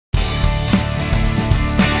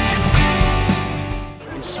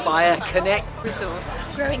Inspire, connect, resource,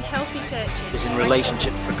 growing healthy churches is in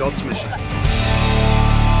relationship for God's mission.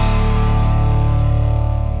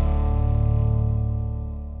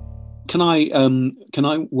 Can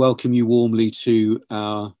I welcome you warmly to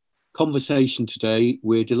our conversation today?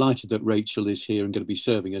 We're delighted that Rachel is here and going to be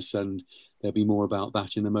serving us, and there'll be more about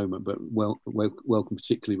that in a moment. But welcome,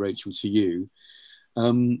 particularly Rachel, to you.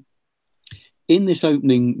 In this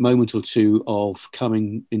opening moment or two of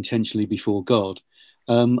coming intentionally before God,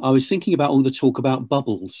 I was thinking about all the talk about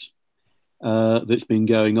bubbles that's been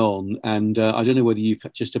going on, and I don't know whether you've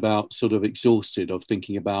just about sort of exhausted of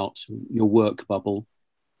thinking about your work bubble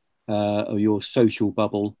or your social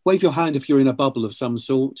bubble. Wave your hand if you're in a bubble of some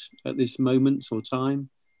sort at this moment or time.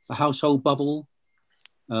 A household bubble?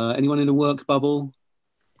 Anyone in a work bubble?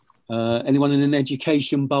 Anyone in an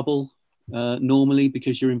education bubble? Normally,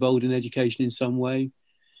 because you're involved in education in some way.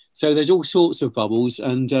 So there's all sorts of bubbles,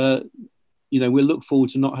 and we'll look forward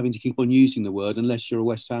to not having to keep on using the word unless you're a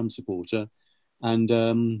West Ham supporter. And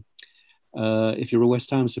if you're a West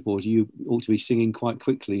Ham supporter, you ought to be singing quite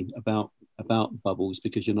quickly about bubbles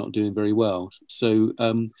because you're not doing very well. So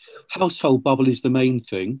household bubble is the main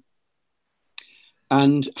thing,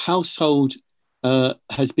 and household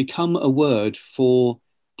has become a word for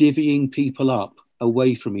divvying people up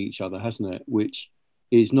away from each other, hasn't it? Which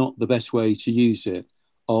is not the best way to use it,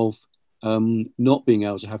 of not being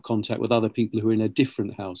able to have contact with other people who are in a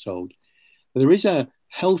different household. But there is a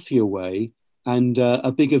healthier way and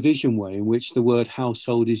a bigger vision way in which the word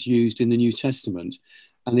household is used in the New Testament.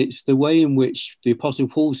 And it's the way in which the Apostle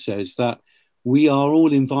Paul says that we are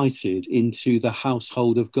all invited into the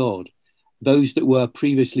household of God. Those that were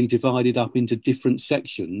previously divided up into different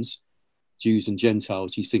sections, Jews and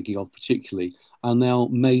Gentiles he's thinking of particularly, are now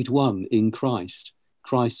made one in Christ.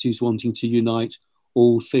 Christ who's wanting to unite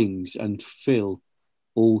all things and fill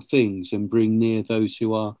all things and bring near those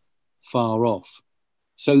who are far off.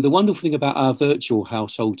 So the wonderful thing about our virtual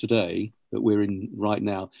household today that we're in right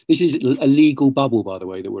now, this is a legal bubble, by the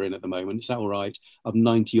way, that we're in at the moment. Is that all right? Of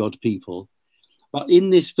 90 odd people. But in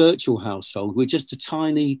this virtual household, we're just a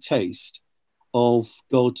tiny taste of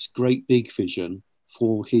God's great big vision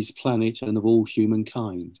for his planet and of all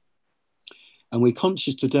humankind. And we're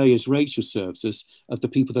conscious today, as Rachel serves us, of the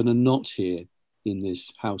people that are not here in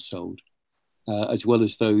this household, as well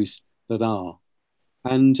as those that are.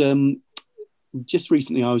 And just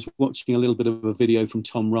recently, I was watching a little bit of a video from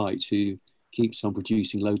Tom Wright, who keeps on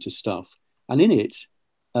producing loads of stuff. And in it,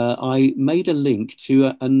 I made a link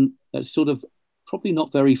to a sort of probably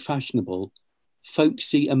not very fashionable,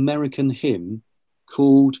 folksy American hymn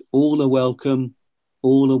called All Are Welcome,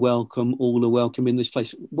 All Are Welcome, All Are Welcome in this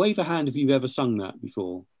place. Wave a hand if you've ever sung that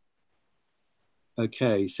before.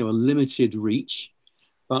 Okay, so a limited reach.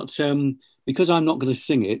 But because I'm not going to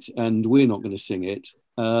sing it, and we're not going to sing it,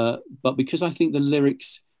 but because I think the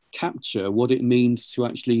lyrics capture what it means to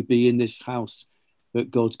actually be in this house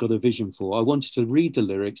that God's got a vision for, I wanted to read the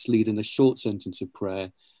lyrics, lead in a short sentence of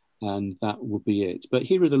prayer, and that will be it. But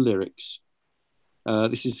here are the lyrics.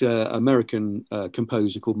 This is an American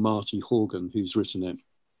composer called Marty Horgan who's written it.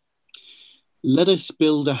 Let us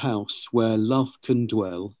build a house where love can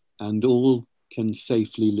dwell and all can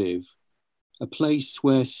safely live, a place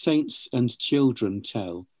where saints and children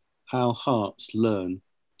tell how hearts learn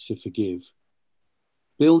to forgive.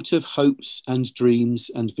 Built of hopes and dreams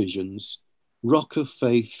and visions, rock of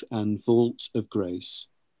faith and vault of grace,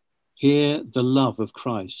 here the love of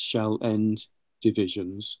Christ shall end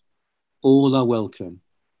divisions. All are welcome,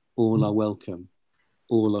 all are welcome,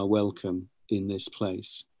 all are welcome in this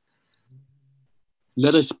place.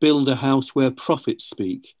 Let us build a house where prophets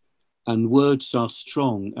speak and words are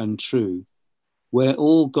strong and true, where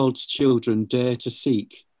all God's children dare to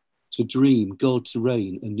seek, to dream God's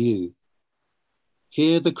reign anew.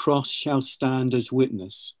 Here the cross shall stand as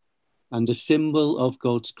witness and a symbol of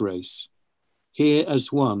God's grace. Here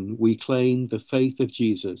as one we claim the faith of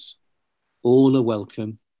Jesus. All are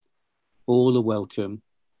welcome, all are welcome,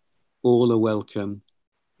 all are welcome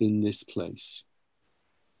in this place.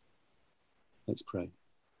 Let's pray.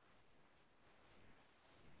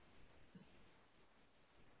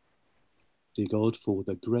 Dear God, for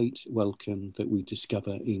the great welcome that we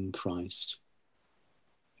discover in Christ,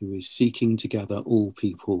 who is seeking to gather all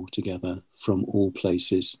people together from all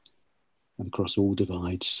places and across all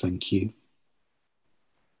divides, thank you.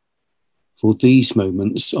 For these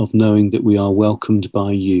moments of knowing that we are welcomed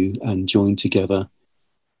by you and joined together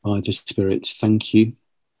by the Spirit, thank you.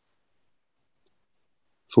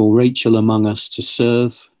 For Rachel among us to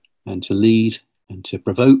serve and to lead and to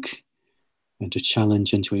provoke and to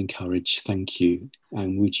challenge and to encourage, thank you.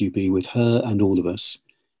 And would you be with her and all of us,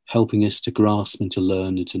 helping us to grasp and to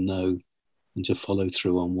learn and to know and to follow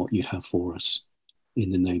through on what you have for us.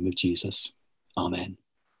 In the name of Jesus. Amen.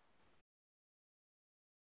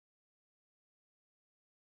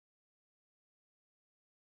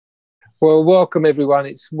 Well, welcome everyone.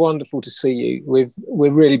 It's wonderful to see you.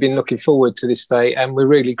 We've really been looking forward to this day, and we're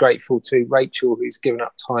really grateful to Rachel, who's given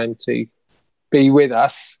up time to be with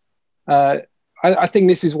us. I think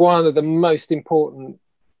this is one of the most important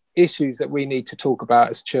issues that we need to talk about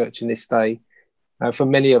as church in this day. For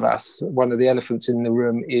many of us, one of the elephants in the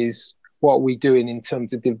room is what we're doing in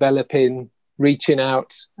terms of developing, reaching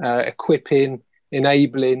out, equipping,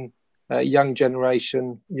 enabling young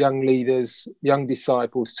generation, young leaders, young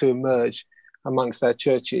disciples to emerge amongst our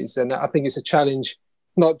churches. And I think it's a challenge,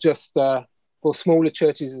 not just for smaller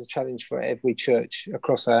churches, it's a challenge for every church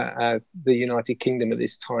across the United Kingdom at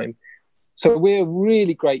this time. So we're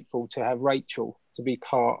really grateful to have Rachel to be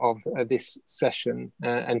part of this session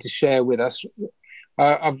and to share with us.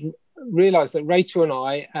 I've realised that Rachel and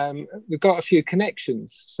I, we've got a few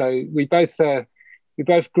connections. So we both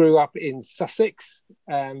grew up in Sussex.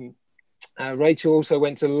 Rachel also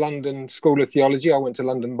went to London School of Theology. I went to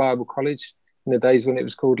London Bible College in the days when it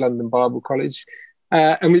was called London Bible College.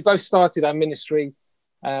 And we both started our ministry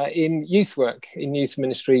in youth work, in youth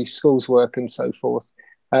ministry, schools work and so forth.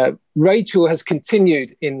 Rachel has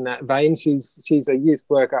continued in that vein. She's a youth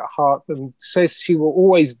worker at heart and says she will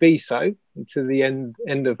always be so to the end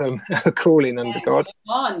of her calling under God.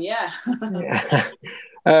 Come on, yeah.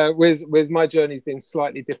 Whereas my journey's been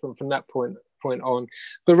slightly different from that point on.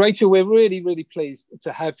 But Rachel, we're really, really pleased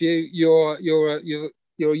to have you. You're a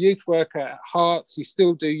youth worker at heart. You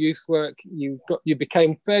still do youth work. You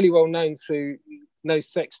became fairly well known through No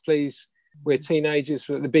Sex Please. We're teenagers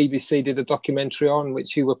that the BBC did a documentary on,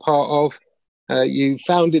 which you were part of. You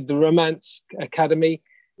founded the Romance Academy.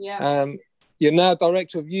 Yeah. You're now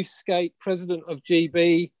director of Youthscape, president of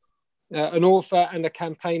GB, an author and a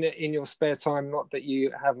campaigner in your spare time. Not that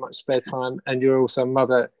you have much spare time, and you're also a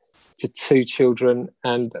mother to 2 children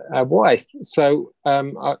and a wife. So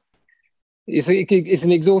it's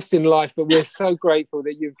an exhausting life, but we're so grateful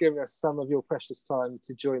that you've given us some of your precious time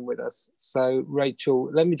to join with us. So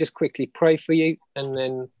Rachel, let me just quickly pray for you and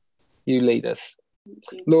then you lead us.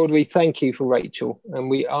 Lord, we thank you for Rachel and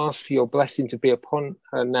we ask for your blessing to be upon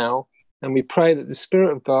her now. And we pray that the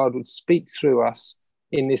Spirit of God would speak through us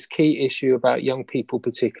in this key issue about young people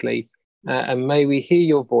particularly. And may we hear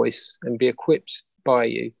your voice and be equipped by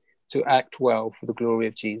you to act well for the glory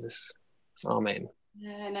of Jesus. Amen.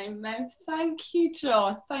 And amen. Thank you,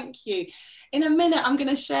 John. Thank you. In a minute, I'm going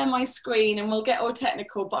to share my screen and we'll get all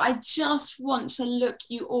technical, but I just want to look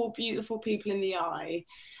you all beautiful people in the eye.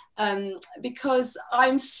 Because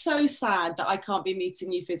I'm so sad that I can't be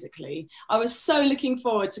meeting you physically. I was so looking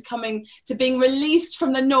forward to being released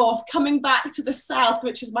from the north, coming back to the south,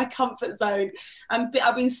 which is my comfort zone.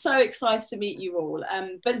 I've been so excited to meet you all.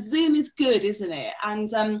 But Zoom is good, isn't it? And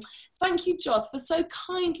thank you, Joth, for so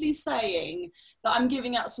kindly saying that I'm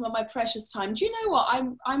giving up some of my precious time. Do you know what?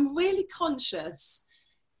 I'm really conscious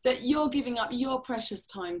that you're giving up your precious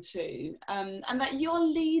time too, and that you're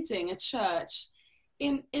leading a church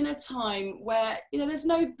in a time where, you know, there's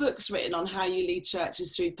no books written on how you lead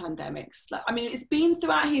churches through pandemics. I mean, it's been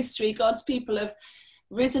throughout history, God's people have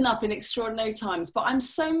risen up in extraordinary times, but I'm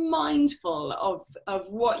so mindful of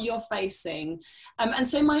what you're facing. And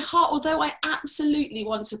so my heart, although I absolutely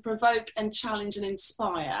want to provoke and challenge and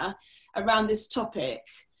inspire around this topic,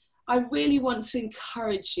 I really want to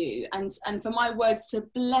encourage you and for my words to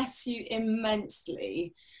bless you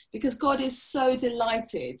immensely, because God is so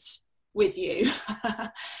delighted with you.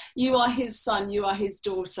 You are his son, you are his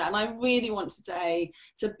daughter, and I really want today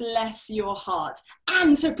to bless your heart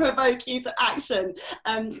and to provoke you to action.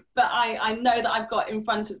 But I know that I've got in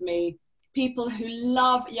front of me people who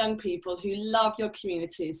love young people, who love your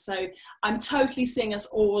communities. So I'm totally seeing us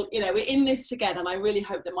all, you know, we're in this together, and I really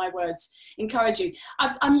hope that my words encourage you.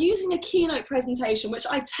 I'm using a keynote presentation, which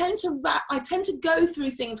I tend to go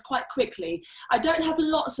through things quite quickly. I don't have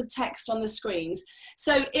lots of text on the screens.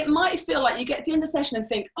 So it might feel like you get to the end of the session and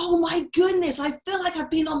think, oh my goodness, I feel like I've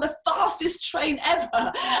been on the fastest train ever,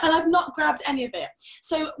 and I've not grabbed any of it.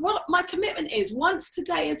 So what my commitment is, once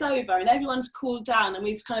today is over and everyone's cooled down and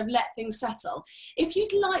we've kind of let things settle, if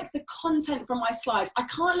you'd like the content from my slides, I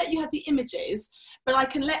can't let you have the images, but I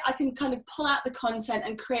can kind of pull out the content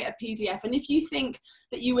and create a PDF. And if you think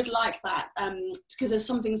that you would like that, because there's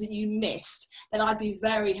some things that you missed, then I'd be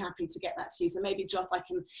very happy to get that to you. So maybe Joth, I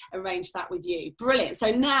can arrange that with you. Brilliant.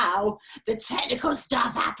 So now the technical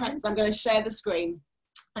stuff happens. I'm going to share the screen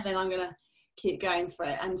and then I'm going to keep going for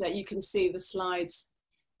it. And you can see the slides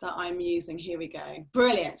that I'm using. Here we go.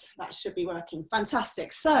 Brilliant. That should be working.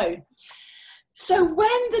 Fantastic. So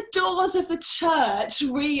when the doors of the church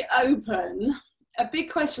reopen, a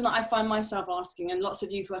big question that I find myself asking, and lots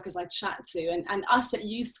of youth workers I chat to, and us at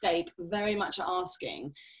Youthscape very much are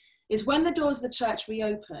asking, is when the doors of the church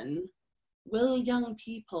reopen, will young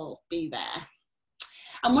people be there?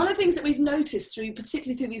 And one of the things that we've noticed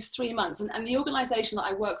particularly through these 3 months, and the organisation that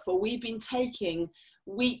I work for, we've been taking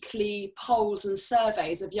weekly polls and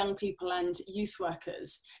surveys of young people and youth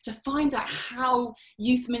workers to find out how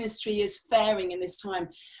youth ministry is faring in this time.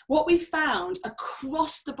 What we found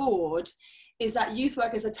across the board is that youth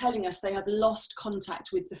workers are telling us they have lost contact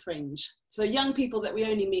with the fringe. So young people that we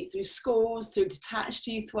only meet through schools, through detached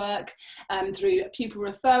youth work, through pupil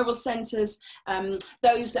referral centres,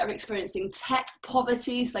 those that are experiencing tech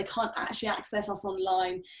poverty, so they can't actually access us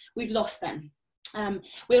online, we've lost them.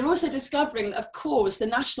 We're also discovering, of course, the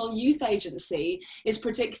National Youth Agency is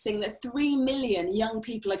predicting that 3 million young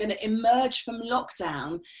people are going to emerge from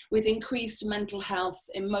lockdown with increased mental health,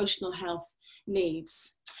 emotional health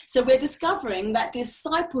needs. So we're discovering that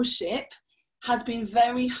discipleship has been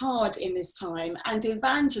very hard in this time, and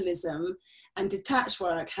evangelism and detached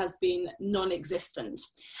work has been non-existent.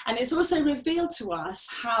 And it's also revealed to us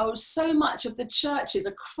how so much of the churches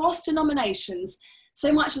across denominations,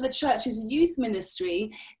 so much of the church's youth ministry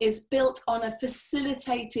is built on a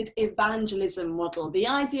facilitated evangelism model. The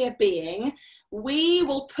idea being, we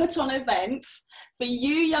will put on events for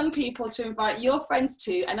you young people to invite your friends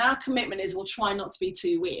to, and our commitment is we'll try not to be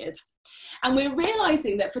too weird. And we're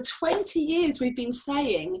realizing that for 20 years we've been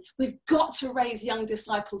saying we've got to raise young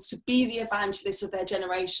disciples to be the evangelists of their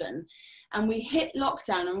generation. And we hit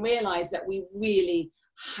lockdown and realized that we really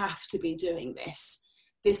have to be doing this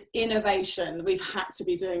innovation. We've had to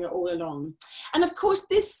be doing it all along. And of course,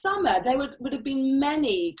 this summer, there would have been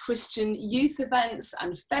many Christian youth events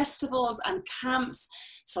and festivals and camps,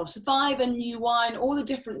 Soul Survive and New Wine, all the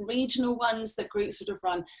different regional ones that groups would have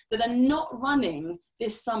run that are not running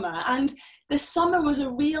this summer. And the summer was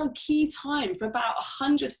a real key time for about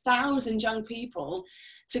 100,000 young people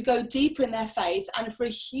to go deeper in their faith and for a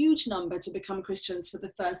huge number to become Christians for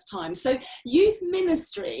the first time. So youth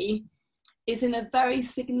ministry is in a very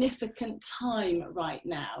significant time right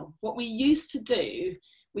now. What we used to do,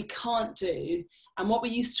 we can't do. And what we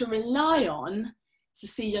used to rely on to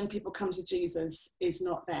see young people come to Jesus is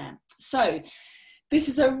not there. So this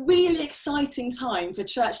is a really exciting time for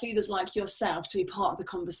church leaders like yourself to be part of the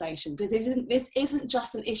conversation, because this isn't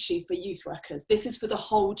just an issue for youth workers. This is for the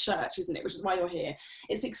whole church, isn't it? Which is why you're here.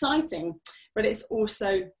 It's exciting, but it's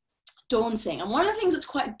also daunting. And one of the things that's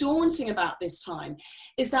quite daunting about this time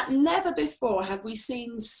is that never before have we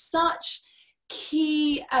seen such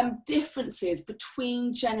key differences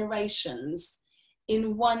between generations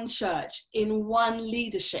in one church, in one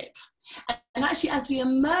leadership. And actually, as we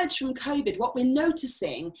emerge from COVID, what we're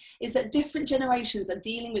noticing is that different generations are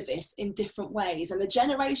dealing with this in different ways. And the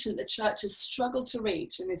generation that the church has struggled to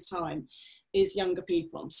reach in this time is younger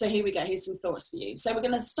people. So here we go, here's some thoughts for you. So we're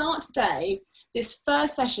going to start today, this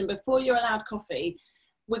first session, before you're allowed coffee,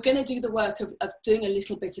 we're going to do the work of doing a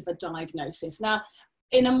little bit of a diagnosis. Now,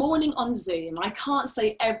 in a morning on Zoom, I can't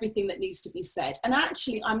say everything that needs to be said. And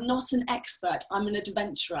actually, I'm not an expert, I'm an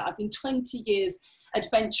adventurer. I've been 20 years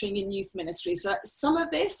adventuring in youth ministry. So some of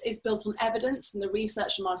this is built on evidence and the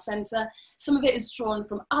research from our centre. Some of it is drawn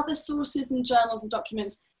from other sources and journals and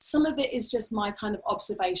documents. Some of it is just my kind of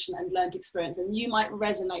observation and learned experience, and you might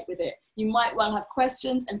resonate with it. You might well have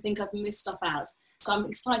questions and think I've missed stuff out. So I'm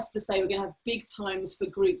excited to say we're going to have big times for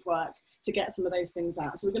group work to get some of those things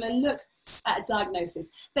out. So we're going to look at a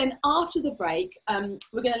diagnosis. Then after the break,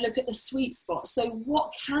 we're going to look at the sweet spot. So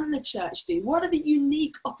what can the church do? What are the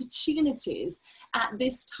unique opportunities at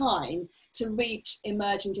this time to reach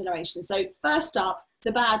emerging generations? So first up,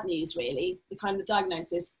 the bad news, really, the kind of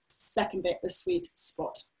diagnosis. Second bit, the sweet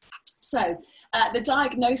spot. So the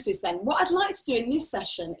diagnosis then, what I'd like to do in this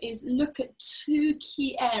session is look at two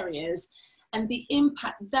key areas and the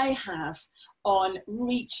impact they have on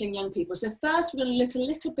reaching young people. So first, we're going to look a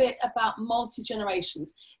little bit about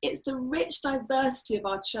multi-generations. It's the rich diversity of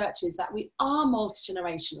our churches that we are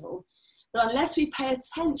multi-generational, but unless we pay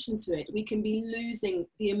attention to it, we can be losing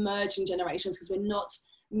the emerging generations because we're not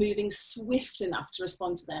moving swift enough to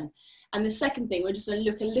respond to them. And the second thing, we're just going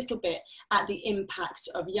to look a little bit at the impact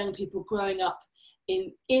of young people growing up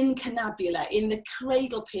in Cannabula, in the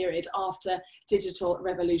cradle period after digital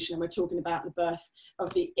revolution. We're talking about the birth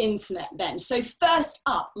of the internet then. So first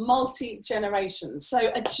up, multi-generations. So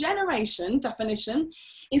a generation, definition,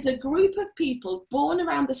 is a group of people born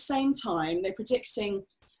around the same time. They're predicting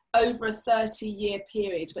over a 30-year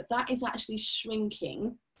period, but that is actually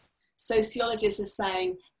shrinking sociologists are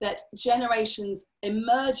saying that generations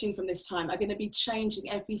emerging from this time are going to be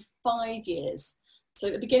changing every 5 years. So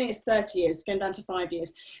at the beginning it's 30 years, going down to 5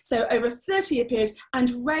 years. So over a 30-year period,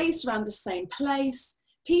 and raised around the same place,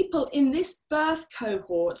 people in this birth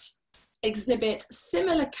cohort exhibit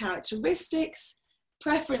similar characteristics,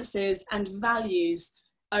 preferences, and values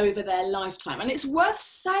over their lifetime. And it's worth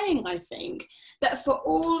saying, I think, that for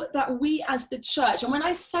all that we as the church, and when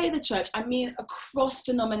I say the church, I mean across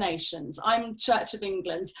denominations. I'm Church of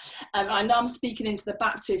England, I know I'm speaking into the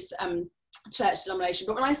Baptist church denomination,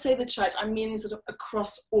 but when I say the church, I mean sort of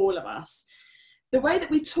across all of us. The way that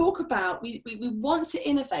we talk about, we want to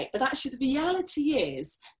innovate, but actually the reality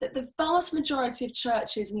is that the vast majority of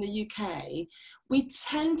churches in the UK, we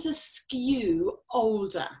tend to skew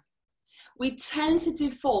older. We tend to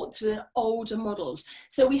default to older models.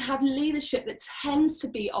 So we have leadership that tends to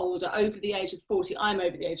be older, over the age of 40. I'm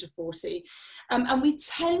over the age of 40. And we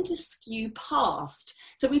tend to skew past.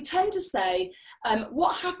 So we tend to say,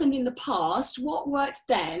 what happened in the past, what worked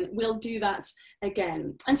then, we'll do that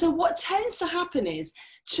again. And so what tends to happen is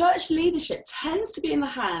church leadership tends to be in the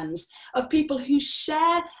hands of people who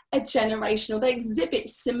share a generation, or they exhibit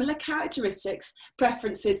similar characteristics,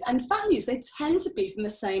 preferences, and values. They tend to be from the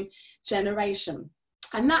same generation.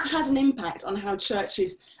 And that has an impact on how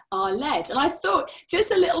churches are led. And I thought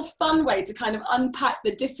just a little fun way to kind of unpack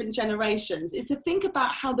the different generations is to think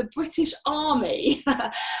about how the British Army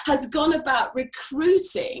has gone about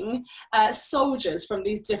recruiting soldiers from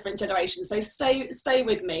these different generations. So stay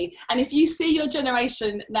with me. And if you see your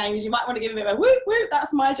generation names, you might want to give a bit of a whoop, whoop,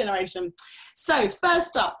 that's my generation. So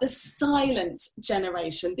first up, the silent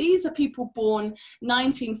generation. These are people born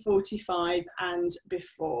 1945 and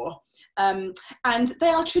before. And they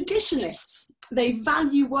are traditionalists. They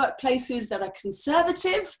value workplaces that are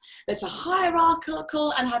conservative, that are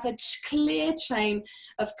hierarchical, and have a clear chain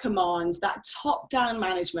of command, that top-down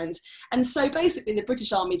management. And so basically the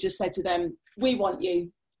British Army just said to them, we want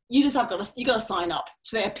you. You just you got to sign up.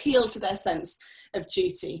 So they appeal to their sense of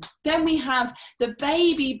duty. Then we have the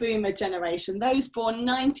baby boomer generation, those born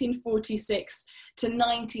 1946 to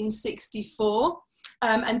 1964.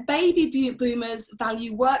 And baby boomers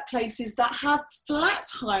value workplaces that have flat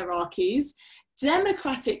hierarchies,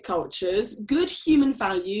 democratic cultures, good human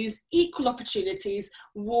values, equal opportunities,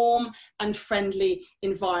 warm and friendly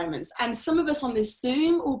environments. And some of us on this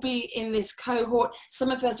Zoom will be in this cohort. Some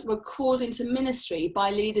of us were called into ministry by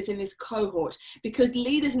leaders in this cohort, because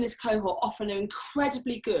leaders in this cohort often are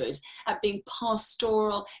incredibly good at being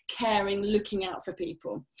pastoral, caring, looking out for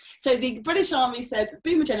people. So the British Army said,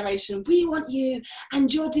 boomer generation, we want you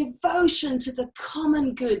and your devotion to the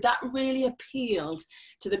common good. That really appealed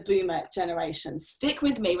to the boomer generation. Stick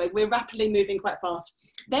with me, we're rapidly moving quite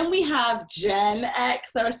fast. Then we have Gen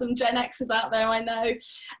X. There are some Gen Xers out there, I know.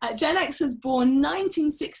 Gen X was born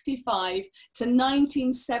 1965 to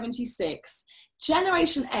 1976.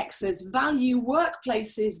 Generation Xers value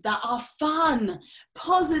workplaces that are fun,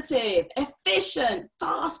 positive, efficient,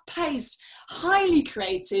 fast-paced, highly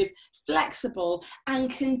creative, flexible, and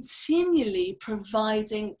continually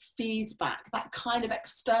providing feedback, that kind of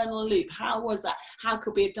external loop. How was that? How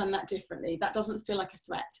could we have done that differently? That doesn't feel like a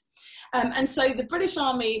threat. And so the British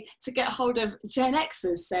Army, to get hold of Gen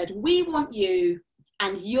Xers, said, we want you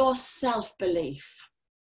and your self-belief.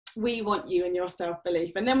 We want you and your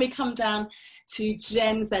self-belief. And then we come down to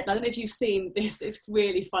Gen Z. I don't know if you've seen this, it's a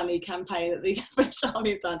really funny campaign that the British Army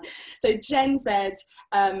have done. So Gen Z,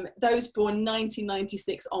 those born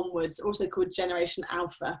 1996 onwards, also called Generation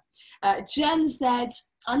Alpha. Gen Z,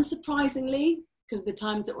 unsurprisingly, because of the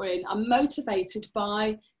times that we're in, are motivated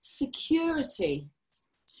by security.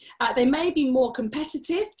 They may be more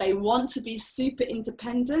competitive, they want to be super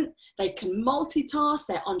independent, they can multitask,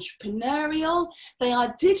 they're entrepreneurial, they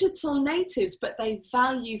are digital natives, but they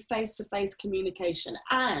value face-to-face communication,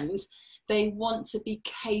 and they want to be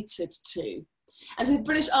catered to. And so the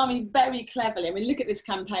British Army very cleverly, I mean, look at this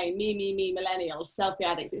campaign, me, millennials, selfie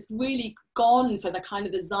addicts, it's really gone for the kind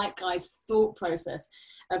of the zeitgeist thought process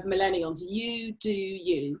of millennials. You do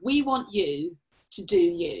you. We want you to do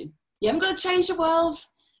you. You haven't got to change the world,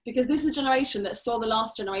 because this is a generation that saw the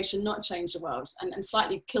last generation not change the world and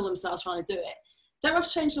slightly kill themselves trying to do it. Don't have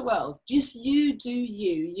to change the world. Just you do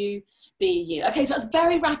you. You be you. Okay, so that's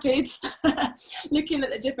very rapid, looking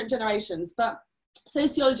at the different generations. But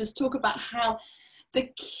sociologists talk about how the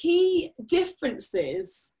key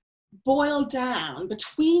differences boil down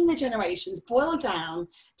between the generations, boil down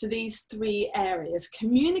to these three areas: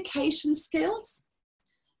 communication skills,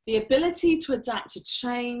 the ability to adapt to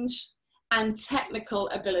change, and technical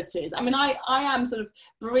abilities. I mean, I am sort of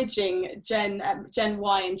bridging Gen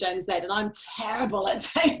Y and Gen Z, and I'm terrible at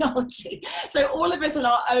technology. So all of us in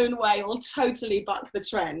our own way will totally buck the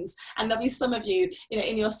trends. And there'll be some of you,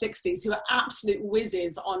 in your 60s who are absolute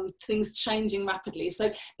whizzes on things changing rapidly. So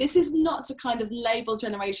this is not to kind of label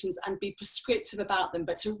generations and be prescriptive about them,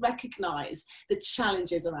 but to recognize the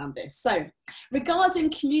challenges around this. So regarding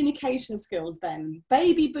communication skills then,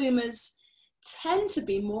 baby boomers tend to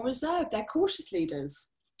be more reserved. They're cautious leaders.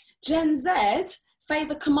 Gen Z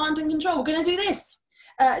favour command and control. We're going to do this.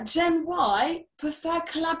 Gen Y prefer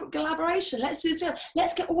collaboration. Let's do this together.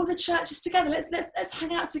 Let's get all the churches together. Let's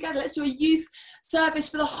hang out together. Let's do a youth service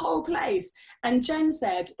for the whole place. And Gen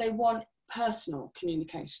Z, they want personal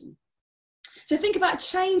communication. So think about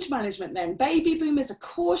change management then. Baby boomers are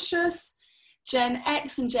cautious. Gen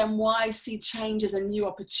X and Gen Y see change as a new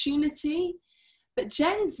opportunity. But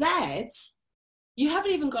Gen Z, you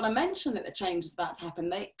haven't even got to mention that the change is about to happen.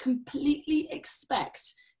 They completely expect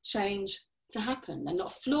change to happen. They're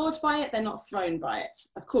not floored by it. They're not thrown by it.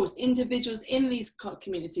 Of course, individuals in these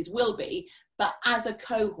communities will be, but as a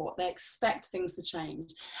cohort, they expect things to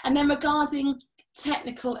change. And then regarding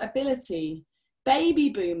technical ability, baby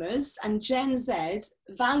boomers and Gen Z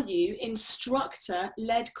value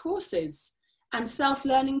instructor-led courses and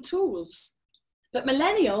self-learning tools. But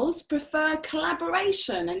millennials prefer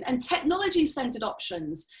collaboration and technology-centered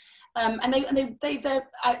options.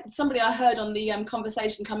 Somebody I heard on the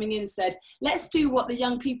conversation coming in said, let's do what the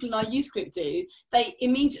young people in our youth group do. They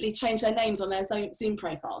immediately change their names on their Zoom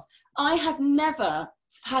profiles. I have never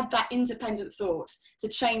had that independent thought to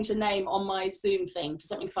change the name on my Zoom thing to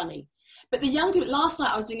something funny. But the young people, last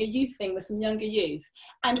night I was doing a youth thing with some younger youth,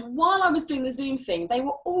 and while I was doing the Zoom thing, they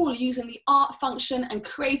were all using the art function and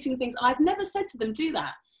creating things. I'd never said to them, do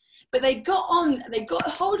that. But they got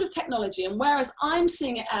hold of technology, and whereas I'm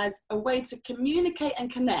seeing it as a way to communicate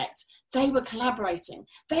and connect, they were collaborating.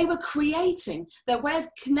 They were creating. Their way of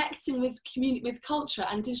connecting with community, with culture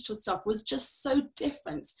and digital stuff was just so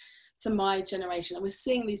different to my generation. And we're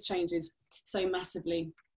seeing these changes so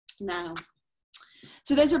massively now.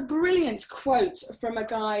 So there's a brilliant quote from a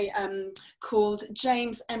guy called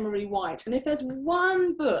James Emery White. And if there's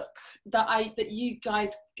one book that I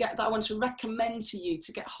want to recommend to you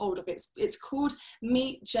to get hold of, it's called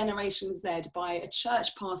Meet Generation Z by a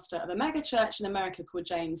church pastor of a mega church in America called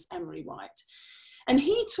James Emery White. And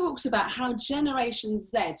he talks about how Generation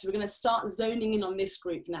Z, so we're going to start zoning in on this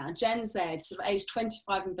group now, Gen Z, sort of age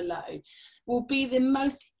 25 and below, will be the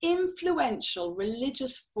most influential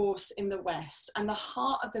religious force in the West and the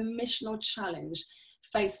heart of the missional challenge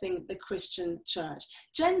facing the Christian church.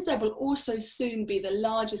 Gen Z will also soon be the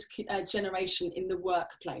largest generation in the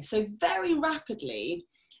workplace. So very rapidly,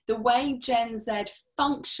 the way Gen Z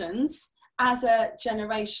functions as a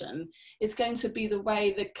generation is going to be the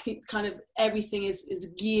way that kind of everything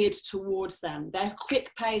is geared towards them. They're quick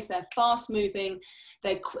paced, they're fast moving,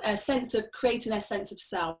 their sense of creating their sense of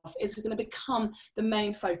self is going to become the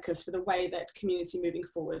main focus for the way that community moving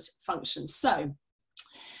forward functions. So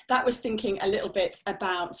that was thinking a little bit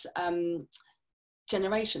about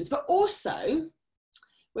generations, but also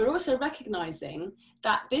we're also recognizing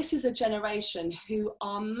that this is a generation who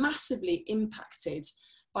are massively impacted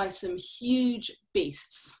by some huge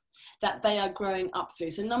beasts that they are growing up through.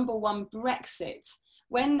 So number one, Brexit.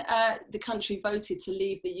 When the country voted to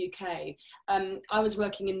leave the UK, I was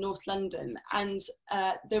working in North London, and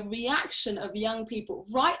the reaction of young people,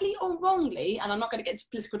 rightly or wrongly, and I'm not going to get into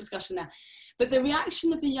political discussion now, but the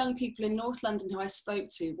reaction of the young people in North London who I spoke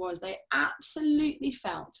to was they absolutely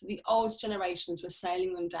felt the old generations were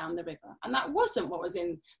sailing them down the river. And that wasn't what was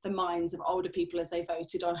in the minds of older people as they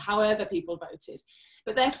voted, or however people voted.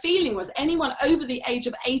 But their feeling was anyone over the age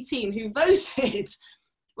of 18 who voted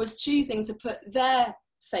was choosing to put their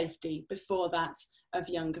safety before that of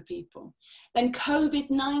younger people. Then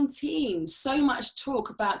COVID-19, so much talk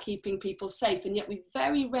about keeping people safe, and yet we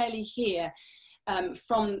very rarely hear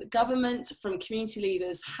from government, from community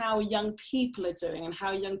leaders, how young people are doing and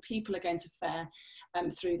how young people are going to fare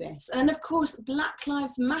through this. And of course, Black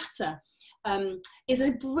Lives Matter is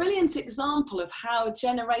a brilliant example of how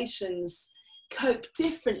generations cope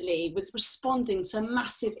differently with responding to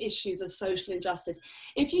massive issues of social injustice.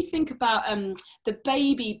 If you think about the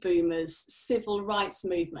baby boomers civil rights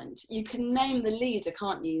movement, you can name the leader,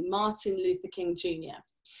 can't you? Martin Luther King Jr.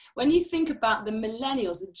 When you think about the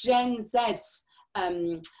millennials, the Gen Z's,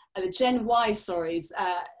 the Gen Y,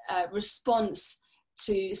 response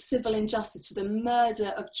to civil injustice, to the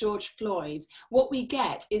murder of George Floyd, what we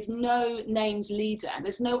get is no named leader.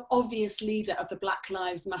 There's no obvious leader of the Black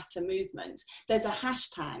Lives Matter movement. There's a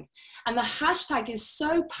hashtag. And the hashtag is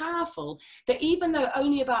so powerful that even though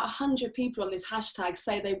only about 100 people on this hashtag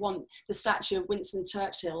say they want the statue of Winston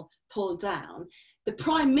Churchill pulled down, the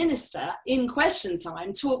Prime Minister in Question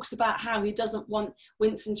Time talks about how he doesn't want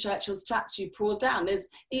Winston Churchill's statue pulled down. There's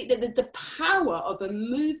the power of a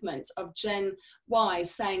movement of Gen Y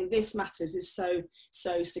saying this matters is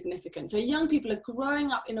so significant. So young people are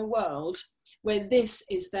growing up in a world where this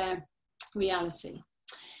is their reality.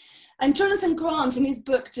 And Jonathan Grant, in his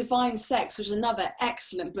book Divine Sex, which is another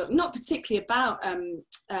excellent book, not particularly about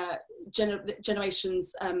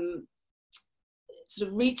generations sort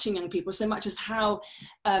of reaching young people so much as how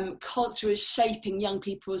culture is shaping young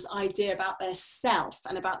people's idea about their self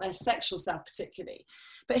and about their sexual self particularly.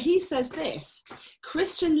 But he says this: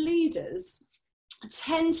 Christian leaders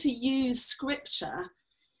tend to use scripture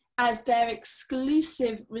as their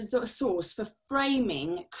exclusive source for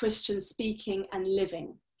framing Christian speaking and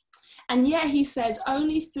living. And yet he says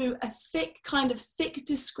only through a thick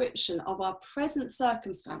description of our present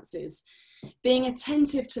circumstances, being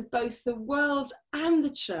attentive to both the world and the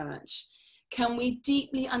church, can we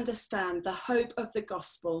deeply understand the hope of the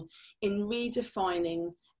gospel in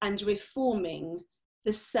redefining and reforming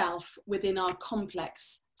the self within our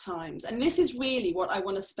complex times. And this is really what I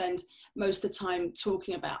want to spend most of the time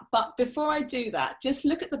talking about. But before I do that, just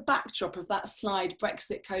look at the backdrop of that slide: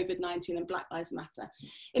 Brexit, COVID-19 and Black Lives Matter.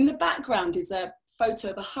 In the background is a photo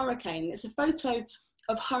of a hurricane. It's a photo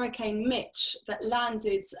of Hurricane Mitch that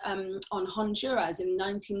landed on Honduras in the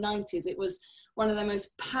 1990s. It was one of the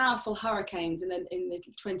most powerful hurricanes in the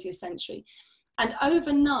 20th century. And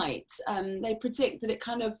overnight, they predict that it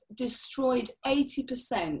kind of destroyed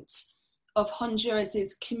 80% of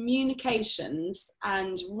Honduras's communications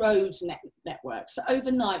and road networks. So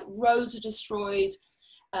overnight, roads were destroyed,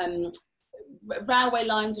 railway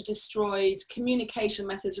lines were destroyed, communication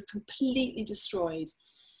methods were completely destroyed.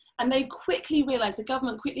 And they quickly realized, the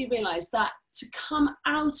government quickly realized that to come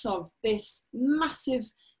out of this massive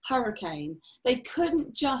hurricane, they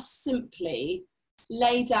couldn't just simply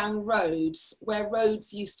lay down roads where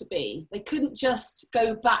roads used to be. They couldn't just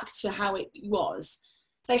go back to how it was.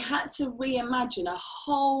 They had to reimagine a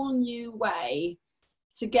whole new way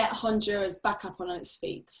to get Honduras back up on its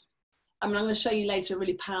feet. I mean, I'm going to show you later a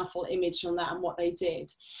really powerful image on that and what they did.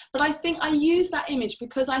 But I think I use that image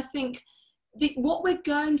because I think what we're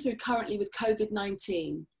going through currently with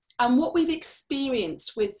COVID-19 and what we've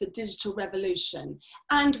experienced with the digital revolution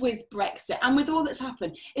and with Brexit and with all that's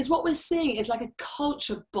happened is what we're seeing is like a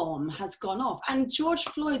culture bomb has gone off. And George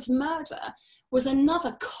Floyd's murder was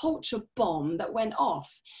another culture bomb that went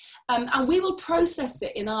off. And we will process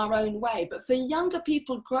it in our own way. But for younger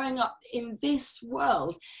people growing up in this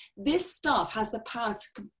world, this stuff has the power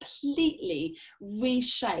to completely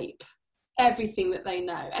reshape everything that they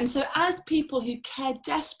know. And so as people who care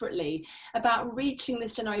desperately about reaching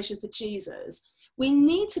this generation for Jesus, we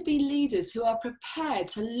need to be leaders who are prepared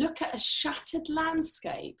to look at a shattered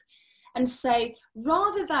landscape and say,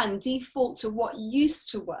 rather than default to what used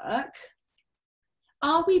to work,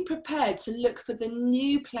 are we prepared to look for the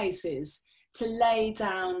new places to lay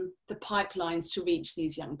down the pipelines to reach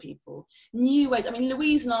these young people? New ways. I mean,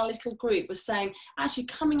 Louise in our little group was saying, actually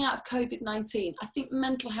coming out of COVID-19, I think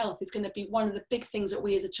mental health is going to be one of the big things that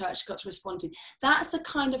we as a church got to respond to. That's the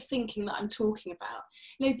kind of thinking that I'm talking about.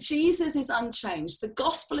 You know, Jesus is unchanged. The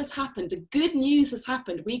gospel has happened. The good news has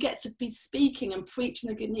happened. We get to be speaking and preaching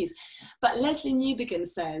the good news. But Leslie Newbigin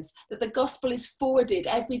says that the gospel is forwarded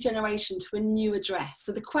every generation to a new address.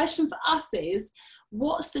 So the question for us is,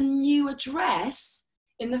 what's the new address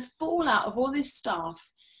in the fallout of all this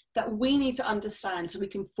stuff that we need to understand so we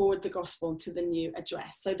can forward the gospel to the new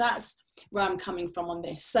address? So that's where I'm coming from on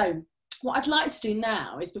this. So what I'd like to do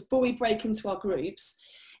now is, before we break into our groups,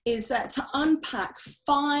 is to unpack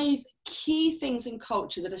 5 key things in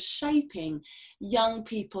culture that are shaping young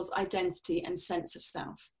people's identity and sense of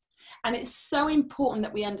self. And it's so important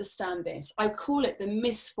that we understand this. I call it the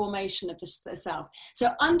misformation of the self.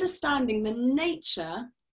 So understanding the nature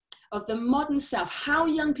of the modern self, how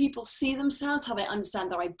young people see themselves, how they understand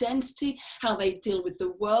their identity, how they deal with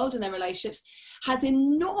the world and their relationships, has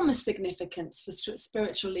enormous significance for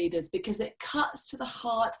spiritual leaders, because it cuts to the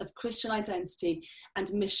heart of Christian identity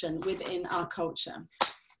and mission within our culture.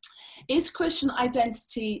 Is Christian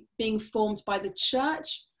identity being formed by the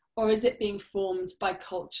church or is it being formed by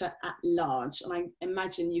culture at large? And I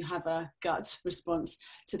imagine you have a gut response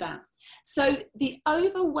to that. So the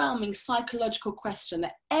overwhelming psychological question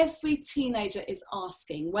that every teenager is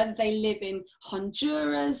asking, whether they live in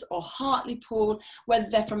Honduras or Hartlepool, whether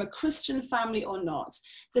they're from a Christian family or not,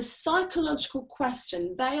 the psychological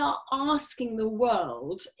question they are asking the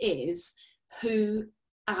world is, who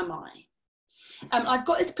am I? I've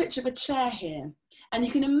got this picture of a chair here, and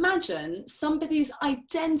you can imagine somebody's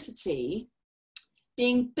identity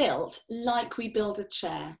being built like we build a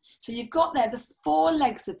chair. So you've got there the 4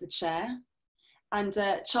 legs of the chair, and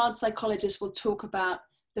child psychologists will talk about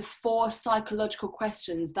the 4 psychological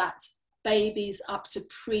questions that babies up to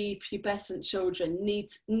pre-pubescent children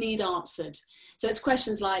need answered. So it's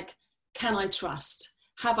questions like, can I trust?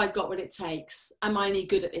 Have I got what it takes? Am I any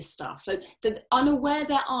good at this stuff? So they're unaware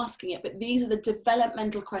they're asking it, but these are the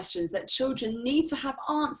developmental questions that children need to have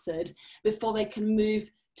answered before they can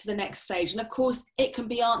move to the next stage. And of course, it can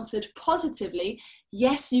be answered positively.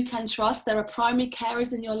 Yes, you can trust. There are primary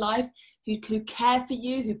carers in your life who care for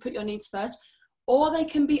you, who put your needs first, or they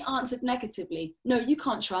can be answered negatively. No, you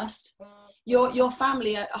can't trust. Your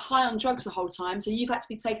family are high on drugs the whole time, so you've had to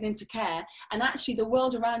be taken into care, and actually the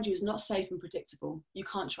world around you is not safe and predictable. You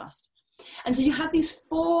can't trust. And so you have these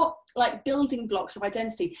 4 like building blocks of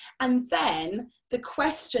identity, and then the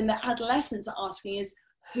question that adolescents are asking is,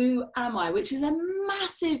 who am I? Which is a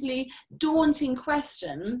massively daunting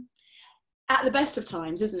question at the best of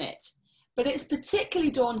times, isn't it? But it's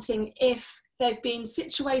particularly daunting if there have been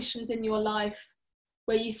situations in your life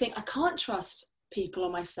where you think, I can't trust people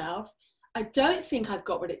or myself. I don't think I've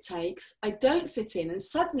got what it takes. I don't fit in. And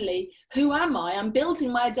suddenly, who am I? I'm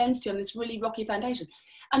building my identity on this really rocky foundation.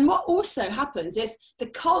 And what also happens if the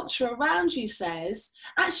culture around you says,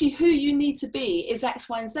 actually, who you need to be is X,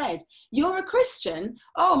 Y, and Z. You're a Christian.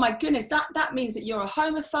 Oh my goodness, that means that you're a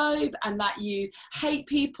homophobe and that you hate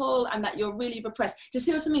people and that you're really repressed. Do you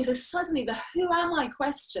see what I mean? So suddenly the who am I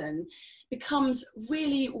question becomes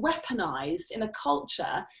really weaponized in a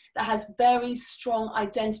culture that has very strong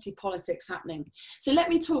identity politics happening. So let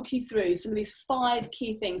me talk you through some of these 5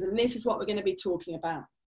 key things, and this is what we're going to be talking about.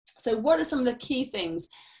 So what are some of the key things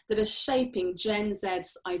that are shaping Gen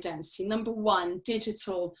Z's identity? Number 1,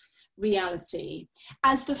 digital reality.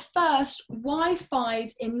 As the first Wi-Fi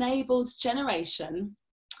enabled generation,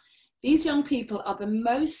 these young people are the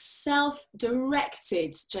most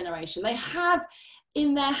self-directed generation. They have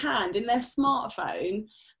in their hand, in their smartphone,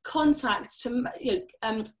 contact to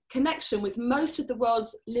connection with most of the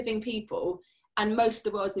world's living people and most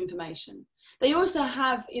of the world's information. They also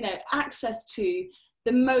have access to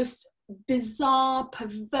the most bizarre,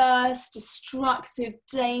 perverse, destructive,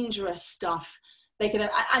 dangerous stuff they could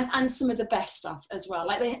have, and some of the best stuff as well.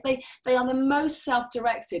 Like they are the most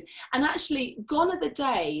self-directed. And actually, gone are the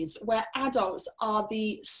days where adults are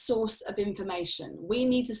the source of information. We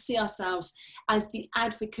need to see ourselves as the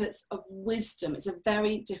advocates of wisdom. It's a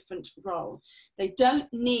very different role. They don't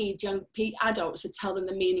need young adults to tell them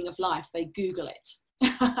the meaning of life. They Google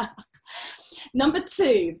it. Number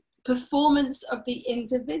 2, performance of the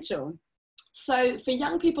individual. So for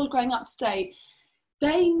young people growing up today,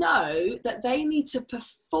 they know that they need to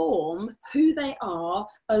perform who they are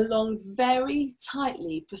along very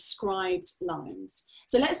tightly prescribed lines.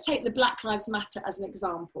 So let's take the Black Lives Matter as an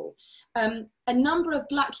example. A number of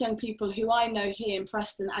Black young people who I know here in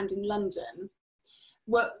Preston and in London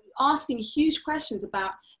were asking huge questions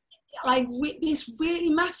about, this really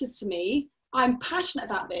matters to me, I'm passionate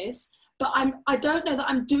about this, but I don't know that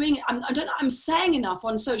I'm doing it. I don't know I'm saying enough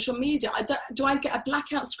on social media. Do I get a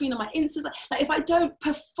blackout screen on my Insta? Like if I don't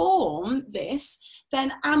perform this,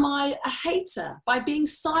 then am I a hater? By being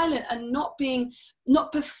silent and not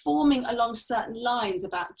performing along certain lines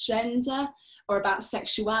about gender or about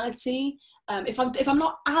sexuality. If I'm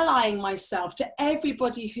not allying myself to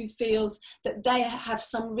everybody who feels that they have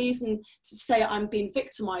some reason to say I'm being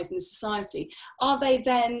victimized in society, are they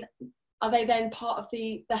then part of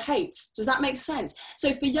the hate? Does that make sense?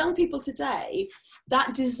 So for young people today,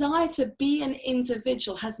 that desire to be an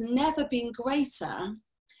individual has never been greater,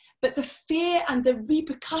 but the fear and the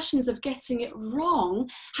repercussions of getting it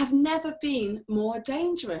wrong have never been more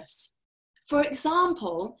dangerous. For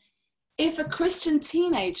example, if a Christian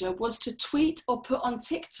teenager was to tweet or put on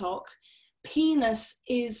TikTok, penis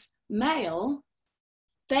is male,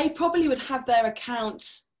 they probably would have their account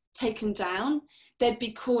taken down. They'd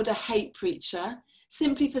be called a hate preacher.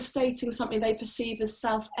 simply for stating something they perceive as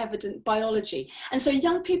self-evident biology. And so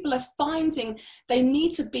young people are finding they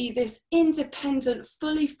need to be this independent,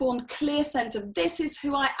 fully formed, clear sense of this is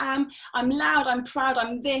who I am, I'm loud, I'm proud,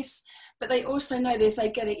 I'm this. But they also know that if they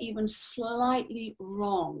get it even slightly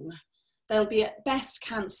wrong, they'll be at best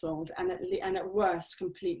cancelled and at worst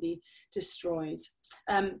completely destroyed.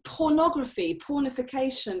 Pornography,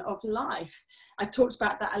 pornification of life. I talked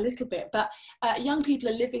about that a little bit, but young people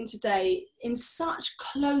are living today in such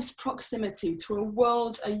close proximity to a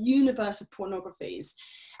world, a universe of pornographies.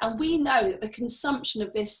 And we know that the consumption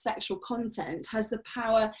of this sexual content has the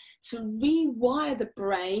power to rewire the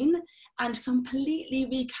brain and completely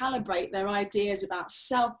recalibrate their ideas about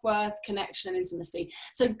self-worth, connection, and intimacy.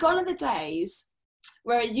 So gone are the days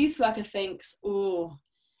where a youth worker thinks, oh,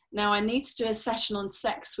 now I need to do a session on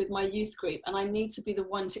sex with my youth group and I need to be the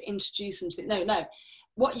one to introduce them to it. No.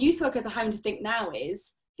 What youth workers are having to think now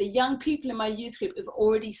is, the young people in my youth group have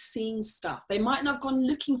already seen stuff. They might not have gone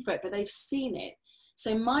looking for it, but they've seen it.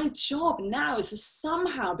 So my job now is to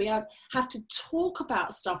somehow have to talk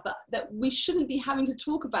about stuff that we shouldn't be having to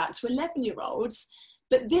talk about to 11-year-olds,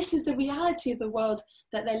 but this is the reality of the world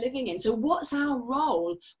that they're living in. So what's our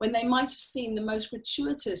role when they might have seen the most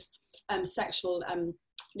gratuitous sexual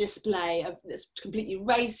display of that's completely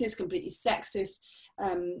racist, completely sexist,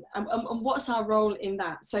 and what's our role in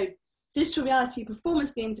that? So digital reality, performance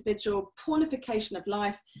of the individual, pornification of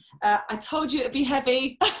life. I told you it'd be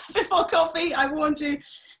heavy before coffee, I warned you.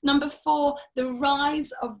 Number 4, the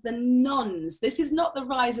rise of the nuns. This is not the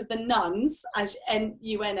rise of the nuns, as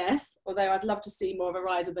N-U-N-S, although I'd love to see more of a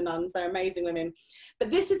rise of the nuns. They're amazing women.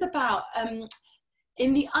 But this is about,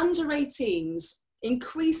 in the under 18s,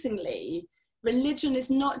 increasingly, religion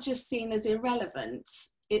is not just seen as irrelevant,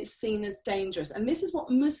 it's seen as dangerous. And this is what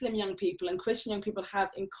Muslim young people and Christian young people have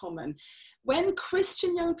in common. When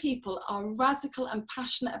Christian young people are radical and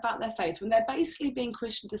passionate about their faith, when they're basically being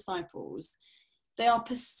Christian disciples, they are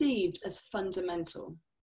perceived as fundamental,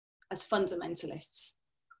 as fundamentalists.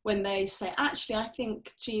 When they say, actually, I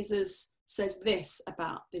think Jesus says this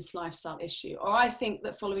about this lifestyle issue, or I think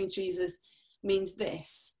that following Jesus means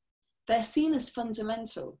this. They're seen as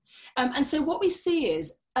fundamental. And so what we see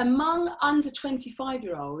is, among under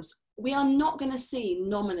 25-year-olds, we are not going to see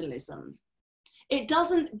nominalism. It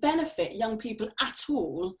doesn't benefit young people at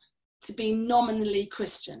all to be nominally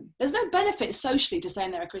Christian. There's no benefit socially to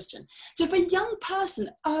saying they're a Christian. So if a young person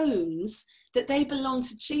owns that they belong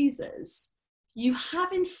to Jesus, you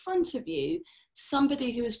have in front of you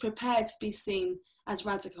somebody who is prepared to be seen as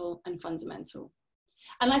radical and fundamental.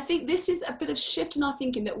 And I think this is a bit of shift in our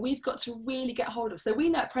thinking that we've got to really get hold of. So we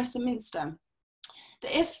know at Preston Minster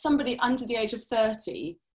that if somebody under the age of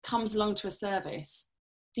 30 comes along to a service,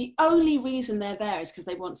 the only reason they're there is because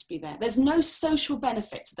they want to be there. There's no social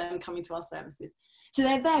benefit to them coming to our services. So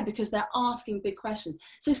they're there because they're asking big questions.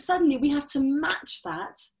 So suddenly we have to match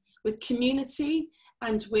that with community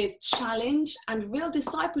and with challenge and real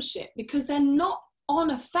discipleship, because they're not on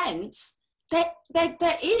a fence.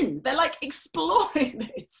 They're in, they're like exploring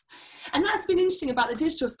this. And that's been interesting about the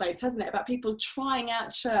digital space, hasn't it? About people trying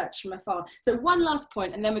out church from afar. So one last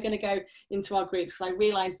point, and then we're going to go into our groups, because I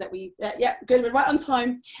realised that good, we're right on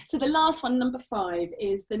time. So the last one, number 5,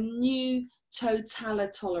 is the new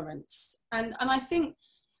tolerance. And I think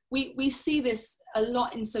we see this a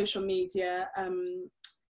lot in social media.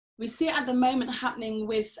 We see it at the moment happening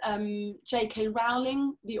with J.K.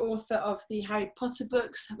 Rowling, the author of the Harry Potter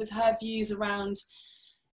books, with her views around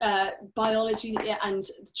biology and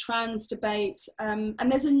the trans debate. And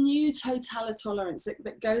there's a new tolerance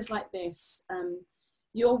that goes like this.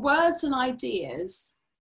 Your words and ideas,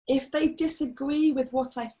 if they disagree with what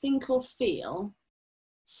I think or feel,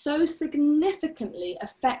 so significantly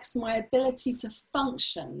affects my ability to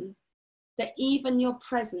function that even your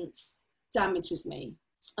presence damages me.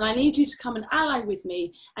 And I need you to come and ally with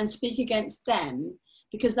me and speak against them,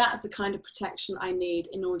 because that's the kind of protection I need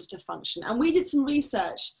in order to function. And we did some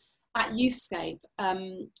research at Youthscape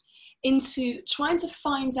into trying to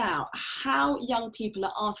find out how young people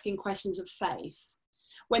are asking questions of faith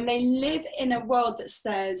when they live in a world that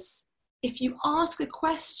says, if you ask a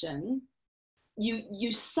question,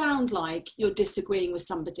 you sound like you're disagreeing with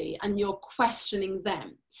somebody and you're questioning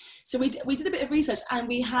them. So we did a bit of research, and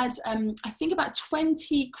we had, I think, about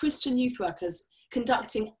 20 Christian youth workers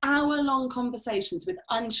conducting hour-long conversations with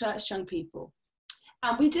unchurched young people.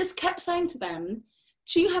 And we just kept saying to them,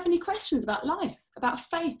 do you have any questions about life, about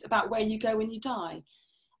faith, about where you go when you die?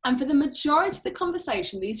 And for the majority of the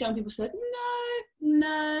conversation, these young people said,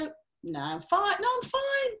 no, I'm fine,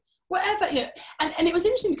 whatever, you know. And it was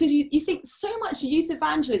interesting, because you think so much youth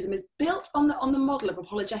evangelism is built on the model of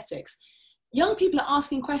apologetics. young people are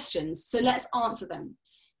asking questions, so let's answer them.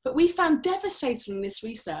 But we found devastating in this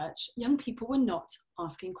research, young people were not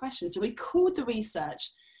asking questions. So we called the research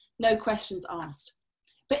No Questions Asked.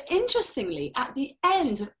 But interestingly, at the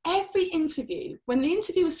end of every interview, when the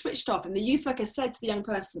interview was switched off and the youth worker said to the young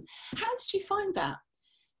person, how did you find that?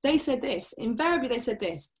 They said this, invariably they said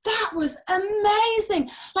this, that was amazing.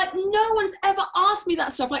 Like, no one's ever asked me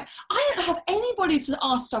that stuff. Like, I don't have anybody to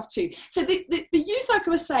ask stuff to. So the youth worker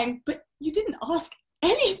was saying, but you didn't ask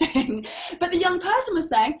anything. But the young person was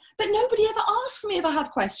saying, but nobody ever asks me if I have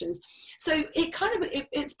questions. So it kind of,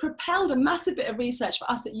 it's propelled a massive bit of research for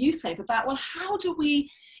us at Youthscape about, well, how do we,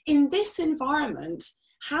 in this environment,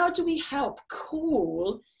 how do we help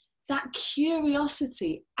call that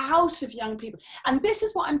curiosity out of young people? And this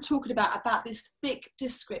is what I'm talking about this thick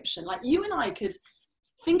description. Like, you and I could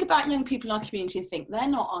think about young people in our community and think they're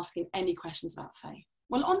not asking any questions about faith.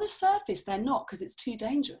 Well, on the surface, they're not, because it's too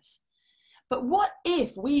dangerous. But what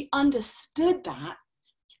if we understood that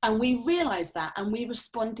and we realized that and we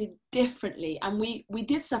responded differently, and we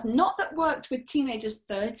did stuff not that worked with teenagers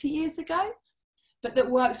 30 years ago, but that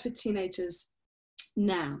works with teenagers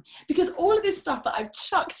now? Because all of this stuff that I've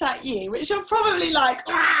chucked at you, which you're probably like,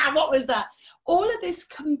 what was that? All of this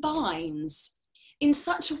combines in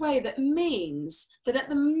such a way that means that at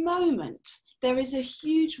the moment there is a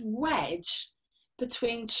huge wedge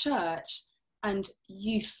between church and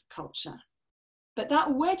youth culture. But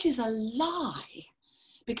that wedge is a lie,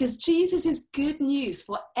 because Jesus is good news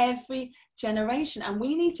for every generation. And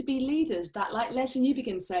we need to be leaders that, like Leslie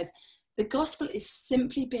Newbegin says, the gospel is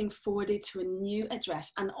simply being forwarded to a new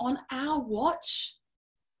address. And on our watch,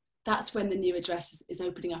 that's when the new address is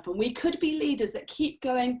opening up. And we could be leaders that keep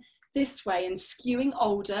going this way and skewing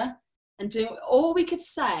older and doing, or we could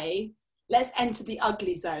say, let's enter the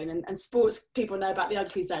ugly zone. And sports people know about the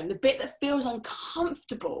ugly zone, the bit that feels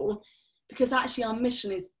uncomfortable, because actually our mission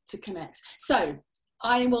is to connect. So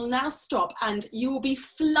I will now stop, and you will be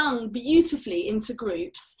flung beautifully into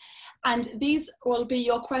groups. And these will be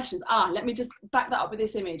your questions. Let me just back that up with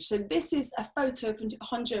this image. So this is a photo of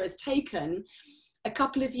Honduras taken a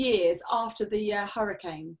couple of years after the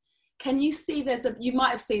hurricane. Can you see you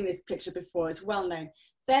might have seen this picture before, it's well known.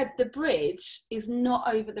 The bridge is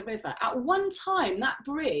not over the river. At one time, that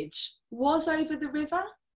bridge was over the river,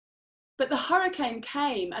 but the hurricane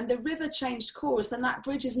came and the river changed course, and that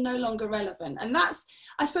bridge is no longer relevant. And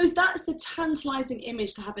I suppose that's the tantalizing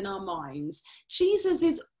image to have in our minds. Jesus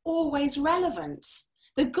is always relevant.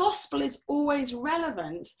 The gospel is always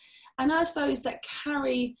relevant. And as those that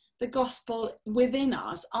carry the gospel within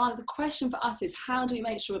us, the question for us is, how do we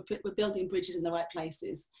make sure we're building bridges in the right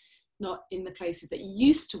places, not in the places that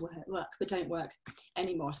used to work but don't work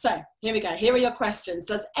anymore? So here we go. Here are your questions.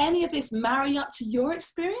 Does any of this marry up to your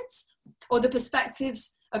experience or the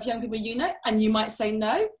perspectives of young people you know? And you might say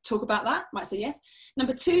no. Talk about that. Might say yes.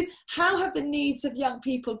 Number 2, how have the needs of young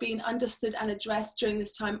people been understood and addressed during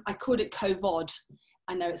this time? I called it COVID.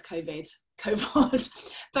 I know it's COVID,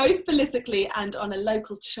 both politically and on a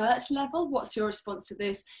local church level. What's your response to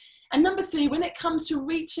this? And number 3, when it comes to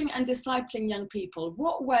reaching and discipling young people,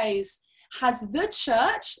 what ways has the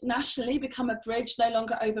church nationally become a bridge, no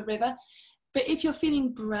longer over river? But if you're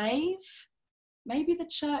feeling brave, maybe the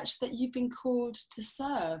church that you've been called to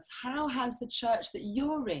serve, how has the church that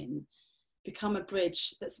you're in become a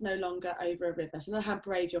bridge that's no longer over a river? So I don't know how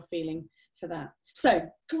brave you're feeling for that. So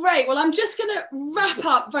great. Well, I'm just going to wrap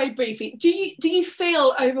up very briefly. Do you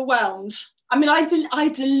feel overwhelmed? I mean, I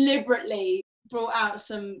deliberately brought out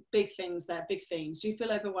some big things there, big themes. Do you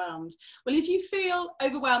feel overwhelmed? Well, if you feel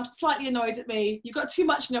overwhelmed, slightly annoyed at me, you've got too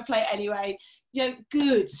much on your plate anyway,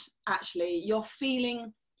 good, actually, you're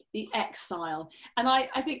feeling the exile. And I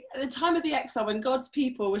think at the time of the exile, when God's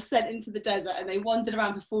people were sent into the desert and they wandered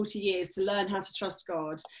around for 40 years to learn how to trust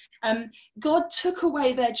God, God took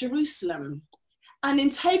away their Jerusalem. And in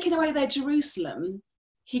taking away their Jerusalem,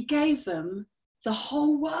 he gave them the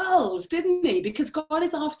whole world, didn't he? Because God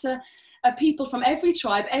is after a people from every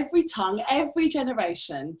tribe, every tongue, every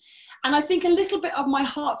generation. And I think a little bit of my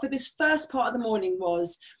heart for this first part of the morning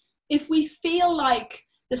was, if we feel like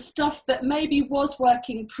the stuff that maybe was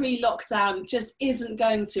working pre-lockdown just isn't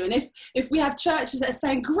going to, and if we have churches that are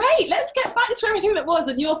saying, great, let's get back to everything that was,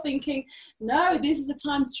 and you're thinking, no, this is a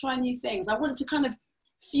time to try new things, I want to kind of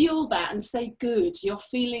fuel that and say, good, you're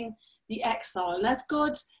feeling the exile. And as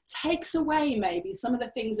God takes away maybe some of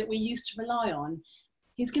the things that we used to rely on,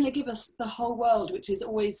 he's going to give us the whole world, which is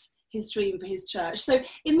always his dream for his church. So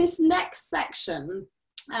in this next section,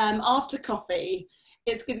 after coffee,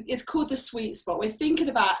 it's called the sweet spot. We're thinking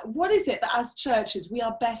about what is it that as churches we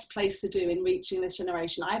are best placed to do in reaching this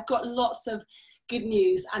generation. I've got lots of good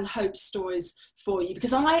news and hope stories for you,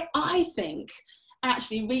 because I think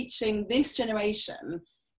actually reaching this generation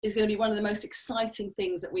is going to be one of the most exciting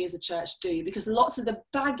things that we as a church do, because lots of the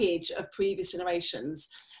baggage of previous generations,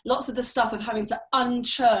 lots of the stuff of having to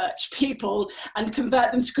unchurch people and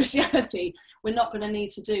convert them to Christianity, we're not going to need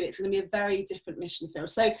to do. It's going to be a very different mission field.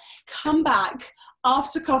 So come back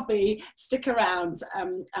after coffee, stick around,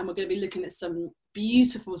 and we're going to be looking at some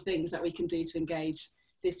beautiful things that we can do to engage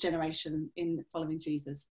this generation in following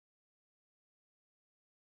Jesus.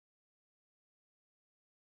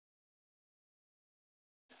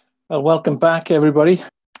 Well, welcome back, everybody.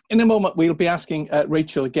 In a moment, we'll be asking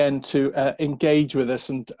Rachel again to engage with us.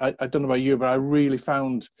 And I don't know about you, but I really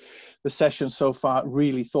found the session so far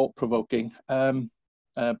really thought-provoking.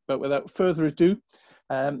 But without further ado,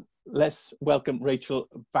 let's welcome Rachel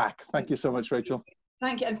back. Thank you so much, Rachel.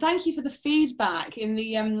 Thank you, and thank you for the feedback in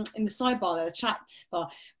the sidebar there, the chat bar.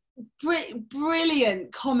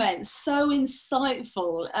 Brilliant comments, so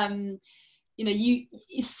insightful. You know,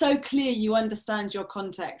 it's so clear you understand your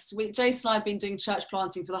context. Jason and I have been doing church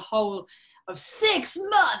planting for the whole of 6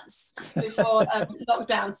 months before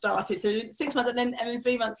lockdown started. 6 months and then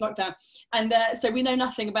 3 months lockdown. And so we know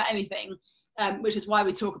nothing about anything, which is why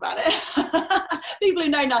we talk about it. People who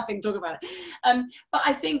know nothing talk about it. But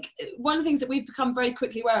I think one of the things that we've become very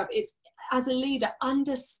quickly aware of is, as a leader,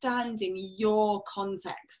 understanding your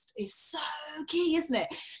context is so key, isn't it?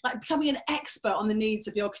 Like becoming an expert on the needs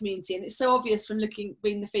of your community. And it's so obvious from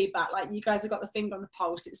reading the feedback, like you guys have got the finger on the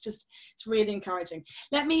pulse. It's really encouraging.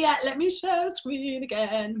 Let me share the screen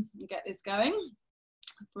again and get this going.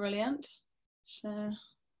 Brilliant. Share.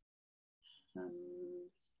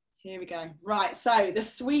 Here we go. Right, so the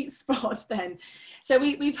sweet spot then. So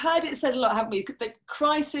we've heard it said a lot, haven't we? The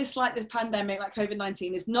crisis like the pandemic, like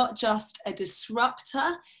COVID-19, is not just a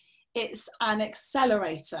disruptor, it's an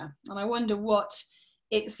accelerator. And I wonder what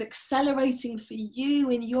it's accelerating for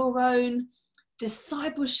you in your own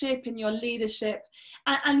discipleship, in your leadership.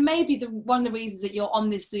 And maybe one of the reasons that you're on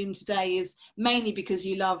this Zoom today is mainly because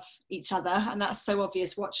you love each other, and that's so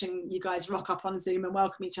obvious watching you guys rock up on Zoom and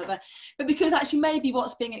welcome each other, but because actually maybe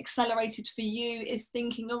what's being accelerated for you is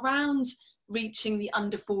thinking around reaching the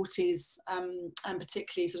under 40s, and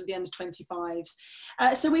particularly sort of the under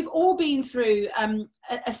 25s. So we've all been through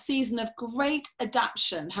a season of great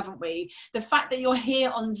adaptation, haven't we? The fact that you're here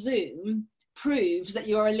on Zoom proves that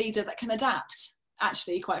you're a leader that can adapt,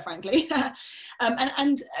 actually, quite frankly.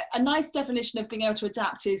 And a nice definition of being able to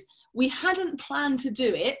adapt is we hadn't planned to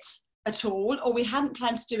do it at all, or we hadn't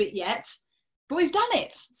planned to do it yet, but we've done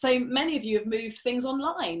it. So many of you have moved things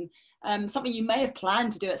online, something you may have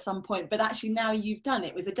planned to do at some point, but actually now you've done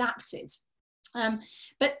it, we've adapted.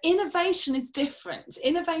 But innovation is different.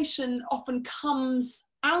 Innovation often comes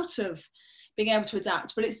out of being able to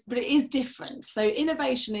adapt, but it is different. So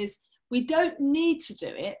innovation is, we don't need to do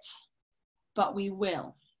it, but we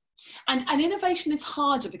will. And innovation is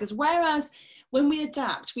harder, because whereas when we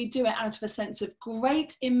adapt, we do it out of a sense of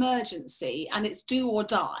great emergency and it's do or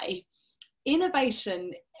die,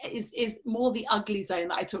 innovation is more the ugly zone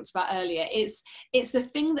that I talked about earlier. It's the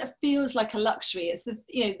thing that feels like a luxury. It's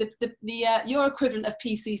your equivalent of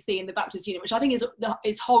PCC in the Baptist Union, which I think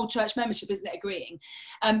is whole church membership, isn't it? Agreeing.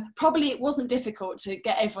 Probably it wasn't difficult to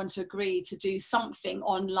get everyone to agree to do something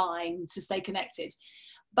online to stay connected.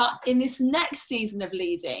 But in this next season of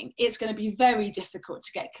leading, it's going to be very difficult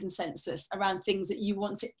to get consensus around things that you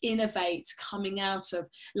want to innovate coming out of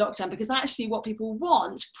lockdown, because actually what people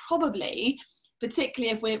want, probably,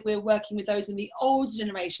 particularly if we're working with those in the old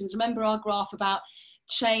generations, remember our graph about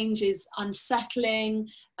change is unsettling,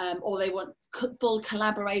 or they want full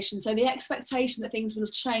collaboration. So the expectation that things will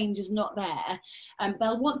change is not there.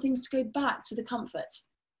 They'll want things to go back to the comfort.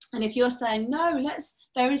 And if you're saying, no,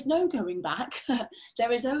 there is no going back,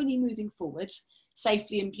 there is only moving forward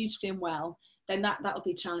safely and beautifully and well, then that'll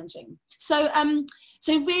be challenging. So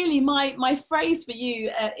really my phrase for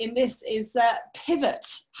you in this is pivot.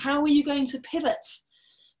 How are you going to pivot?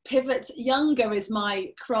 Pivot younger is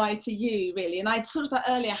my cry to you, really. And I talked about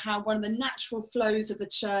earlier how one of the natural flows of the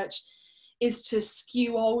church is to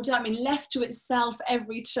skew older. I mean, left to itself,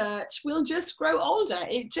 every church will just grow older.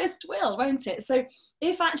 It just will, won't it? So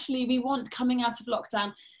if actually we want, coming out of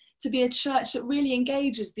lockdown, to be a church that really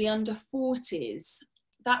engages the under 40s,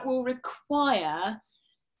 that will require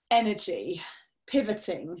energy,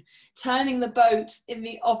 pivoting, turning the boat in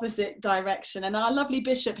the opposite direction. And our lovely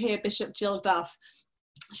bishop here, Bishop Jill Duff,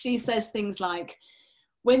 she says things like,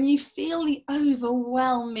 when you feel the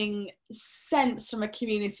overwhelming sense from a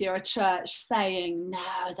community or a church saying,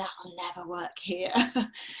 no, that'll never work here,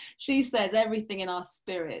 she says everything in our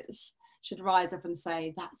spirits should rise up and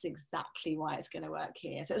say, that's exactly why it's going to work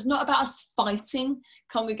here. So it's not about us fighting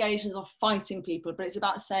congregations or fighting people, but it's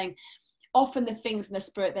about saying, often the things in the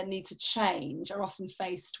spirit that need to change are often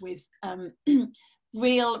faced with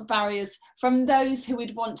real barriers from those who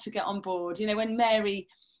would want to get on board. You know, when Mary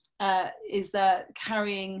is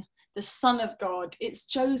carrying the Son of God, it's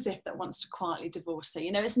Joseph that wants to quietly divorce her.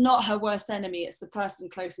 You know, it's not her worst enemy, it's the person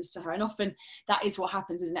closest to her. And often that is what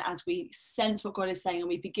happens, isn't it? As we sense what God is saying and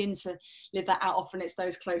we begin to live that out, often it's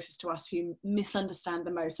those closest to us who misunderstand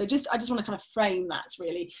the most. So I just want to kind of frame that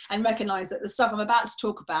really, and recognize that the stuff I'm about to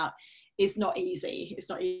talk about is not easy. It's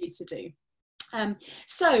not easy to do.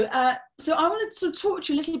 So I wanted to sort of talk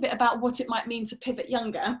to you a little bit about what it might mean to pivot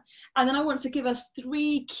younger, and then I want to give us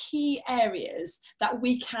 3 key areas that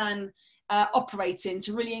we can operate in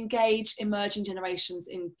to really engage emerging generations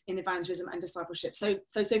in evangelism and discipleship. So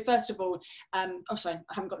first of all, oh sorry,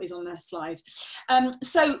 I haven't got these on the slide.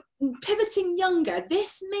 So pivoting younger,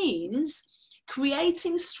 this means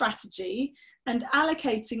creating strategy and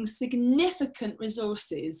allocating significant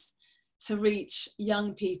resources to reach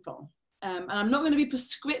young people. And I'm not going to be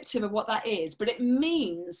prescriptive of what that is, but it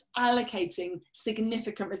means allocating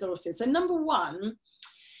significant resources. So number 1,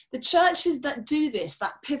 the churches that do this,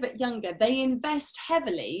 that pivot younger, they invest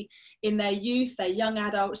heavily in their youth, their young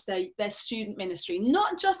adults, their student ministry,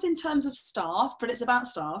 not just in terms of staff, but it's about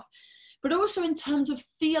staff, but also in terms of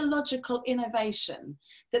theological innovation,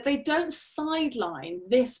 that they don't sideline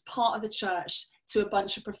this part of the church to a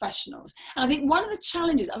bunch of professionals. And I think one of the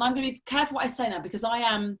challenges, and I'm going to be careful what I say now because I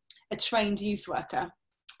am a trained youth worker,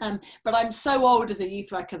 but I'm so old as a youth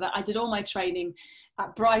worker that I did all my training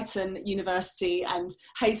at Brighton University and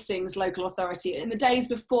Hastings Local Authority in the days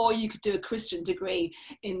before you could do a Christian degree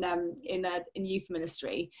in youth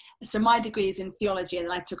ministry. So my degree is in theology, and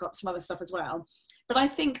then I took up some other stuff as well. But I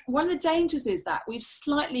think one of the dangers is that we've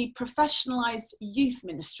slightly professionalized youth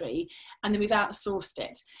ministry and then we've outsourced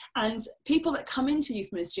it. And people that come into youth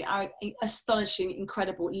ministry are astonishing,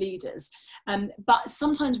 incredible leaders. But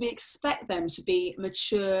sometimes we expect them to be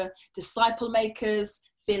mature disciple makers,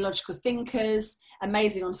 theological thinkers,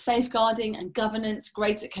 amazing on safeguarding and governance,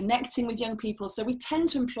 great at connecting with young people. So we tend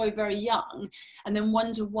to employ very young and then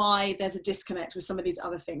wonder why there's a disconnect with some of these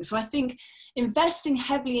other things. So I think investing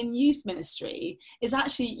heavily in youth ministry is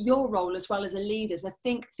actually your role as well as a leader, to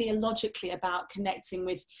think theologically about connecting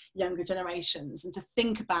with younger generations and to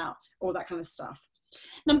think about all that kind of stuff.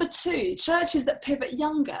 Number 2, churches that pivot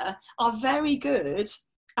younger are very good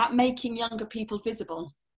at making younger people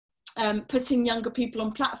visible. Putting younger people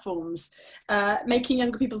on platforms, making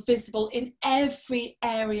younger people visible in every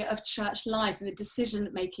area of church life, in the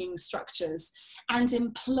decision-making structures, and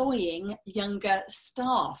employing younger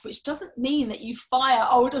staff, which doesn't mean that you fire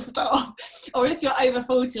older staff, or if you're over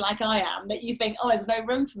 40 like I am, that you think, oh, there's no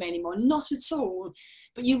room for me anymore. Not at all.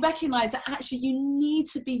 But you recognise that actually you need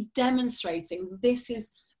to be demonstrating this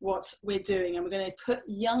is what we're doing, and we're going to put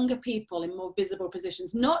younger people in more visible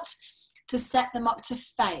positions, not to set them up to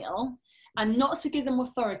fail and not to give them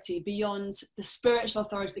authority beyond the spiritual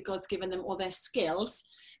authority that God's given them or their skills,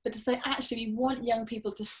 but to say, actually, we want young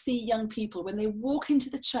people to see young people. When they walk into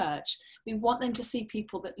the church, we want them to see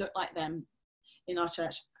people that look like them in our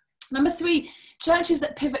church. Number 3, churches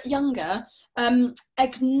that pivot younger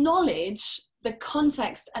acknowledge the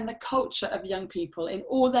context and the culture of young people in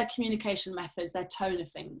all their communication methods, their tone of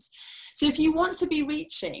things. So if you want to be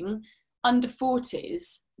reaching under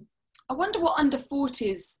 40s, I wonder what under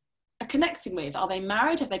 40s are connecting with. Are they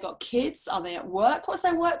married? Have they got kids? Are they at work? What's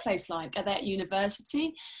their workplace like? Are they at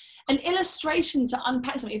university? An illustration to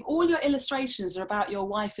unpack something. If all your illustrations are about your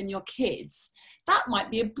wife and your kids, that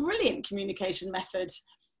might be a brilliant communication method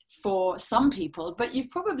for some people, but you've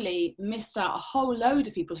probably missed out a whole load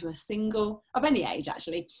of people who are single, of any age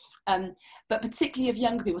actually, but particularly of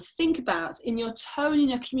younger people. Think about, in your tone, in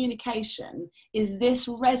your communication, is this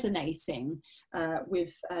resonating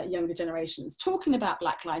with younger generations? Talking about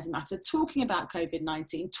Black Lives Matter, talking about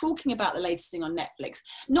COVID-19, talking about the latest thing on Netflix,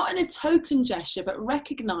 not in a token gesture, but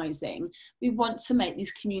recognizing we want to make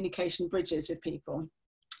these communication bridges with people.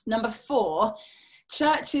 Number 4,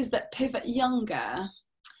 churches that pivot younger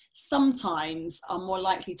sometimes are more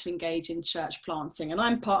likely to engage in church planting. And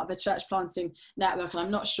I'm part of a church planting network, and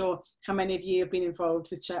I'm not sure how many of you have been involved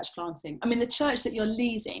with church planting. I mean, the church that you're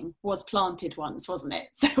leading was planted once, wasn't it?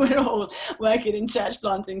 So we're all working in church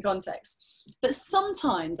planting context. But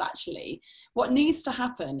sometimes actually what needs to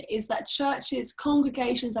happen is that churches,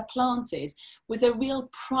 congregations are planted with a real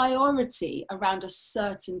priority around a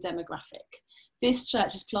certain demographic. This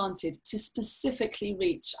church is planted to specifically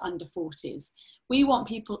reach under 40s. We want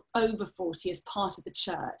people over 40 as part of the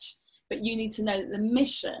church, but you need to know that the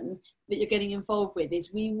mission that you're getting involved with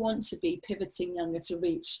is we want to be pivoting younger to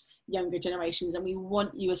reach younger generations, and we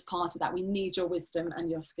want you as part of that. We need your wisdom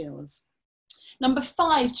and your skills. Number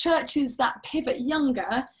 5, churches that pivot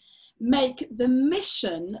younger make the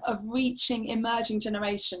mission of reaching emerging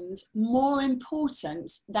generations more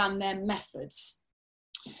important than their methods.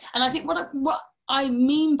 And I think what I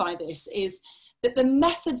mean by this is that the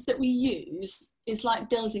methods that we use is like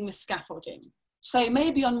building with scaffolding. So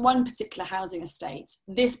maybe on one particular housing estate,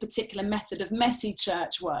 this particular method of messy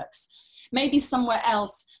church works. Maybe somewhere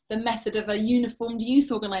else, the method of a uniformed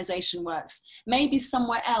youth organisation works. Maybe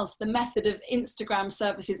somewhere else, the method of Instagram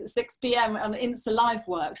services at 6 p.m. on Insta Live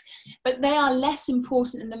works. But they are less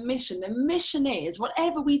important than the mission. The mission is,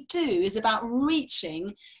 whatever we do is about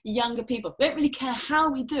reaching younger people. We don't really care how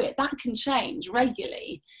we do it. That can change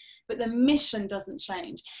regularly, but the mission doesn't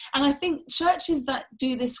change. And I think churches that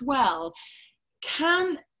do this well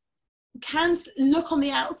can look on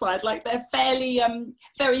the outside like they're fairly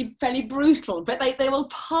brutal, but they will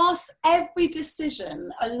pass every decision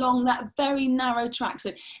along that very narrow track.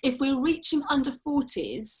 So if we're reaching under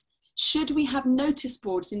 40s, should we have notice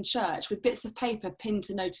boards in church with bits of paper pinned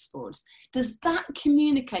to notice boards? Does that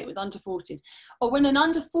communicate with under 40s? Or when an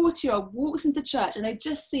under 40-year-old walks into church and they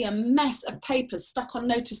just see a mess of papers stuck on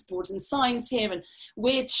notice boards and signs here and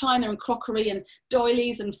weird china and crockery and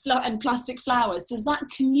doilies and plastic flowers, does that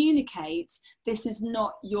communicate this is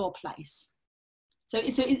not your place? So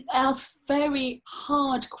it asks very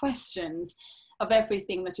hard questions of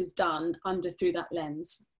everything that is done through that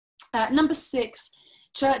lens. Number 6,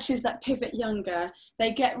 churches that pivot younger,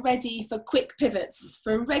 they get ready for quick pivots,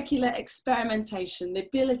 for regular experimentation, the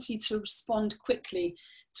ability to respond quickly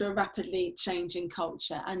to a rapidly changing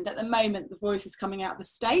culture. And at the moment, the voices coming out of the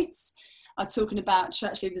States are talking about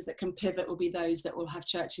church leaders that can pivot will be those that will have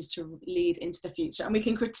churches to lead into the future. And we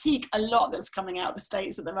can critique a lot that's coming out of the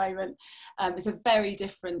States at the moment. It's a very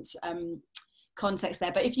different context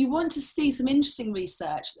there. But if you want to see some interesting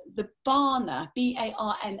research, the Barna,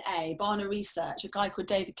 B-A-R-N-A, Barna Research, a guy called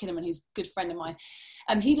David Kinnaman, who's a good friend of mine,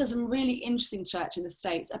 and he does some really interesting research in the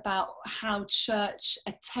States about how church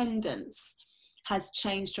attendance has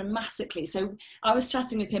changed dramatically. So I was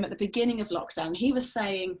chatting with him at the beginning of lockdown. He was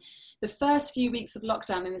saying the first few weeks of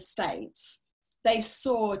lockdown in the States, they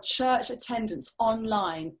saw church attendance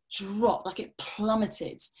online drop, like it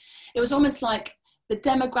plummeted. It was almost like the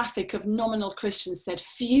demographic of nominal Christians said,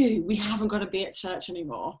 phew, we haven't got to be at church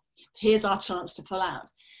anymore. Here's our chance to pull out.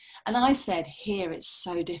 And I said, here it's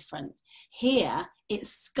so different. Here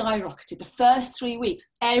it's skyrocketed. The first 3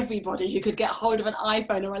 weeks, everybody who could get hold of an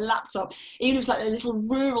iPhone or a laptop, even if it was like a little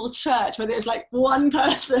rural church where there was like one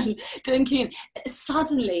person doing communion,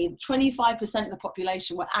 suddenly 25% of the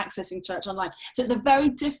population were accessing church online. So it's a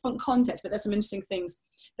very different context, but there's some interesting things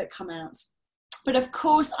that come out. But of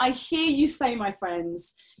course, I hear you say, my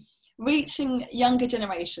friends, reaching younger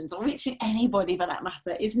generations, or reaching anybody for that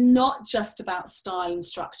matter, is not just about style and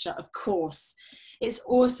structure, of course. It's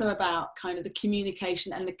also about kind of the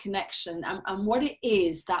communication and the connection and what it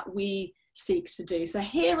is that we seek to do. So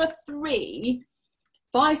here are 3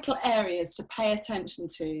 vital areas to pay attention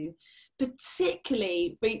to,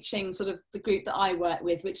 particularly reaching sort of the group that I work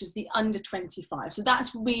with, which is the under 25. So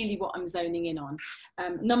that's really what I'm zoning in on.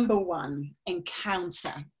 Number 1,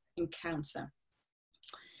 encounter.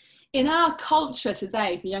 In our culture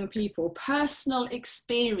today for young people, personal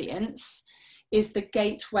experience is the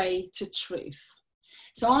gateway to truth.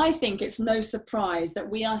 So I think it's no surprise that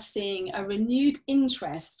we are seeing a renewed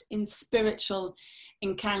interest in spiritual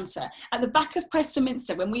encounter. At the back of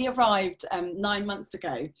Prestonminster, when we arrived 9 months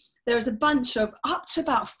ago, there was a bunch of up to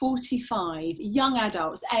about 45 young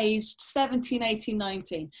adults aged 17, 18,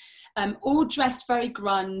 19, all dressed very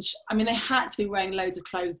grunge. I mean, they had to be wearing loads of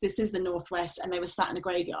clothes. This is the Northwest, and they were sat in a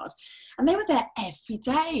graveyard. And they were there every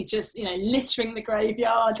day, just, you know, littering the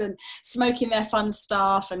graveyard and smoking their fun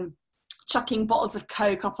stuff and chucking bottles of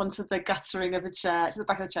Coke up onto the guttering of the church, the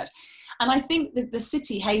back of the church. And I think that the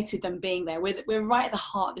city hated them being there. We're right at the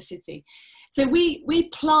heart of the city. So we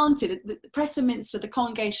planted, at Prestonminster, the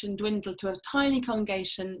congregation dwindled to a tiny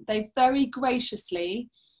congregation. They very graciously,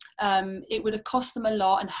 it would have cost them a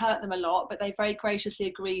lot and hurt them a lot, but they very graciously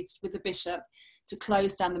agreed with the bishop to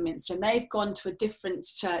close down the minster. And they've gone to a different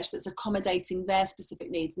church that's accommodating their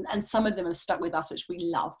specific needs. And some of them have stuck with us, which we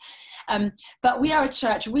love. But we are a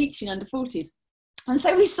church reaching under 40s. And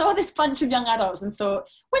so we saw this bunch of young adults and thought,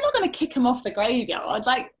 we're not going to kick them off the graveyard.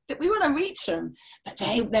 Like, we want to reach them. But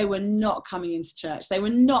they were not coming into church. They were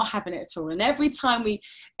not having it at all. And every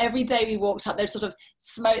day we walked up, they'd sort of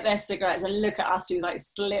smoke their cigarettes and look at us who was like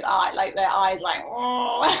slit eye, like their eyes like,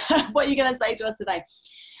 oh, what are you going to say to us today?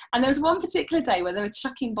 And there was one particular day where they were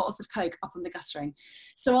chucking bottles of Coke up on the guttering.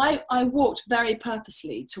 So I walked very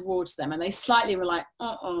purposely towards them, and they slightly were like,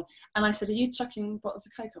 uh-oh. And I said, are you chucking bottles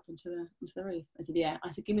of Coke up into the roof? I said, yeah. I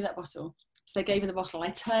said, give me that bottle. So they gave me the bottle. I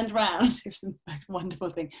turned around. It was the most wonderful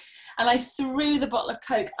thing. And I threw the bottle of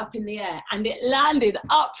Coke up in the air, and it landed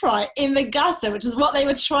upright in the gutter, which is what they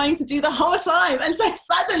were trying to do the whole time. And so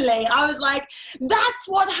suddenly I was like, that's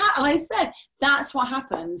what happened. I said, that's what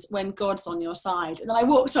happens when God's on your side. And then I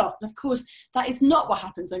walked off. And of course, that is not what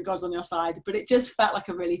happens when God's on your side, but it just felt like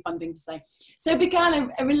a really fun thing to say. So I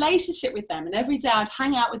began a relationship with them. And every day I'd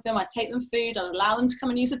hang out with them. I'd take them food. I'd allow them to come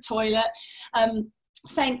and use the toilet,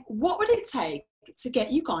 saying, what would it take to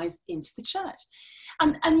get you guys into the church?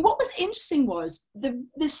 And what was interesting was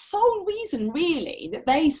the sole reason really that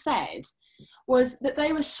they said was that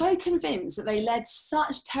they were so convinced that they led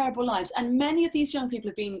such terrible lives. And many of these young people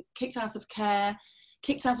have been kicked out of care,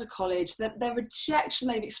 kicked out of college, that their rejection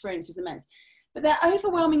they've experienced is immense. But their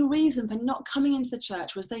overwhelming reason for not coming into the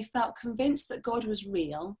church was they felt convinced that God was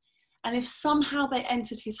real. And if somehow they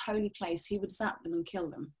entered his holy place, he would zap them and kill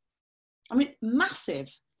them. I mean, massive.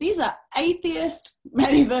 These are atheist,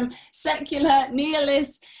 many of them secular,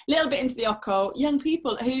 nihilist, a little bit into the occult, young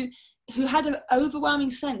people who had an overwhelming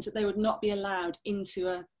sense that they would not be allowed into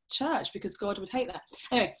a church because God would hate that.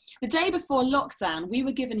 Anyway, the day before lockdown, we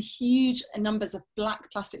were given huge numbers of black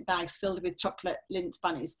plastic bags filled with chocolate lint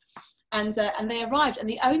bunnies. And they arrived, and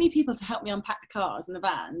the only people to help me unpack the cars and the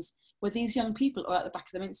vans were these young people who were at the back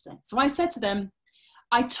of the Minster. So I said to them,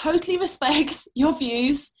 I totally respect your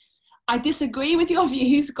views. I disagree with your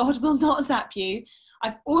views. God will not zap you.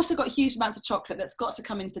 I've also got huge amounts of chocolate that's got to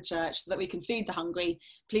come into the church so that we can feed the hungry.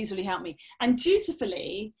 Please really help me. And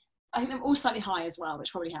dutifully, I think they're all slightly high as well,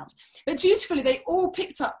 which probably helped. But dutifully, they all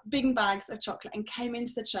picked up big bags of chocolate and came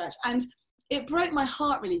into the church. And it broke my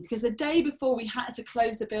heart really, because the day before we had to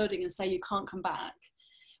close the building and say you can't come back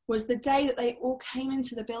was the day that they all came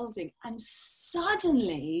into the building. And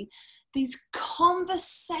suddenly these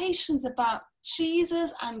conversations about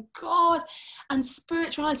Jesus and God and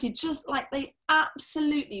spirituality, just like they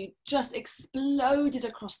absolutely just exploded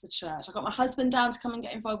across the church. I got my husband down to come and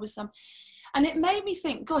get involved with some. And it made me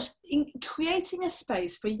think, gosh, in creating a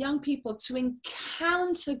space for young people to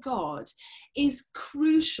encounter God is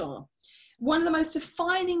crucial. One of the most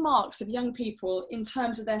defining marks of young people in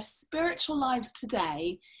terms of their spiritual lives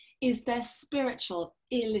today is their spiritual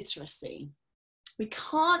illiteracy. We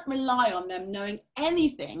can't rely on them knowing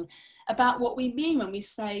anything about what we mean when we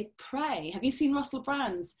say pray. Have you seen Russell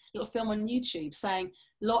Brand's little film on YouTube saying,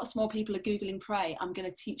 lots more people are Googling pray. I'm going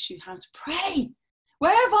to teach you how to pray.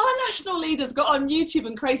 Where have our national leaders got on YouTube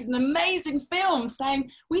and created an amazing film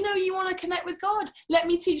saying, we know you want to connect with God. Let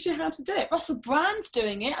me teach you how to do it. Russell Brand's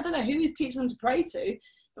doing it. I don't know who he's teaching them to pray to,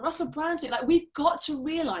 but Russell Brand's doing it. Like, we've got to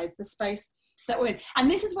realize the space that we're in. And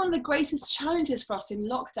this is one of the greatest challenges for us in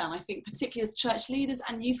lockdown, I think, particularly as church leaders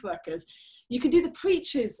and youth workers. You can do the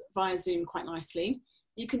preachers via Zoom quite nicely.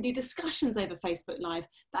 You can do discussions over Facebook Live.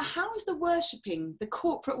 But how is the worshipping, the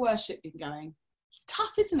corporate worship been going? It's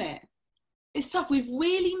tough, isn't it? It's tough. We've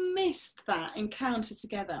really missed that encounter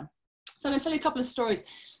together. So I'm going to tell you a couple of stories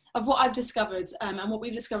of what I've discovered and what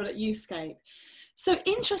we've discovered at Youthscape. So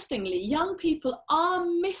interestingly, young people are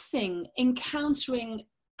missing encountering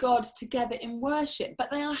God together in worship, but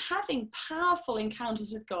they are having powerful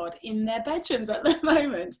encounters with God in their bedrooms at the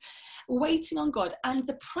moment, waiting on God. And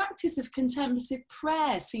the practice of contemplative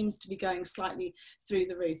prayer seems to be going slightly through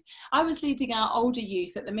the roof. I was leading our older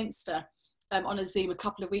youth at the Minster on a Zoom a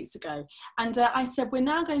couple of weeks ago. And I said, we're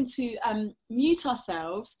now going to mute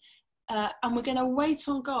ourselves and we're going to wait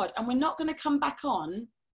on God. And we're not going to come back on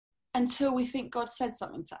until we think God said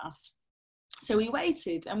something to us. So we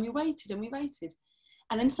waited and we waited and we waited.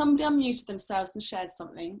 And then somebody unmuted themselves and shared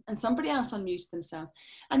something, and somebody else unmuted themselves.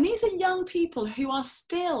 And these are young people who are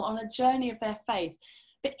still on a journey of their faith.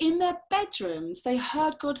 But in their bedrooms, they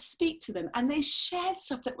heard God speak to them, and they shared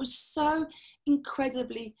stuff that was so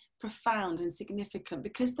incredibly profound and significant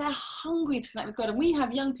because they're hungry to connect with God. And we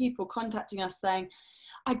have young people contacting us saying,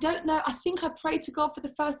 I don't know, I think I prayed to God for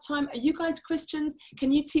the first time. Are you guys Christians?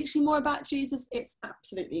 Can you teach me more about Jesus? It's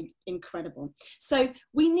absolutely incredible. So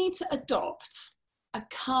we need to adopt a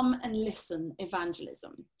come and listen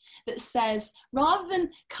evangelism that says, rather than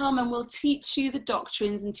come and we'll teach you the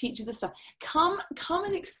doctrines and teach you the stuff, come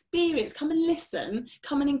and experience, come and listen,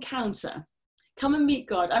 come and encounter, come and meet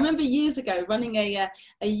God. I remember years ago running a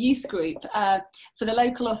youth group for the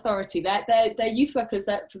local authority. Their youth workers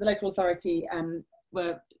that for the local authority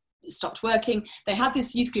were stopped working. They had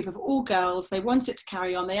this youth group of all girls. They wanted it to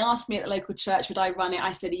carry on. They asked me at the local church, would I run it?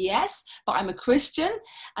 I said, yes, but I'm a Christian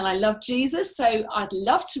and I love Jesus. So I'd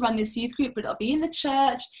love to run this youth group, but it'll be in the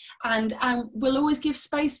church and we'll always give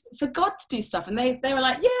space for God to do stuff. And they were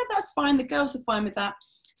like, yeah, that's fine. The girls are fine with that.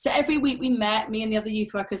 So every week we met, me and the other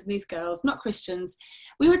youth workers and these girls, not Christians.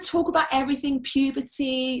 We would talk about everything,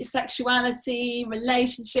 puberty, sexuality,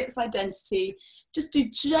 relationships, identity, just do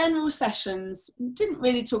general sessions. Didn't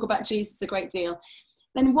really talk about Jesus a great deal.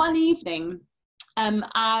 Then one evening,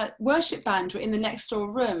 our worship band were in the next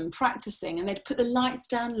door room practicing, and they'd put the lights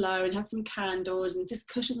down low and had some candles and just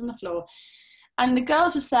cushions on the floor. And the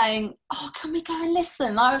girls were saying, oh, can we go and listen?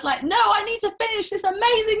 And I was like, no, I need to finish this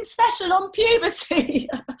amazing session on puberty.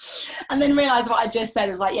 And then realised what I just said.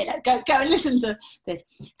 I was like, yeah, no, go and listen to this.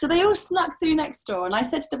 So they all snuck through next door. And I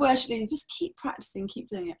said to the worship leader, just keep practicing, keep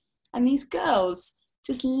doing it. And these girls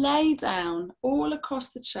just lay down all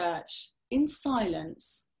across the church in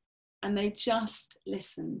silence. And they just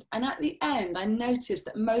listened. And at the end, I noticed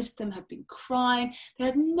that most of them had been crying. They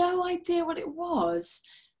had no idea what it was.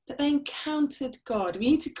 But they encountered God. We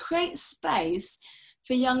need to create space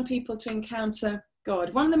for young people to encounter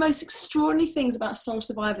God. One of the most extraordinary things about Soul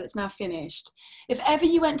Survivor that's now finished, if ever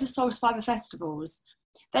you went to Soul Survivor festivals,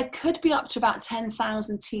 there could be up to about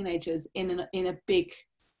 10,000 teenagers in a big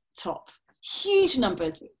top. Huge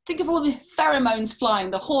numbers. Think of all the pheromones flying,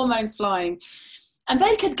 the hormones flying. And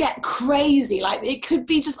they could get crazy. Like it could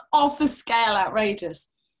be just off the scale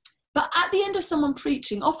outrageous. But at the end of someone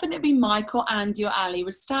preaching, often it'd be Mike or Andy or Ali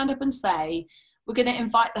would stand up and say, we're going to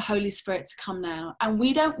invite the Holy Spirit to come now. And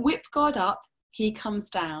we don't whip God up, he comes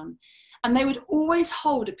down. And they would always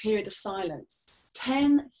hold a period of silence.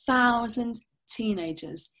 10,000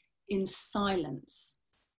 teenagers in silence,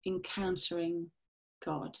 encountering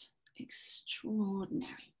God.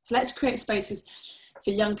 Extraordinary. So let's create spaces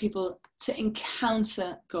for young people to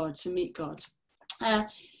encounter God, to meet God.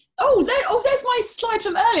 There's my slide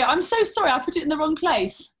from earlier. I'm so sorry, I put it in the wrong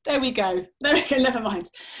place. There we go, never mind.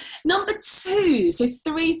 Number 2, so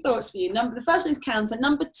 3 thoughts for you. The first one is counter.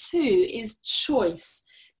 Number 2 is choice,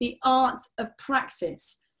 the art of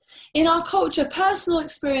practice. In our culture, personal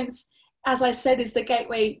experience, as I said, is the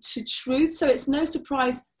gateway to truth. So it's no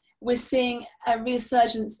surprise we're seeing a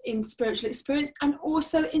resurgence in spiritual experience and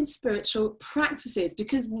also in spiritual practices,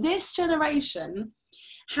 because this generation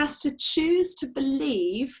has to choose to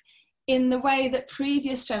believe in the way that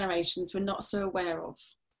previous generations were not so aware of.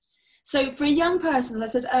 So for a young person,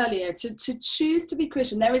 as I said earlier, to choose to be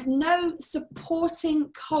Christian, there is no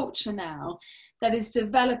supporting culture now that is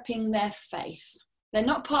developing their faith. They're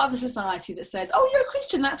not part of a society that says, oh, you're a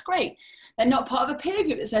Christian, that's great. They're not part of a peer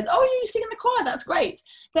group that says, oh, you sing in the choir, that's great.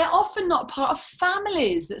 They're often not part of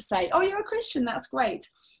families that say, oh, you're a Christian, that's great.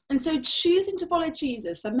 And so choosing to follow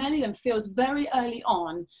Jesus for many of them feels very early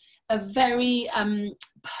on a very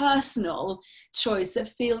personal choice that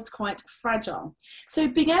feels quite fragile. So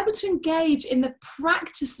being able to engage in the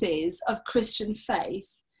practices of Christian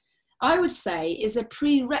faith, I would say, is a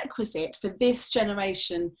prerequisite for this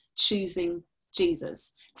generation choosing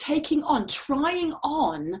Jesus. Trying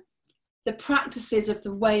on the practices of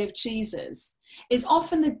the way of Jesus is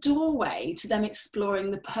often the doorway to them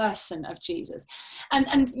exploring the person of Jesus.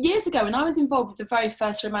 And years ago, when I was involved with the very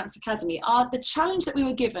first Romance Academy, the challenge that we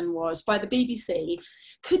were given was by the BBC,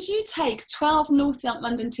 could you take 12 North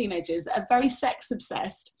London teenagers that are very sex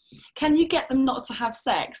obsessed, can you get them not to have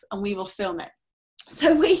sex, and we will film it?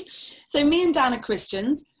 So me and Dan are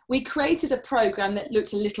Christians. We created a program that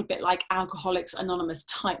looked a little bit like Alcoholics Anonymous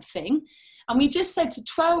type thing. And we just said to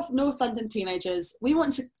 12 North London teenagers, we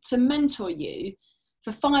want to mentor you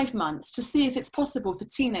for 5 months to see if it's possible for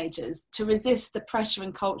teenagers to resist the pressure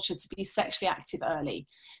and culture to be sexually active early.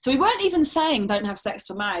 So we weren't even saying don't have sex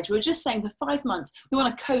till marriage. We were just saying for 5 months, we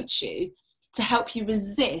want to coach you to help you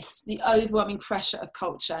resist the overwhelming pressure of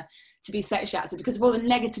culture to be sexually active because of all the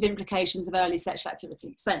negative implications of early sexual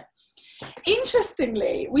activity. So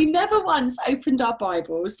interestingly, we never once opened our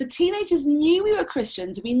Bibles. The teenagers knew we were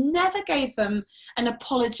Christians. We never gave them an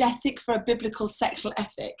apologetic for a biblical sexual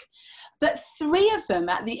ethic. But 3 of them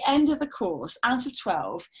at the end of the course, out of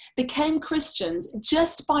 12, became Christians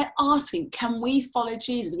just by asking, can we follow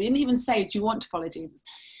Jesus? We didn't even say, do you want to follow Jesus?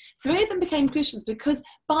 3 of them became Christians because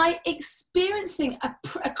by experiencing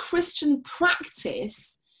a Christian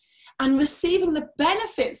practice and receiving the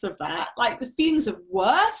benefits of that, like the feelings of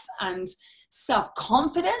worth and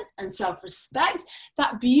self-confidence and self-respect,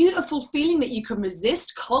 that beautiful feeling that you can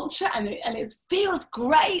resist culture and it feels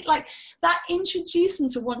great, like that introduces them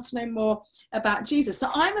to want to know more about Jesus. So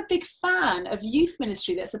I'm a big fan of youth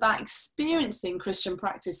ministry that's about experiencing Christian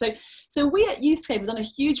practice. So we at Youthscape have done a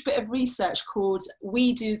huge bit of research called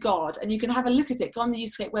We Do God, and you can have a look at it, go on the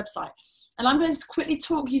Youthscape website. And I'm going to quickly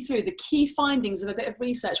talk you through the key findings of a bit of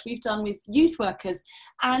research we've done with youth workers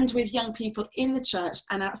and with young people in the church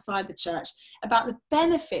and outside the church about the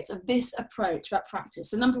benefits of this approach about practice.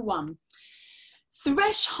 So number one,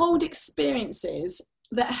 threshold experiences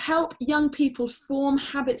that help young people form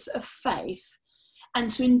habits of faith and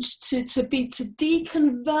to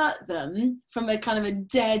deconvert them from a kind of a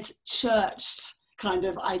dead churched kind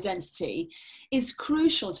of identity is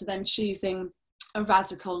crucial to them choosing a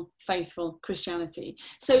radical, faithful Christianity.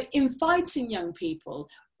 So inviting young people,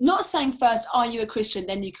 not saying first, are you a Christian,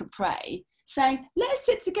 then you can pray, saying, let's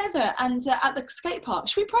sit together and at the skate park,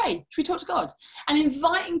 should we pray? Should we talk to God? And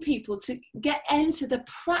inviting people to get into the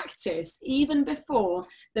practice even before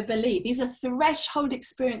the belief. These are threshold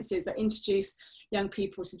experiences that introduce young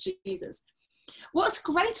people to Jesus. What's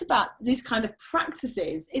great about these kind of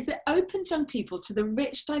practices is it opens young people to the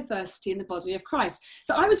rich diversity in the body of Christ.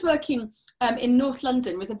 So I was working in North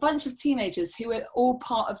London with a bunch of teenagers who were all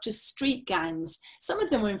part of just street gangs. Some of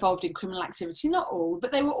them were involved in criminal activity, not all,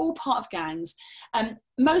 but they were all part of gangs.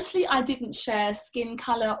 Mostly I didn't share skin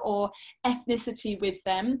colour or ethnicity with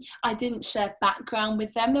them. I didn't share background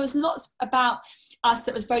with them. There was lots about us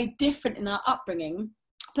that was very different in our upbringing.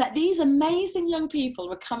 But these amazing young people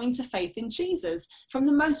were coming to faith in Jesus from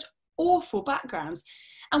the most awful backgrounds.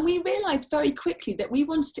 And we realized very quickly that we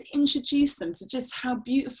wanted to introduce them to just how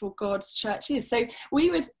beautiful God's church is. So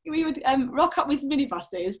we would rock up with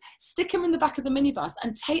minibuses, stick them in the back of the minibus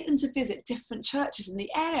and take them to visit different churches in the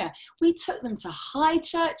area. We took them to high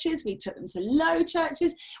churches, we took them to low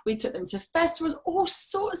churches, we took them to festivals, all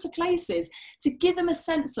sorts of places to give them a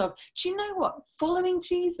sense of, do you know what? Following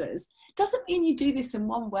Jesus doesn't mean you do this in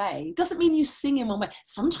one way. Doesn't mean you sing in one way.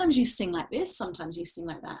 Sometimes you sing like this, sometimes you sing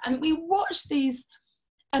like that. And we watch these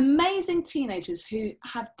amazing teenagers who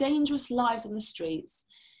have dangerous lives on the streets,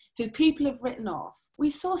 who people have written off. We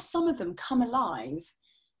saw some of them come alive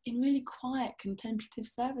in really quiet contemplative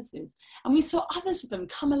services. And we saw others of them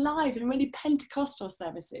come alive in really Pentecostal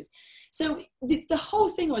services. So the whole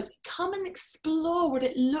thing was come and explore what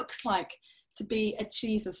it looks like to be a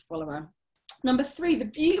Jesus follower. Number three, the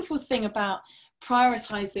beautiful thing about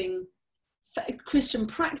prioritizing Christian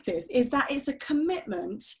practice is that it's a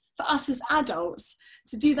commitment for us as adults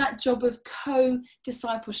to do that job of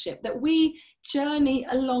co-discipleship, that we journey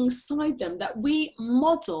alongside them, that we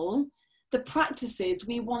model the practices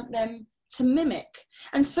we want them to mimic.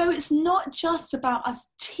 And so it's not just about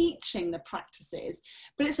us teaching the practices,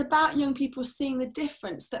 but it's about young people seeing the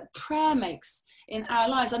difference that prayer makes in our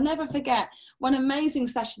lives. I'll never forget one amazing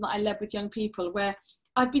session that I led with young people where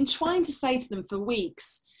I've been trying to say to them for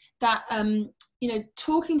weeks that,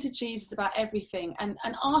 talking to Jesus about everything and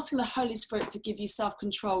asking the Holy Spirit to give you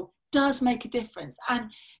self-control does make a difference. And,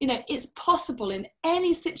 it's possible in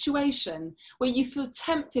any situation where you feel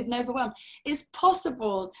tempted and overwhelmed. It's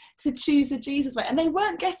possible to choose a Jesus way. And they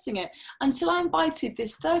weren't getting it until I invited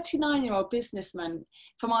this 39-year-old businessman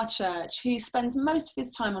from our church who spends most of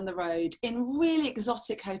his time on the road in really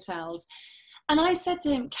exotic hotels. And I said to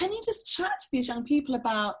him, can you just chat to these young people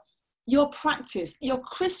about your practice, your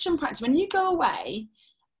Christian practice? When you go away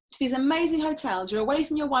to these amazing hotels, you're away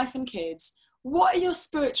from your wife and kids, what are your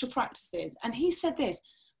spiritual practices? And he said this,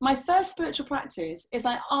 my first spiritual practice is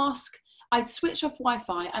I switch off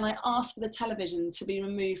Wi-Fi and I ask for the television to be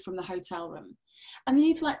removed from the hotel room. And the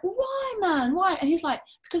youth are like, why, man, why? And he's like,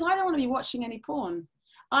 because I don't want to be watching any porn.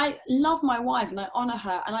 I love my wife and I honor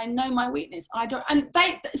her and I know my weakness.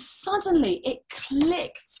 Suddenly it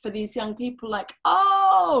clicked for these young people, like,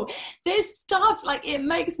 oh, this stuff, like it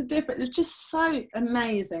makes a difference. It's just so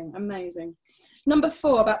amazing. Number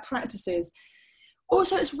 4 about practices.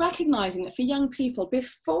 Also, it's recognizing that for young people,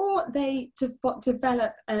 before they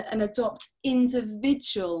develop and adopt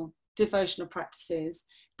individual devotional practices,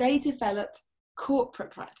 they develop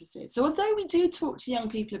corporate practices. So although we do talk to young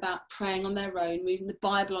people about praying on their own, reading the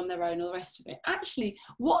Bible on their own, all the rest of it, actually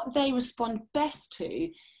what they respond best to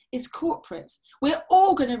is corporate. We're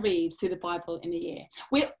all going to read through the Bible in a year.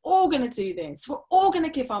 We're all going to do this. We're all going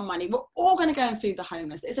to give our money. We're all going to go and feed the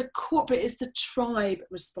homeless. It's a corporate, it's the tribe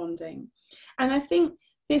responding. And I think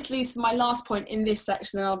this leads to my last point in this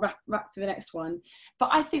section, and I'll wrap to the next one. But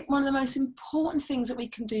I think one of the most important things that we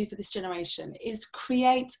can do for this generation is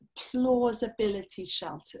create plausibility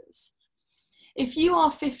shelters. If you are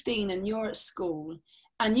 15 and you're at school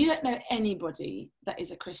and you don't know anybody that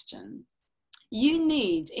is a Christian, you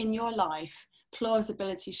need in your life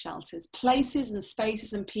plausibility shelters, places and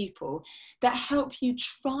spaces and people that help you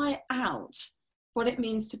try out what it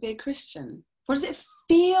means to be a Christian. What does it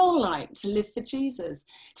feel like to live for Jesus?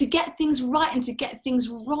 To get things right and to get things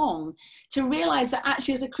wrong. To realize that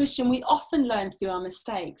actually as a Christian, we often learn through our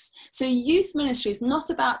mistakes. So youth ministry is not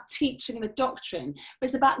about teaching the doctrine, but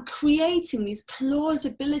it's about creating these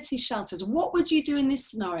plausibility shelters. What would you do in this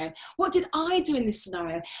scenario? What did I do in this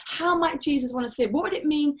scenario? How might Jesus want us to live? What would it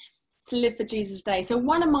mean to live for Jesus today? So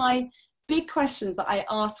one of my big questions that I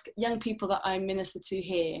ask young people that I minister to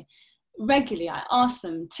here regularly, I ask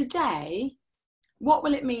them, today, what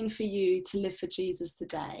will it mean for you to live for Jesus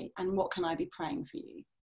today? And what can I be praying for you?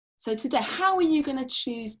 So today, how are you going to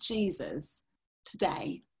choose Jesus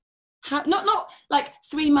today? How, not like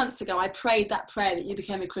 3 months ago, I prayed that prayer that you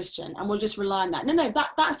became a Christian and we'll just rely on that. No,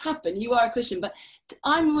 that's happened. You are a Christian. But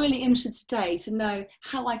I'm really interested today to know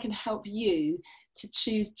how I can help you to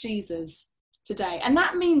choose Jesus today. And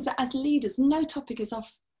that means that as leaders, no topic is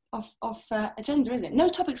off agenda, is it? No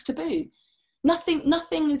topic's taboo.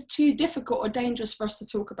 Nothing is too difficult or dangerous for us to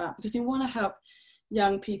talk about, because we want to help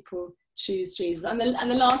young people choose Jesus. And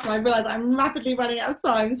the last one, I realise I'm rapidly running out of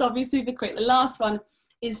time, so I'll be super quick. The last one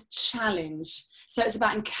is challenge. So it's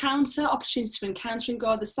about opportunities for encountering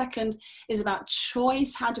God. The second is about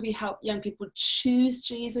choice. How do we help young people choose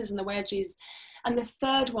Jesus and the way of Jesus? And the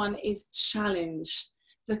third one is challenge,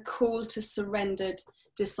 the call to surrendered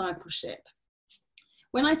discipleship.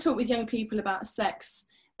 When I talk with young people about sex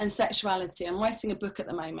and sexuality, I'm writing a book at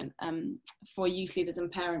the moment for youth leaders and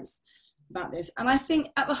parents about this. And I think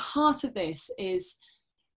at the heart of this is,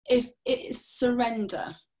 if it is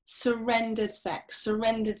surrendered sex,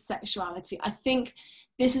 surrendered sexuality. I think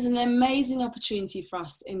this is an amazing opportunity for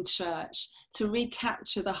us in church to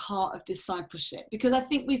recapture the heart of discipleship, because I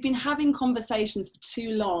think we've been having conversations for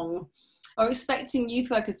too long, or expecting youth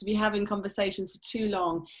workers to be having conversations for too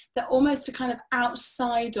long, that almost are kind of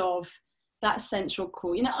outside of that central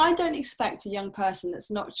call. You know, I don't expect a young person that's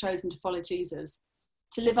not chosen to follow Jesus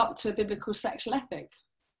to live up to a biblical sexual ethic.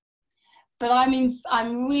 But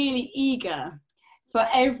I'm really eager for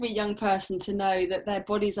every young person to know that their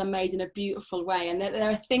bodies are made in a beautiful way, and that there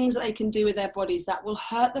are things that they can do with their bodies that will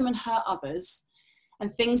hurt them and hurt others,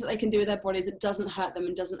 and things that they can do with their bodies that doesn't hurt them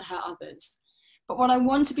and doesn't hurt others. But what I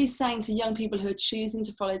want to be saying to young people who are choosing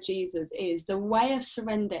to follow Jesus is the way of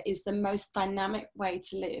surrender is the most dynamic way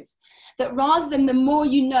to live. That rather than the more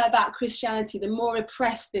you know about Christianity, the more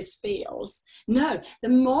oppressed this feels. No, the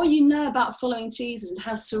more you know about following Jesus and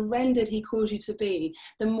how surrendered he calls you to be,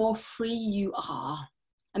 the more free you are.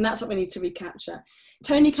 And that's what we need to recapture.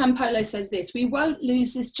 Tony Campolo says this: we won't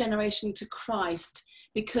lose this generation to Christ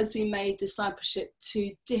because we made discipleship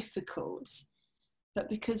too difficult, but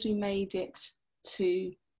because we made it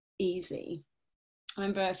too easy. I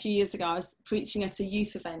remember a few years ago I was preaching at a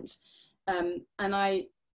youth event, and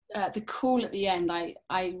the call at the end,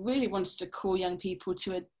 I really wanted to call young people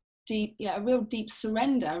to a real deep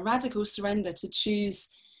surrender, a radical surrender to choose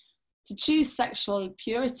sexual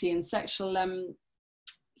purity and sexual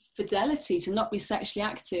fidelity, to not be sexually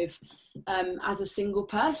active as a single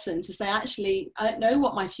person, to say, actually, I don't know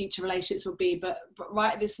what my future relationships will be, but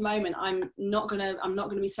right at this moment, I'm not gonna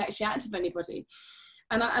be sexually active with anybody.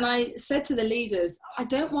 And I said to the leaders, I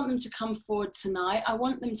don't want them to come forward tonight. I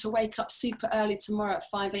want them to wake up super early tomorrow at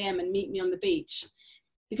 5 a.m. and meet me on the beach.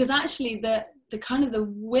 Because actually the kind of the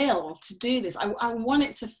will to do this, I want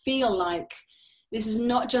it to feel like this is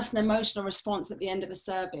not just an emotional response at the end of a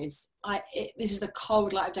service. This is a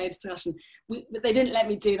cold light of day discussion. But they didn't let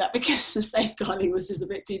me do that because the safeguarding was just a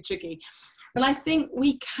bit too tricky. But I think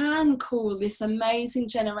we can call this amazing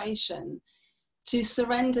generation to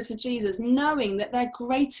surrender to Jesus, knowing that their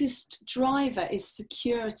greatest driver is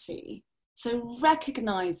security. So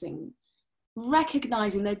recognizing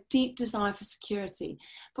their deep desire for security,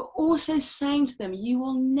 but also saying to them, you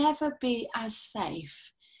will never be as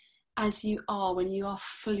safe as you are when you are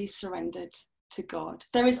fully surrendered to God.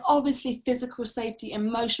 There is obviously physical safety,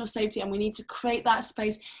 emotional safety, and we need to create that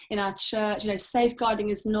space in our church. You know, safeguarding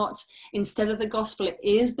is not instead of the gospel, it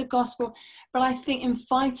is the gospel. But I think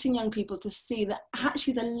inviting young people to see that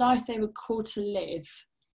actually the life they were called to live,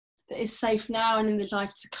 that is safe now and in the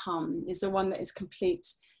life to come, is the one that is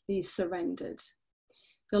completely surrendered.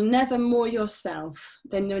 You'll never more yourself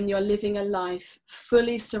than when you're living a life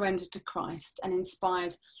fully surrendered to Christ and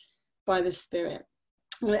inspired by the Spirit.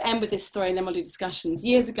 I'm going to end with this story and then we'll do discussions.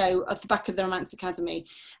 Years ago, at the back of the Romance Academy,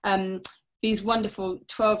 these wonderful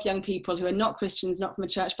 12 young people who are not Christians, not from a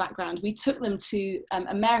church background, we took them to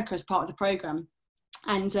America as part of the programme,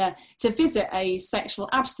 and to visit a sexual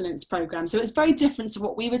abstinence program. So it's very different to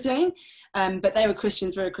what we were doing, but they were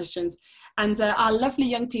Christians, we were Christians. And our lovely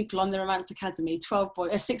young people on the Romance Academy,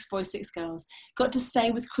 6 boys, 6 girls, got to stay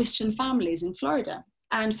with Christian families in Florida.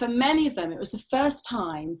 And for many of them, it was the first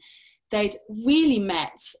time they'd really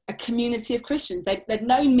met a community of Christians. They'd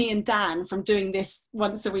known me and Dan from doing this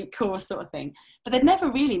once a week course sort of thing, but they'd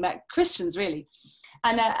never really met Christians, really.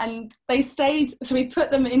 And they stayed, so we put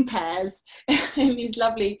them in pairs in these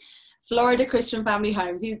lovely Florida Christian family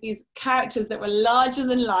homes, these characters that were larger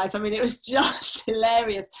than life. I mean, it was just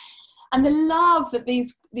hilarious. And the love that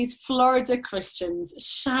these Florida Christians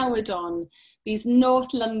showered on these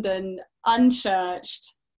North London,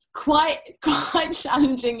 unchurched, quite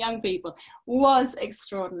challenging young people was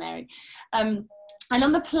extraordinary. And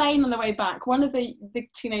on the plane on the way back, one of the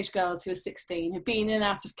teenage girls who was 16 had been in and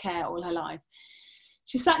out of care all her life.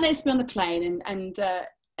 She sat next to me on the plane,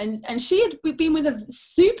 and she had been with a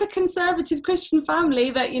super conservative Christian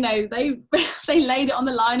family that, you know, they laid it on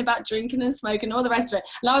the line about drinking and smoking and all the rest of it.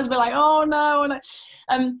 And I was a bit like, oh no.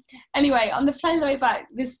 Anyway, on the plane on the way back,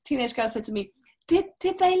 this teenage girl said to me, did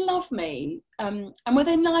they love me? And were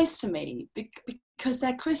they nice to me because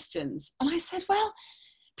they're Christians? And I said, well,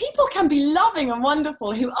 people can be loving and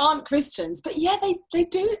wonderful who aren't Christians, but yeah, they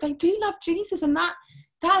do love Jesus, and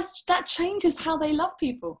that changes how they love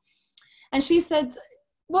people. And she said,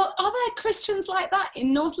 well, are there Christians like that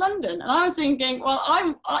in North London? And I was thinking, well,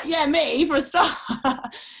 yeah, me for a start.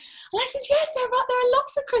 And I said, yes, there are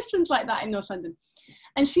lots of Christians like that in North London.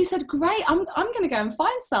 And she said, great, I'm going to go and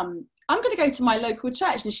find some. I'm going to go to my local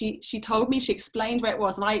church. And she told me, she explained where it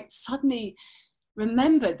was. And I suddenly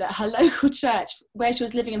remembered that her local church, where she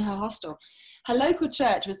was living in her hostel, her local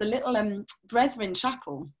church was a little Brethren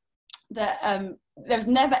chapel that there was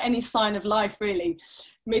never any sign of life really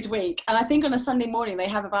midweek. And I think on a Sunday morning they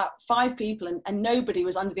have about 5 people and nobody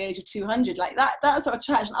was under the age of 200, like that sort of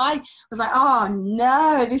church. And I was like, oh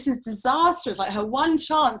no, this is disastrous. Like her one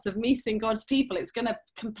chance of meeting God's people, it's going to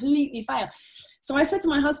completely fail. So I said to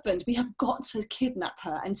my husband, we have got to kidnap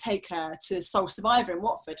her and take her to Soul Survivor in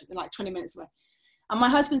Watford, like 20 minutes away. And my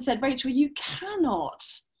husband said, Rachel, you cannot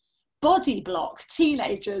body block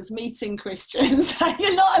teenagers meeting Christians.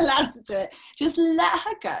 You're not allowed to do it. Just let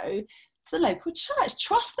her go to the local church.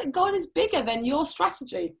 Trust that God is bigger than your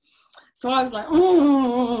strategy. So I was like,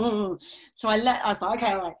 ooh. So I was like,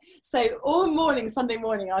 okay, all right. So all morning, Sunday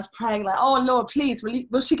morning, I was praying like, oh Lord, please,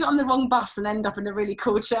 will she get on the wrong bus and end up in a really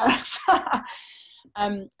cool church?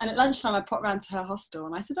 And at lunchtime, I popped round to her hostel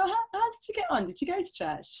and I said, oh, how did you get on? Did you go to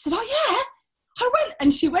church? She said, oh yeah, I went.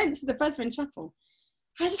 And she went to the Brethren Chapel.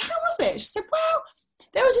 I said, how was it? She said, well,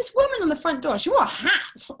 there was this woman on the front door. She wore a hat.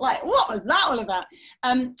 Like, what was that all about?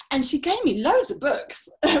 And she gave me loads of books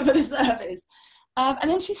for the service.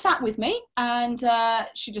 And then she sat with me and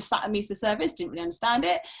she just sat with me for the service. Didn't really understand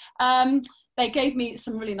it. They gave me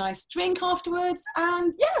some really nice drink afterwards.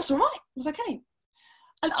 And yeah, it was all right. It was okay.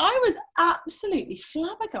 And I was absolutely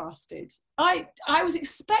flabbergasted. I was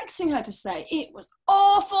expecting her to say, it was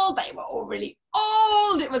awful, they were all really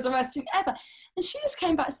old, it was the worst thing ever. And she just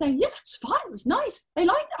came back saying, yeah, it was fine, it was nice.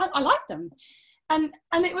 I liked them. And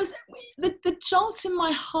it was, the jolt in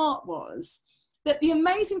my heart was that the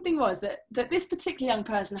amazing thing was that this particular young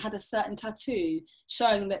person had a certain tattoo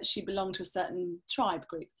showing that she belonged to a certain tribe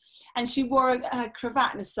group. And she wore her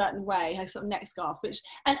cravat in a certain way, her sort of neck scarf, which,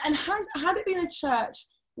 and had it been a church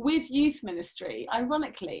with youth ministry,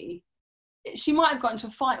 ironically, she might have got into a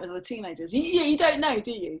fight with other teenagers. You don't know, do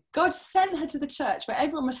you? God sent her to the church where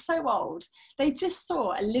everyone was so old, they just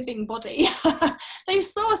saw a living body. They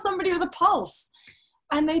saw somebody with a pulse.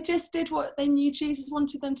 And they just did what they knew Jesus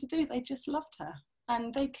wanted them to do. They just loved her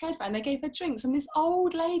and they cared for her and they gave her drinks. And this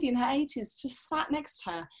old lady in her 80s just sat next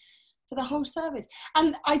to her for the whole service.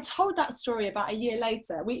 And I told that story about a year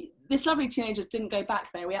later. This lovely teenager didn't go back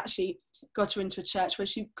there. We actually got her into a church where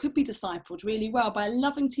she could be discipled really well by a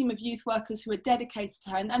loving team of youth workers who were dedicated to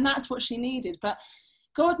her. And that's what she needed. But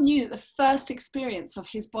God knew that the first experience of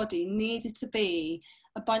his body needed to be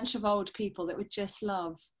a bunch of old people that would just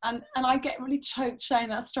love. And I get really choked sharing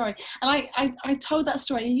that story. And I told that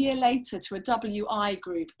story a year later to a WI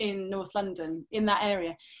group in North London, in that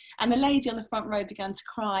area. And the lady on the front row began to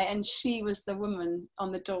cry, and she was the woman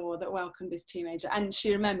on the door that welcomed this teenager. And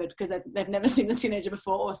she remembered because they've never seen the teenager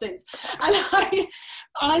before or since. And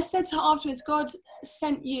I said to her afterwards, God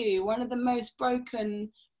sent you one of the most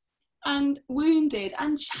broken and wounded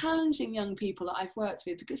and challenging young people that I've worked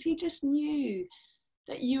with, because he just knew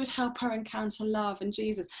that you would help her encounter love and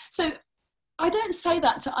Jesus. So I don't say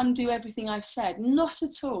that to undo everything I've said, not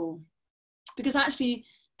at all. Because actually,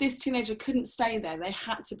 this teenager couldn't stay there. They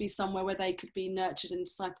had to be somewhere where they could be nurtured and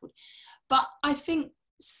discipled. But I think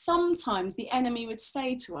sometimes the enemy would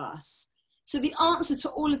say to us, so the answer to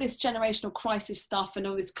all of this generational crisis stuff and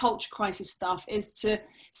all this culture crisis stuff is to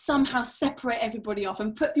somehow separate everybody off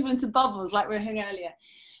and put people into bubbles like we were hearing earlier.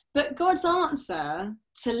 But God's answer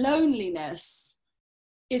to loneliness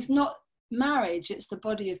is not marriage, it's the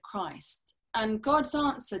body of Christ. And God's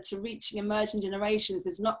answer to reaching emerging generations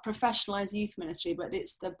is not professionalized youth ministry, but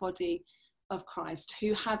it's the body of Christ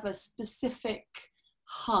who have a specific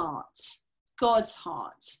heart, God's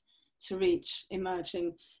heart, to reach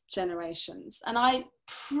emerging generations. And I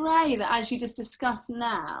pray that as you just discussed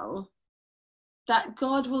now, that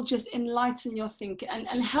God will just enlighten your thinking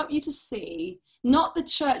and help you to see not the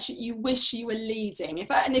church that you wish you were leading. If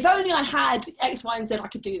only I had X, Y, and Z, I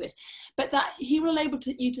could do this. But that He will enable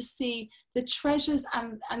you to see the treasures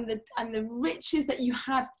and the riches that you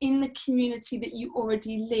have in the community that you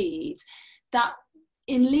already lead. That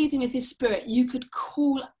in leading with His Spirit, you could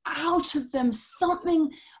call out of them something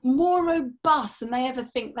more robust than they ever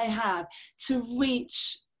think they have to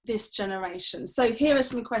reach this generation. So here are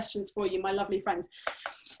some questions for you, my lovely friends.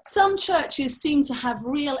 Some churches seem to have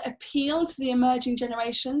real appeal to the emerging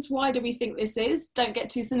generations. Why do we think this is? Don't get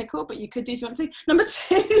too cynical, but you could do if you want to. Number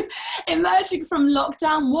two, emerging from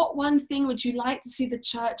lockdown, what one thing would you like to see the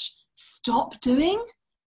church stop doing?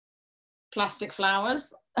 Plastic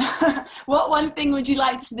flowers. What one thing would you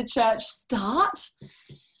like to see the church start?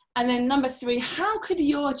 And then number three, how could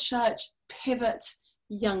your church pivot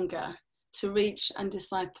younger to reach and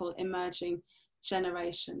disciple emerging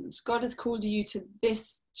generations? God has called you to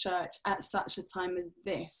this church at such a time as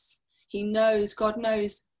this. God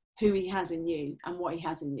knows who He has in you and what He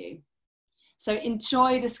has in you. So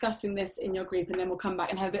enjoy discussing this in your group, and then we'll come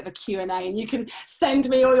back and have a bit of a Q&A, and you can send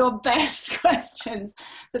me all your best questions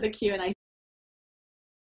for the Q&A.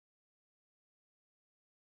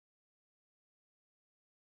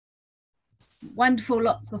 Wonderful,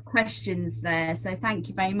 lots of questions there, so thank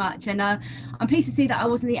you very much. And I'm pleased to see that I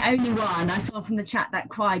wasn't the only one I saw from the chat that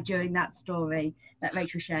cried during that story that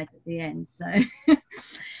Rachel shared at the end. So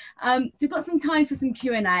so we've got some time for some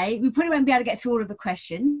Q&A. We probably won't be able to get through all of the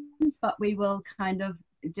questions, but we will kind of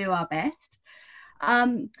do our best.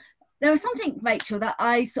 There was something, Rachel, that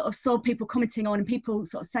I sort of saw people commenting on, and people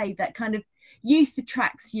sort of say that kind of youth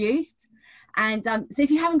attracts youth. And so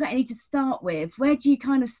if you haven't got any to start with, where do you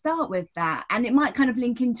kind of start with that? And it might kind of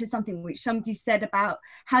link into something which somebody said about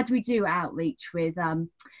how do we do outreach with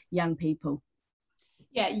young people?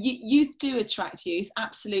 Yeah, youth do attract youth,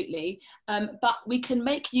 absolutely. But we can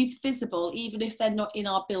make youth visible even if they're not in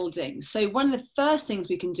our building. So one of the first things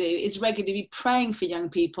we can do is regularly be praying for young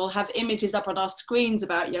people, have images up on our screens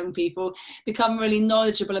about young people, become really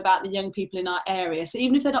knowledgeable about the young people in our area. So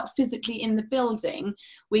even if they're not physically in the building,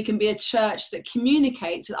 we can be a church that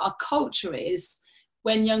communicates that our culture is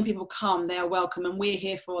when young people come, they are welcome and we're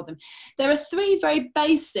here for them. There are three very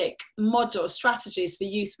basic model strategies for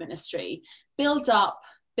youth ministry: build up,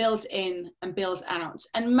 build in, and build out.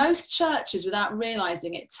 And most churches, without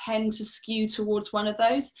realizing it, tend to skew towards one of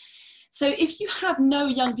those. So if you have no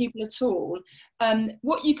young people at all,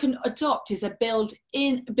 what you can adopt is a build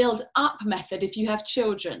up method if you have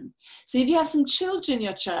children. So if you have some children in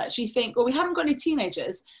your church, you think, well, we haven't got any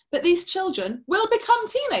teenagers, but these children will become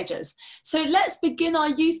teenagers. So let's begin our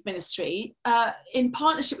youth ministry in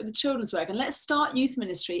partnership with the children's work, and let's start youth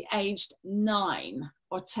ministry aged 9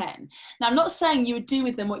 or 10. Now, I'm not saying you would do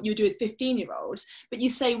with them what you would do with 15-year-olds, but you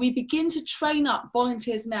say we begin to train up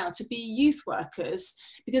volunteers now to be youth workers,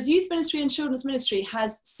 because youth ministry and children's ministry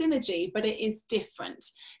has synergy, but it is different.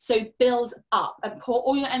 So build up and pour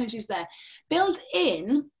all your energies there. Build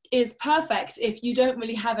in is perfect if you don't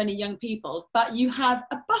really have any young people, but you have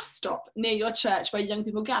a bus stop near your church where young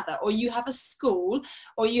people gather, or you have a school,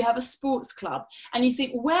 or you have a sports club, and you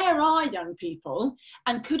think, where are young people?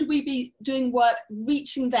 And could we be doing work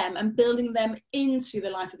reaching them and building them into the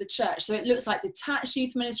life of the church? So it looks like detached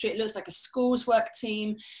youth ministry, it looks like a schools work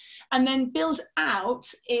team. And then build out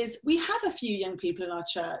is, we have a few young people in our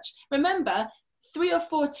church. Remember, 3 or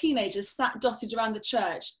 4 teenagers sat dotted around the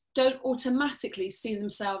church don't automatically see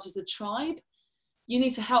themselves as a tribe. you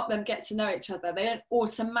need to help them get to know each other. They don't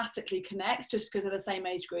automatically connect just because they're the same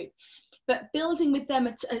age group. But building with them,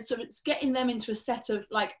 sort of getting them into a set of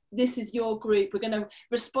like, this is your group. We're going to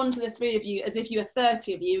respond to the 3 of you as if you are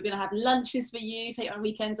 30 of you. We're going to have lunches for you, take you on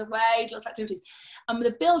weekends away, lots of activities. And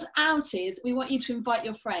the build out is, we want you to invite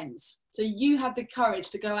your friends. So you have the courage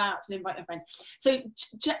to go out and invite your friends. So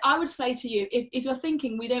I would say to you, if you're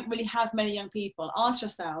thinking we don't really have many young people, ask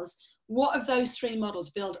yourselves, what of those 3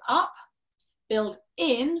 models, build up, build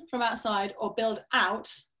in from outside, or build out,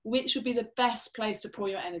 which would be the best place to pour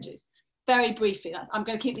your energies? Very briefly, I'm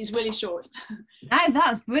going to keep these really short. No,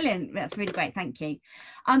 that was brilliant. That's really great. Thank you.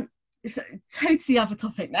 So, totally other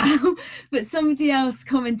topic now, but somebody else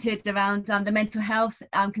commented around the mental health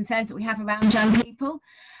concerns that we have around young people.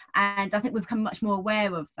 And I think we've become much more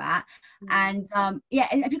aware of that. And yeah,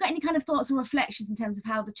 have you got any kind of thoughts or reflections in terms of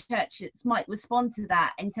how the churches might respond to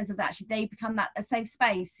that, in terms of that actually they become that a safe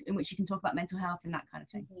space in which you can talk about mental health and that kind of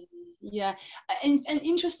thing? Yeah, and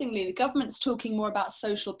interestingly, the government's talking more about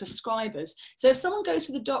social prescribers. So if someone goes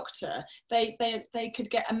to the doctor, they could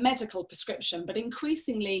get a medical prescription, but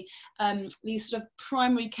increasingly these sort of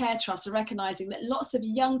primary care trusts are recognising that lots of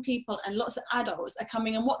young people and lots of adults are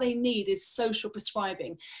coming, and what they need is social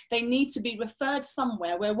prescribing. They need to be referred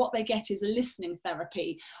somewhere where what they get is a listening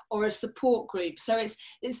therapy or a support group. So it's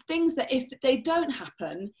things that if they don't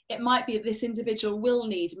happen, it might be that this individual will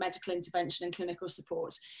need medical intervention and clinical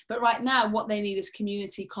support. But right now, what they need is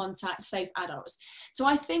community contact, safe adults. So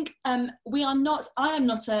I think I am not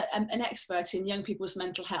an expert in young people's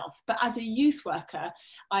mental health, but as a youth worker,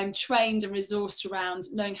 I'm trained and resourced around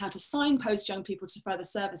knowing how to signpost young people to further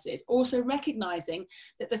services, also recognising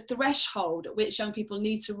that the threshold at which young people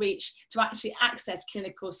need to reach to actually access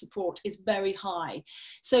clinical support is very high.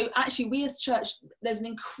 So actually, we as church, there's an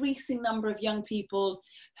increasing number of young people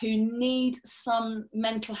who need some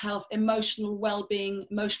mental health, emotional well-being,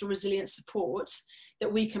 emotional resilience support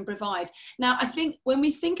that we can provide. Now, I think when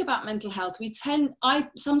we think about mental health,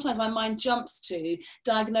 sometimes my mind jumps to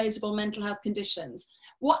diagnosable mental health conditions.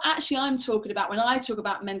 What actually I'm talking about when I talk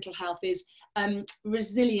about mental health is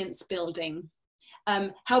resilience building.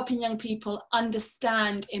 Helping young people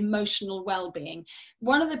understand emotional well-being.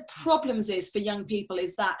 One of the problems is for young people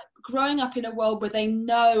is that growing up in a world where they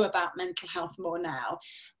know about mental health more now,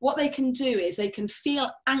 what they can do is they can feel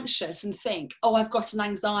anxious and think, oh, I've got an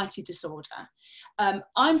anxiety disorder.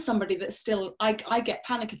 I'm somebody that still, I get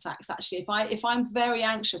panic attacks actually. If I'm very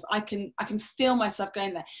anxious, I can feel myself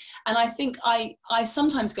going there. And I think I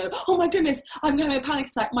sometimes go, oh my goodness, I'm having a panic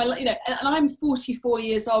attack. And I'm 44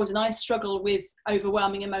 years old and I struggle with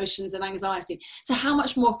overwhelming emotions and anxiety. So how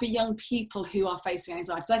much more for young people who are facing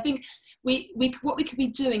anxiety? So I think what we could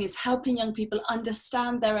be doing is helping young people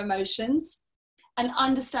understand their emotions and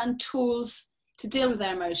understand tools to deal with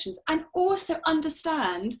their emotions, and also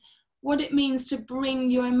understand what it means to bring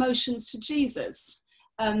your emotions to Jesus.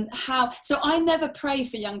 So I never pray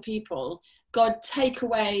for young people, God, take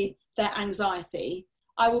away their anxiety.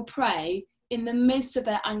 I will pray, in the midst of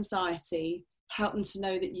their anxiety, help them to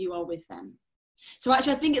know that you are with them. So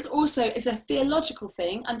actually, I think it's a theological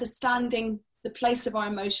thing, understanding the place of our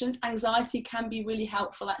emotions. Anxiety can be really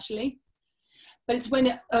helpful, actually. But it's when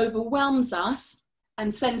it overwhelms us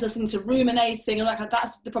and sends us into ruminating and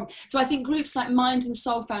that's the problem. So I think groups like Mind and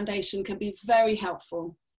Soul Foundation can be very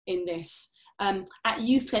helpful in this. At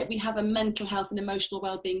Youthscape, we have a mental health and emotional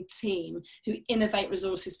wellbeing team who innovate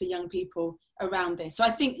resources for young people around this. So I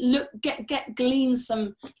think glean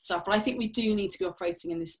some stuff, but I think we do need to be operating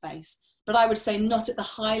in this space. But I would say not at the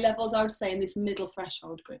high levels. I would say in this middle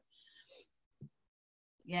threshold group.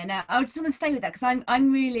 Yeah, no, I just want to stay with that because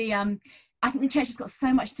I'm really I think the church has got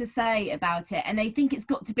so much to say about it, and they think it's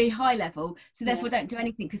got to be high level, so therefore don't do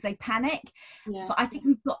anything because they panic. But I think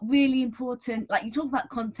we've got really important, like you talk about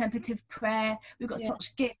contemplative prayer, we've got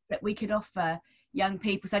such gifts that we could offer young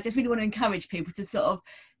people. So I just really want to encourage people to sort of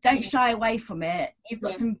don't shy away from it. You've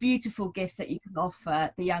got some beautiful gifts that you can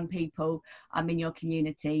offer the young people in your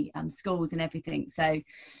community, schools and everything. So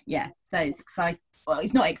yeah, so it's exciting. Well,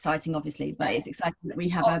 it's not exciting obviously, but it's exciting that we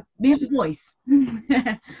have a voice.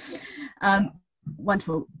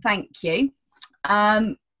 Wonderful, thank you.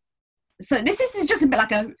 So this is just a bit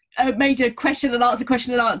like a major question and answer,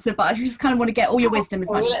 but I just kind of want to get all your wisdom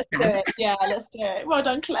as much as you can. Let's do it. Well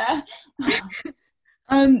done, Claire.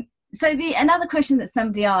 So another question that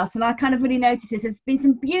somebody asked, and I kind of really noticed this, there's been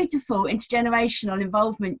some beautiful intergenerational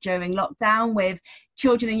involvement during lockdown with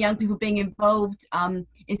children and young people being involved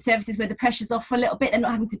in services where the pressure's off a little bit, they're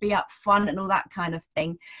not having to be up front and all that kind of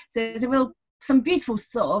thing. So there's a real some beautiful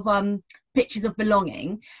sort of pictures of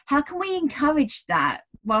belonging. How can we encourage that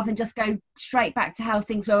rather than just go straight back to how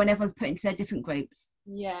things were when everyone's put into their different groups?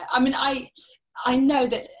 Yeah, I mean, I know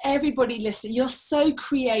that everybody listening, you're so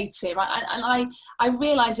creative, and I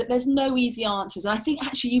realise that there's no easy answers. And I think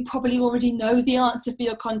actually you probably already know the answer for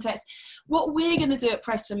your context. What we're going to do at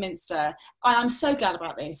Preston Minster, and I'm so glad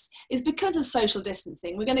about this, is because of social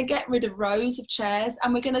distancing, we're going to get rid of rows of chairs,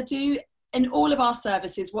 and we're going to do in all of our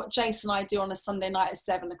services what Jason and I do on a Sunday night at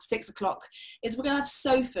 6 o'clock, is we're going to have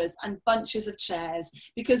sofas and bunches of chairs,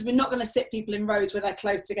 because we're not going to sit people in rows where they're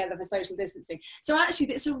close together for social distancing. So actually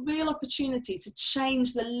it's a real opportunity to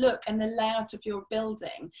change the look and the layout of your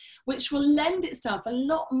building, which will lend itself a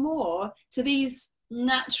lot more to these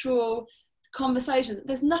natural conversations.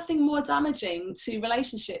 There's nothing more damaging to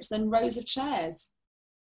relationships than rows of chairs,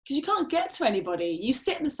 because you can't get to anybody. You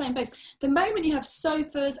sit in the same place. The moment you have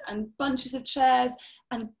sofas and bunches of chairs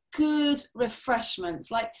and good refreshments,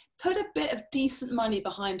 like put a bit of decent money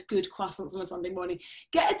behind good croissants on a Sunday morning.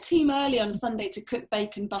 Get a team early on a Sunday to cook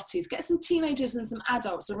bacon butties. Get some teenagers and some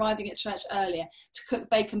adults arriving at church earlier to cook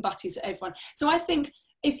bacon butties for everyone. So I think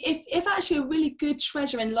if actually a really good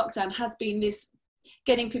treasure in lockdown has been this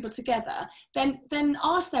getting people together, then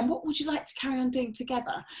ask them, what would you like to carry on doing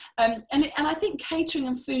together? And I think catering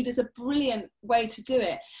and food is a brilliant way to do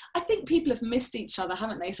it. I think people have missed each other,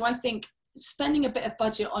 haven't they? So I think spending a bit of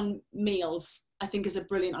budget on meals, I think, is a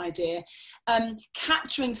brilliant idea.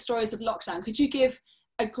 Capturing stories of lockdown. Could you give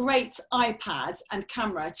a great iPad and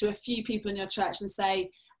camera to a few people in your church and say,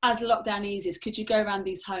 as lockdown eases, could you go around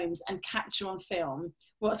these homes and capture on film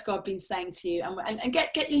what's God been saying to you? And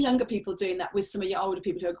get your younger people doing that with some of your older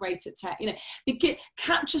people who are great at tech. You know,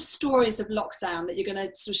 capture stories of lockdown that you're going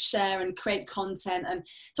to sort of share and create content. And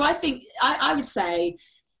so I think I would say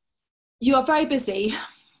you are very busy,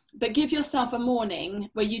 but give yourself a morning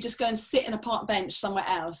where you just go and sit in a park bench somewhere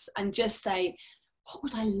else and just say, what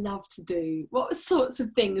would I love to do? What sorts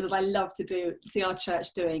of things would I love to do, see our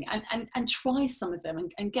church doing? And try some of them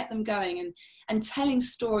and get them going and telling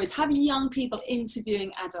stories. Have young people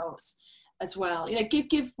interviewing adults as well. You know,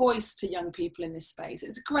 give voice to young people in this space.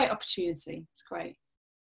 It's a great opportunity. It's great.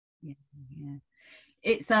 Yeah.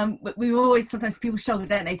 It's we always, sometimes people struggle,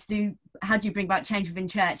 don't they, to do, how do you bring about change within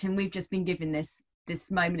church? And we've just been given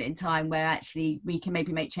this moment in time where actually we can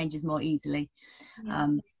maybe make changes more easily.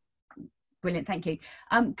 Yes. Brilliant, thank you.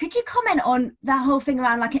 Could you comment on that whole thing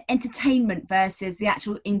around like entertainment versus the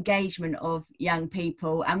actual engagement of young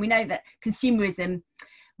people? And we know that consumerism,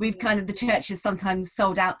 we've kind of, the church has sometimes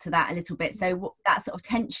sold out to that a little bit. So that sort of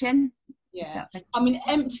tension. Yeah, I mean,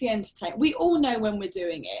 empty entertainment. We all know when we're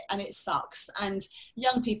doing it and it sucks, and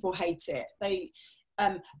young people hate it.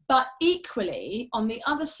 But equally, on the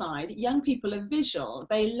other side, young people are visual.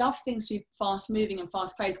 They love things to be fast moving and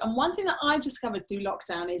fast paced. And one thing that I've discovered through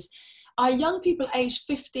lockdown is our young people aged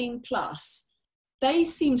 15 plus, they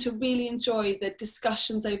seem to really enjoy the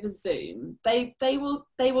discussions over Zoom. They will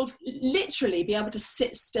literally be able to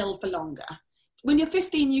sit still for longer. When you're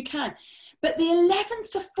 15, you can. But the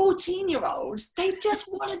 11s to 14-year-olds, they just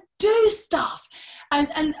want to do stuff.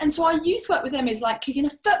 And so our youth work with them is like kicking a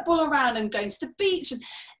football around and going to the beach.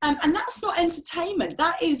 And that's not entertainment.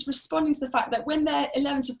 That is responding to the fact that when they're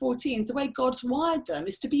 11s to 14s, the way God's wired them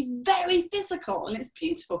is to be very physical, and it's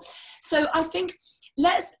beautiful. So I think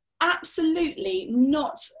let's absolutely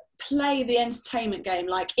not play the entertainment game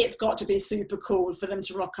like it's got to be super cool for them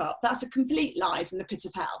to rock up. That's a complete lie from the pit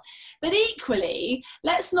of hell. But equally,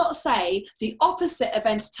 let's not say the opposite of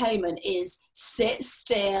entertainment is sit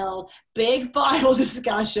still, big Bible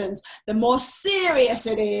discussions. The more serious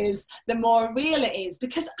it is, the more real it is.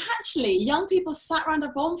 Because actually, young people sat around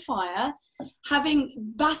a bonfire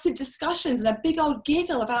having massive discussions and a big old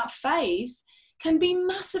giggle about faith can be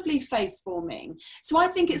massively faith-forming. So I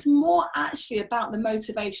think it's more actually about the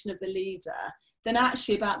motivation of the leader than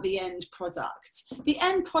actually about the end product. The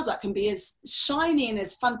end product can be as shiny and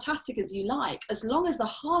as fantastic as you like, as long as the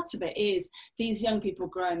heart of it is these young people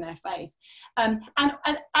growing their faith. And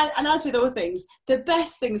as with all things, the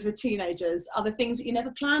best things for teenagers are the things that you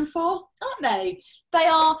never plan for, aren't they? They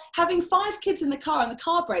are having 5 kids in the car and the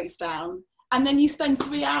car breaks down, and then you spend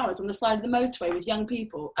 3 hours on the side of the motorway with young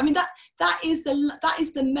people. I mean, that is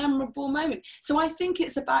the memorable moment. So I think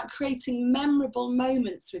it's about creating memorable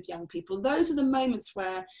moments with young people. Those are the moments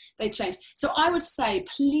where they change. So I would say,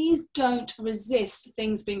 please don't resist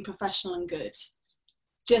things being professional and good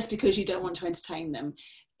just because you don't want to entertain them.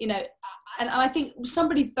 You know, and I think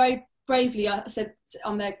somebody very bravely said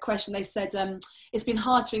on their question, they said, it's been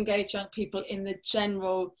hard to engage young people in the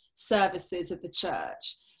general services of the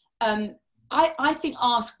church. I think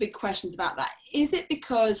ask big questions about that. Is it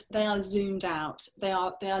because they are zoomed out? They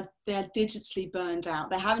are digitally burned out.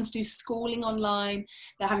 They're having to do schooling online.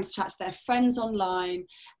 They're having to chat to their friends online,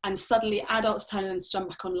 and suddenly adults telling them to jump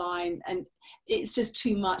back online, and it's just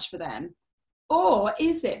too much for them. Or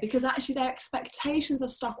is it because actually their expectations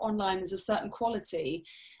of stuff online is a certain quality,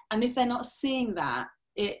 and if they're not seeing that,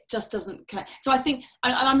 it just doesn't connect. So I think,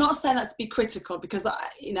 and I'm not saying that to be critical, because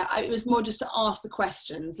it was more just to ask the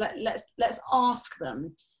questions. Let's ask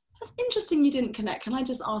them. That's interesting you didn't connect. Can I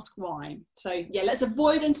just ask why? So yeah, let's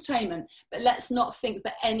avoid entertainment, but let's not think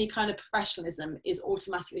that any kind of professionalism is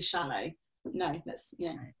automatically shallow. No,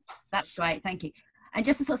 That's great, thank you. And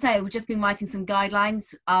just to sort of say, we've just been writing some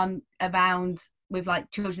guidelines around with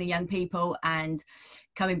like children and young people and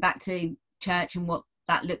coming back to church and what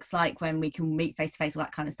that looks like when we can meet face to face, all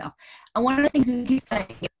that kind of stuff. And one of the things we keep saying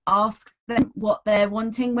is ask them what they're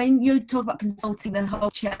wanting. When you talk about consulting the whole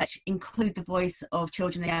church, include the voice of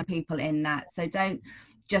children and young people in that. So don't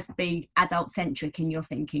just be adult centric in your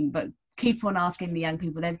thinking, but keep on asking the young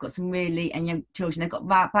people. They've got some really, and young children, they've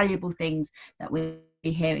got valuable things that we're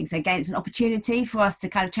hearing. So again, it's an opportunity for us to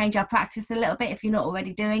kind of change our practice a little bit if you're not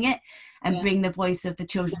already doing it, and bring the voice of the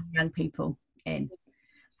children and young people in.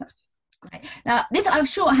 Great. Now, I've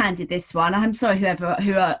shorthanded this one. I'm sorry, who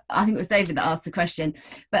I think it was David that asked the question.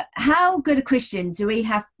 But how good a Christian do we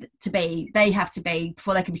have to be? They have to be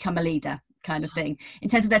before they can become a leader, kind of thing, in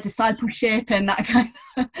terms of their discipleship and that kind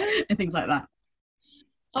of and things like that.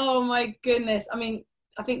 Oh my goodness! I mean,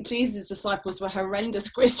 I think Jesus' disciples were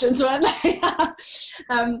horrendous Christians, weren't they?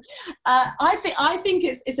 I think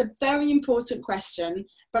it's a very important question,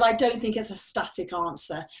 but I don't think it's a static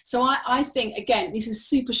answer. So I think, again, this is a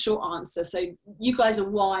super short answer. So you guys are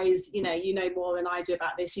wise, you know more than I do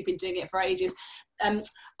about this. You've been doing it for ages.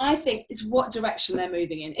 I think it's what direction they're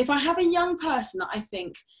moving in. If I have a young person that I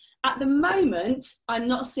think, at the moment, I'm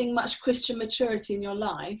not seeing much Christian maturity in your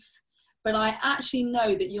life, but I actually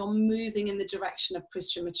know that you're moving in the direction of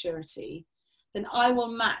Christian maturity, then I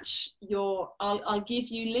will match I'll give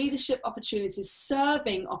you leadership opportunities,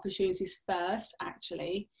 serving opportunities first,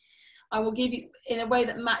 actually. I will give you in a way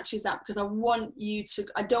that matches that, because I don't want you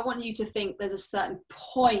to think there's a certain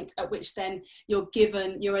point at which then you're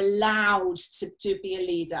allowed to be a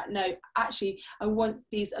leader. No, actually, I want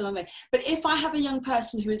these along the way. But if I have a young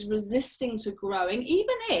person who is resisting to growing,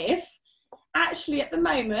 even if actually at the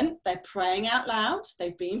moment they're praying out loud,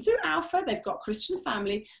 they've been through Alpha, they've got Christian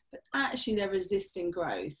family, but actually they're resisting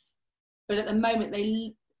growth, but at the moment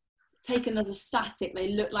they taken as a static, they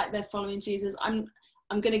look like they're following Jesus, I'm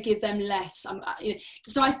going to give them less.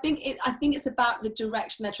 So I think it's about the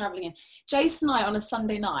direction they're traveling in. Jason and I, on a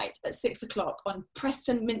Sunday night at 6:00 on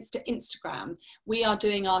Preston Minster Instagram, we are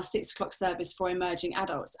doing our 6:00 service for emerging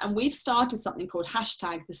adults, and we've started something called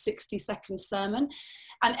hashtag the 60-second sermon.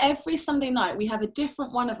 And every Sunday night we have a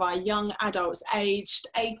different one of our young adults aged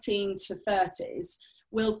 18 to 30s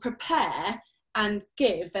will prepare and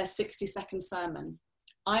give their 60-second sermon.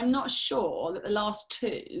 I'm not sure that the last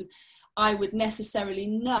two I would necessarily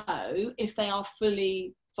know if they are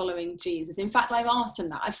fully following Jesus. In fact, I've asked them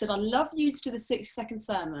that. I've said, I'd love you to do the 60-second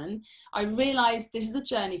sermon. I realise this is a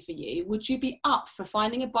journey for you. Would you be up for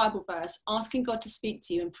finding a Bible verse, asking God to speak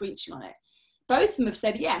to you and preaching on it? Both of them have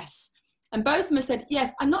said yes. And both of them have said,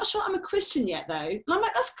 yes, I'm not sure I'm a Christian yet though. And I'm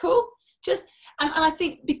like, that's cool. And I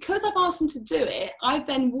think because I've asked them to do it, I've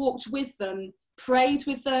then walked with them, prayed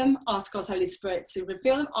with them, asked God's Holy Spirit to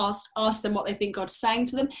reveal them, asked them what they think God's saying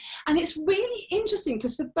to them. And it's really interesting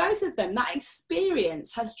because for both of them, that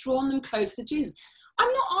experience has drawn them close to Jesus.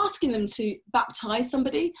 I'm not asking them to baptize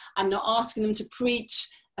somebody. I'm not asking them to preach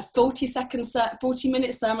a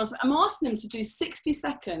 40-minute sermon. I'm asking them to do 60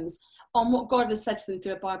 seconds on what God has said to them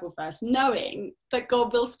through a Bible verse, knowing that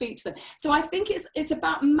God will speak to them. So I think it's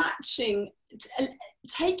about matching,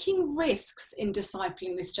 taking risks in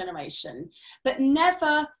discipling this generation, but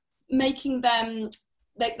never making them,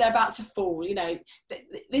 they're about to fall. You know,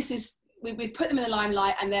 this is, we've put them in the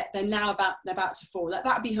limelight and they're about to fall. That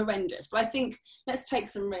would be horrendous. But I think let's take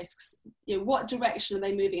some risks. You know, what direction are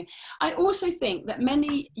they moving in? I also think that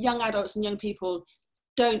many young adults and young people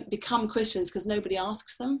don't become Christians because nobody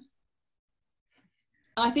asks them.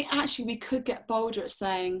 I think actually we could get bolder at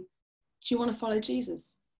saying, do you want to follow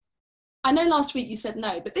Jesus? I know last week you said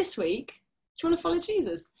no, but this week, do you want to follow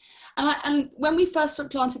Jesus? And when we first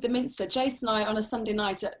planted the Minster, Jason and I on a Sunday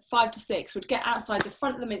night at 5 to 6 would get outside the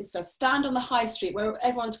front of the Minster, stand on the high street where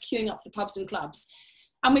everyone's queuing up for the pubs and clubs.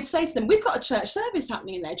 And we'd say to them, we've got a church service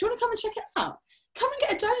happening in there. Do you want to come and check it out? Come and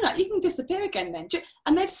get a donut. You can disappear again then.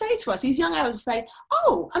 And they'd say to us, these young adults would say,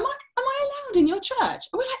 oh, am I allowed in your church?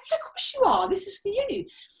 And we're like, yeah, of course you are. This is for you.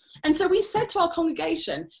 And so we said to our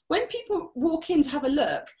congregation, when people walk in to have a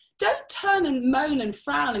look, don't turn and moan and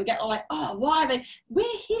frown and get like, oh, why are they?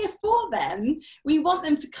 We're here for them. We want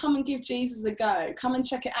them to come and give Jesus a go. Come and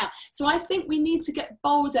check it out. So I think we need to get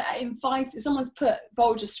bolder at inviting. Someone's put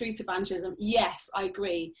bolder street evangelism. Yes, I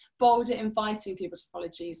agree. Bolder inviting people to follow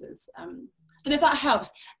Jesus. I don't know if that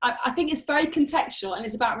helps. I think it's very contextual and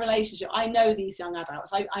it's about relationship. I know these young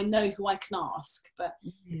adults. I know who I can ask. But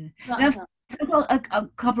I've got a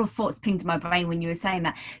couple of thoughts pinged to my brain when you were saying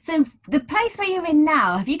that. So the place where you're in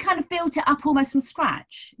now, have you kind of built it up almost from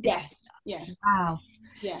scratch? Yes. Yeah. Wow.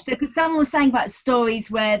 Yeah. So because someone was saying about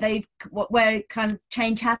stories where where kind of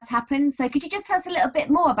change has happened. So could you just tell us a little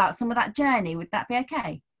bit more about some of that journey? Would that be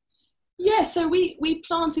okay? Yeah, so we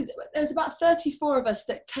planted, there was about 34 of us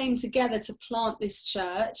that came together to plant this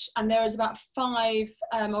church, and there was about 5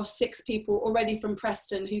 or 6 people already from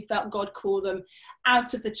Preston who felt God call them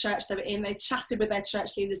out of the church they were in. They chatted with their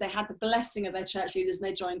church leaders, they had the blessing of their church leaders, and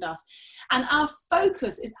they joined us. And our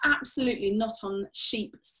focus is absolutely not on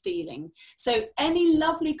sheep stealing. So any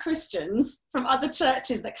lovely Christians from other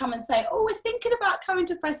churches that come and say, oh, we're thinking about coming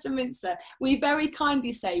to Preston Minster, we very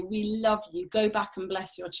kindly say, we love you, go back and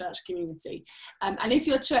bless your church community. And if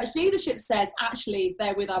your church leadership says, actually,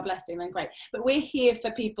 they're with our blessing, then great. But we're here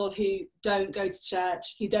for people who don't go to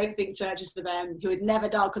church, who don't think church is for them, who would never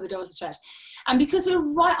darken the doors of church. And because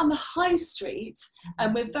we're right on the high street,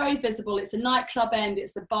 and we're very visible, it's a nightclub end,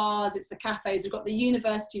 it's the bars, it's the cafes, we've got the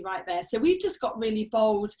university right there. So we've just got really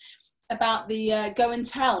bold about the go and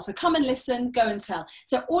tell. So come and listen, go and tell.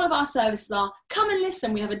 So all of our services are come and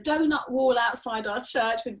listen. We have a donut wall outside our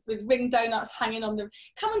church with ring donuts hanging on them.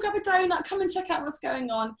 Come and grab a donut, come and check out what's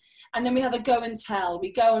going on. And then we have a go and tell.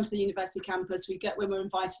 We go onto the university campus, we get when we're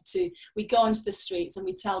invited to, we go onto the streets and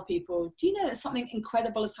we tell people, do you know that something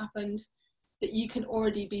incredible has happened? That you can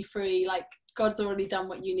already be free, like God's already done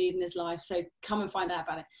what you need in his life, so come and find out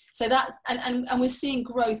about it. So that's, and we're seeing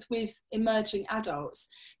growth with emerging adults.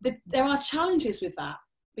 But there are challenges with that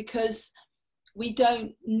because we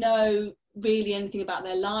don't know really anything about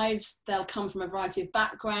their lives. They'll come from a variety of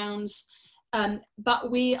backgrounds,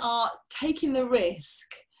 but we are taking the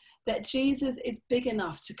risk that Jesus is big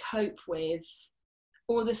enough to cope with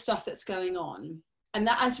all the stuff that's going on. And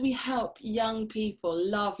that as we help young people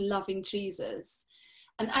love loving Jesus,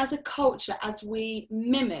 and as a culture, as we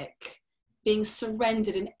mimic being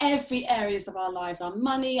surrendered in every areas of our lives, our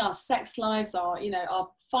money, our sex lives, our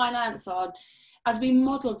finance, as we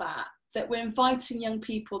model that we're inviting young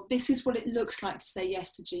people, this is what it looks like to say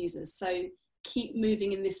yes to Jesus. So keep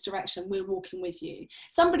moving in this direction. We're walking with you.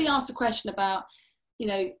 Somebody asked a question about,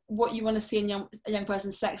 what you want to see in a young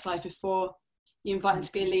person's sex life before you invite them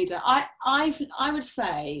to be a leader. I would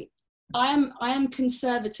say I am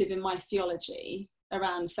conservative in my theology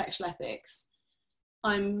around sexual ethics.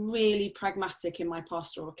 I'm really pragmatic in my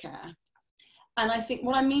pastoral care. And I think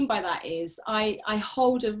what I mean by that is I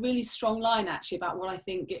hold a really strong line actually about what I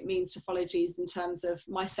think it means to follow Jesus in terms of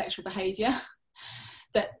my sexual behavior,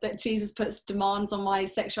 that Jesus puts demands on my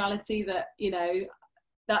sexuality, that,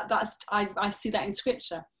 I see that in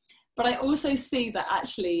scripture. But I also see that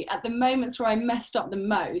actually at the moments where I messed up the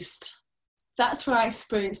most, that's where I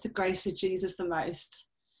experienced the grace of Jesus the most.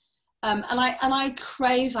 And I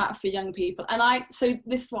crave that for young people. So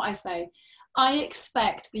this is what I say. I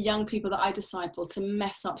expect the young people that I disciple to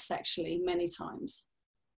mess up sexually many times.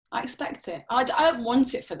 I expect it. I don't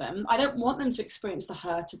want it for them. I don't want them to experience the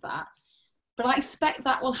hurt of that. But I expect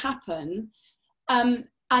that will happen. And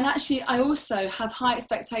actually, I also have high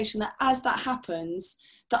expectation that as that happens,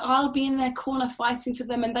 that I'll be in their corner fighting for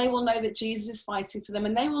them, and they will know that Jesus is fighting for them,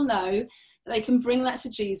 and they will know that they can bring that to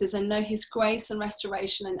Jesus and know his grace and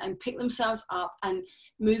restoration and pick themselves up and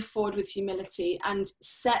move forward with humility and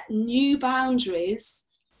set new boundaries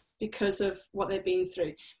because of what they've been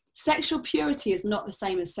through. Sexual purity is not the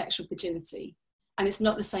same as sexual virginity, and it's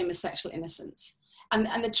not the same as sexual innocence. And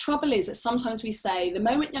the trouble is that sometimes we say the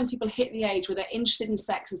moment young people hit the age where they're interested in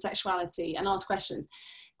sex and sexuality and ask questions,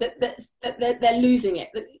 that they're losing it,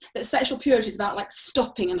 that sexual purity is about like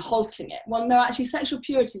stopping and halting it. Well, no, actually sexual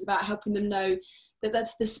purity is about helping them know that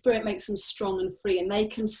the Spirit makes them strong and free, and they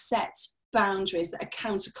can set boundaries that are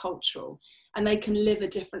countercultural, and they can live a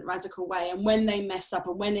different radical way. And when they mess up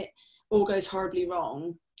and when it all goes horribly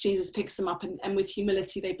wrong, Jesus picks them up, and with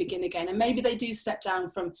humility they begin again. And maybe they do step down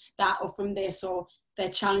from that or from this, or they're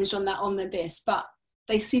challenged on that, on this, but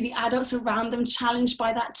they see the adults around them challenged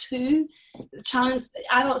by that too. The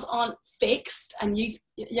adults aren't fixed, and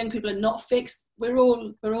young people are not fixed. We're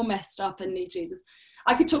all messed up and need Jesus.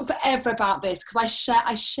 I could talk forever about this because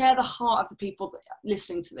I share the heart of the people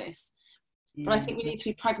listening to this. But I think we need to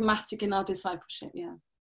be pragmatic in our discipleship. Yeah.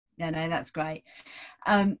 No, that's great.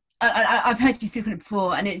 I've heard you speak on it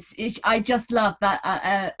before, and I just love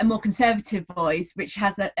that a more conservative voice, which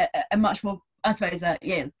has a much more, I suppose,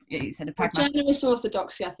 you said a pragmatic. Generous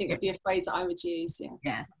orthodoxy, I think, would be a phrase that I would use.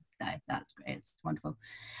 Yeah. No, that's great. It's wonderful.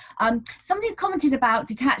 Somebody commented about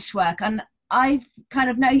detached work, and I've kind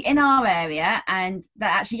of known in our area, and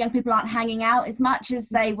that actually young people aren't hanging out as much as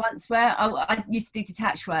they once were. I used to do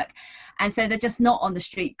detached work, and so they're just not on the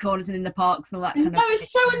street corners and in the parks and all that kind of thing.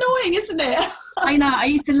 It's so annoying, isn't it? I know. I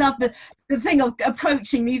used to love the thing of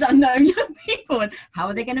approaching these unknown young people and how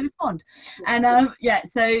are they going to respond? And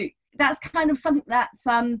so that's kind of something that's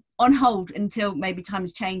on hold until maybe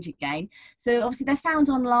times change again. So obviously they're found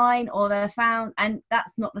online, or they're found, and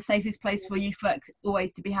that's not the safest place for youth work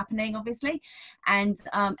always to be happening, obviously, and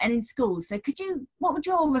in schools. So what would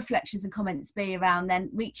your reflections and comments be around then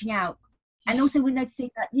reaching out? And also we're noticing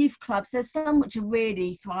that youth clubs, there's some which are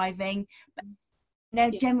really thriving, but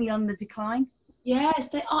they're generally on the decline. Yes,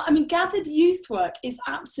 they are. I mean, gathered youth work is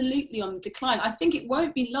absolutely on the decline. I think it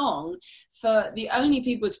won't be long for the only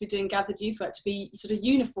people to be doing gathered youth work to be sort of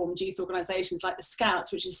uniformed youth organisations like the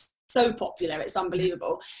Scouts, which is so popular, it's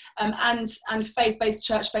unbelievable, and faith-based,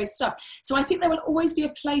 church-based stuff. So I think there will always be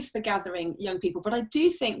a place for gathering young people, but I do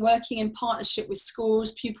think working in partnership with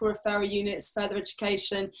schools, pupil referral units, further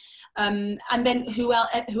education, and then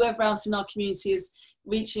whoever else in our community is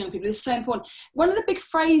reaching young people is so important. One of the big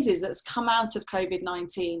phrases that's come out of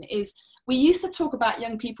COVID-19 is, we used to talk about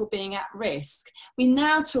young people being at risk. We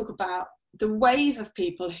now talk about the wave of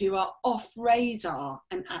people who are off radar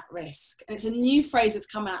and at risk. And it's a new phrase that's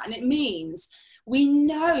come out, and it means we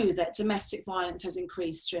know that domestic violence has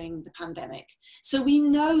increased during the pandemic. So we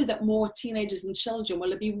know that more teenagers and children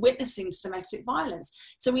will be witnessing domestic violence.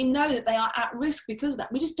 So we know that they are at risk because of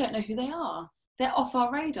that. We just don't know who they are. They're off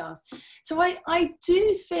our radars. So I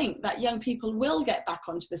do think that young people will get back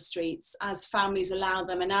onto the streets as families allow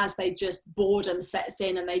them, and as they just, boredom sets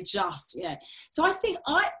in and they just, So I think,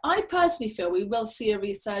 I personally feel we will see a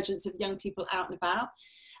resurgence of young people out and about.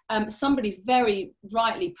 Somebody very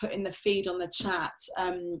rightly put in the feed on the chat,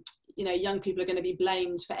 young people are going to be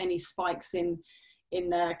blamed for any spikes in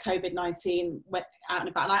COVID-19 out and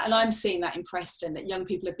about. And I'm seeing that in Preston, that young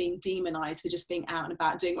people are being demonised for just being out and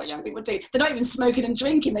about, doing what young people do. They're not even smoking and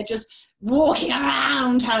drinking, they're just walking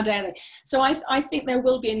around, how dare they? So I think there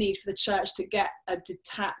will be a need for the church to get a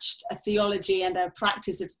theology and a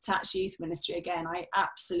practice of detached youth ministry again. I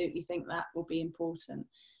absolutely think that will be important.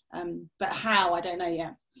 But how, I don't know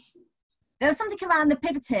yet. There was something around the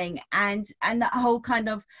pivoting and that whole kind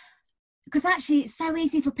of, because actually it's so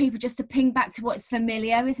easy for people just to ping back to what's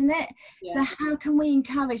familiar, isn't it? Yeah. So how can we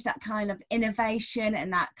encourage that kind of innovation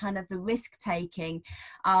and that kind of the risk taking?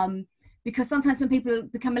 Because sometimes when people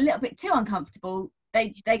become a little bit too uncomfortable,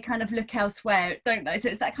 they kind of look elsewhere, don't they? So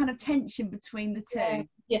it's that kind of tension between the two.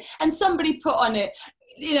 Yeah. And somebody put on it,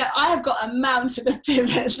 I have got a mountain of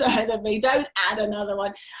pivots ahead of me. Don't add another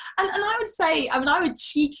one. And I would say, I would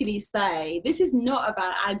cheekily say, this is not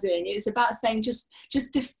about adding. It's about saying, just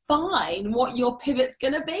define what your pivot's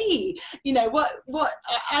going to be. What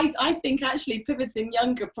I think actually pivoting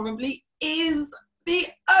younger probably is the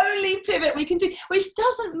only pivot we can do, which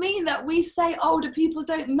doesn't mean that we say older people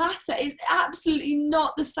don't matter. It's absolutely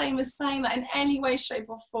not the same as saying that in any way, shape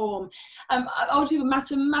or form. Older people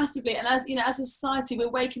matter massively, and as a society,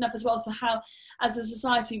 we're waking up as well to how, as a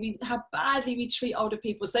society, how badly we treat older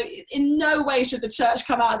people. So in no way should the church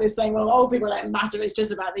come out of this saying, well, old people don't matter, it's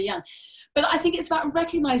just about the young. But I think it's about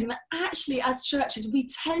recognising that actually as churches, we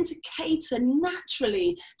tend to cater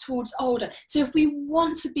naturally towards older. So if we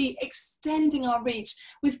want to be extending our reach,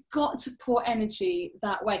 we've got to pour energy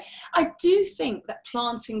that way. I do think that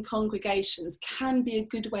planting congregations can be a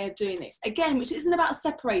good way of doing this. Again, which isn't about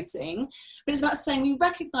separating, but it's about saying we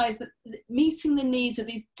recognise that meeting the needs of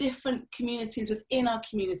these different communities within our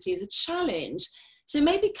community is a challenge. So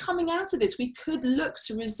maybe coming out of this, we could look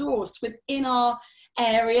to resource within our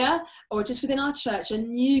area or just within our church a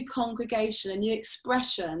new congregation, a new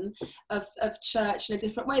expression of church in a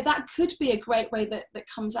different way. That could be a great way that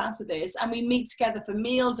comes out of this, and we meet together for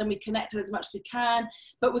meals and we connect as much as we can,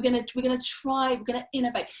 but we're going to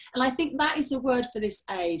innovate. And I think that is a word for this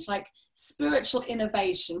age, like spiritual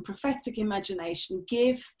innovation, prophetic imagination.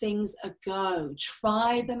 Give things a go,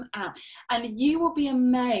 try them out, and you will be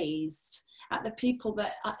amazed at the people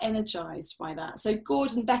that are energized by that. So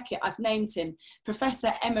Gordon Beckett, I've named him Professor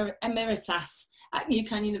Emeritus at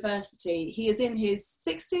UCAN University. He is in his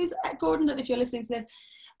 60s. Gordon, I don't know if you're listening to this.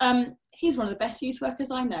 He's one of the best youth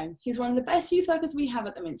workers I know. He's one of the best youth workers we have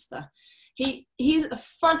at the Minster. He's at the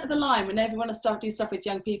front of the line when everyone wants to do stuff with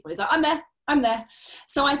young people. He's like, I'm there. I'm there.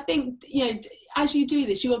 So I think, as you do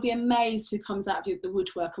this, you will be amazed who comes out of the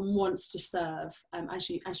woodwork and wants to serve as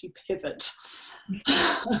you pivot.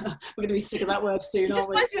 We're going to be sick of that word soon, aren't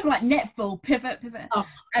we? It reminds me of like netball, pivot. Oh.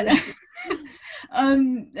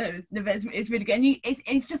 It's really good. And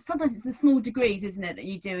it's just sometimes it's the small degrees, isn't it, that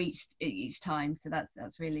you do each time. So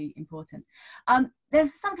that's really important.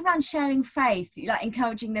 There's something around sharing faith, like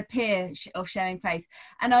encouraging the peer of sharing faith.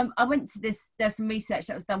 And I went to there's some research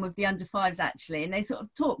that was done with the under fives actually, and they sort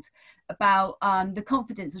of talked about the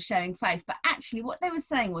confidence of sharing faith. But actually what they were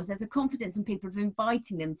saying was there's a confidence in people of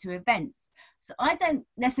inviting them to events. So I don't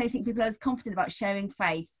necessarily think people are as confident about sharing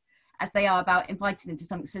faith as they are about inviting them to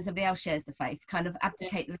something so somebody else shares the faith, kind of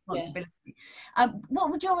abdicate the responsibility. What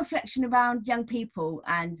would your reflection around young people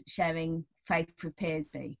and sharing faith with peers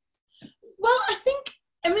be? Well, again,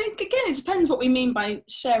 it depends what we mean by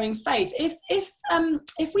sharing faith.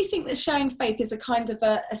 If we think that sharing faith is a kind of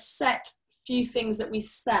a set few things that we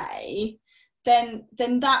say, then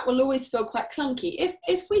that will always feel quite clunky.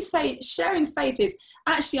 If we say sharing faith is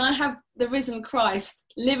actually I have the risen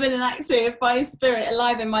Christ living and active by His Spirit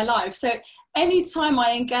alive in my life. So anytime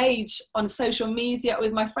I engage on social media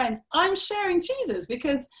with my friends, I'm sharing Jesus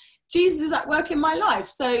because Jesus is at work in my life.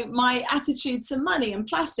 So my attitude to money and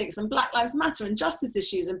plastics and Black Lives Matter and justice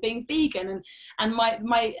issues and being vegan and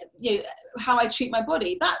my how I treat my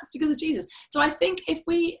body, that's because of Jesus. So I think if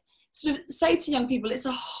we sort of say to young people, it's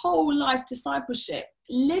a whole life discipleship,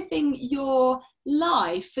 living your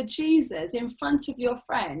life for Jesus in front of your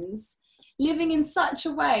friends, living in such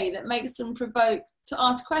a way that makes them provoke to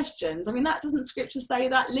ask questions. I mean, that doesn't Scripture say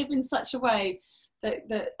that? Live in such a way that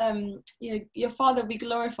your Father will be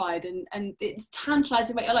glorified, and it's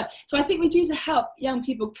tantalizing about your life. So I think we do to help young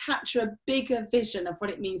people capture a bigger vision of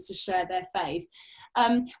what it means to share their faith.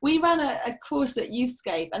 We ran a course at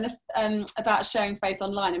Youthscape and about sharing faith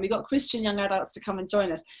online, and we got Christian young adults to come and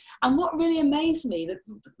join us. And what really amazed me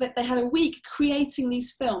that they had a week creating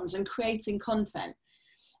these films and creating content,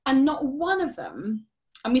 and not one of them,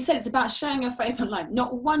 and we said it's about sharing your faith online,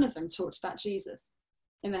 not one of them talked about Jesus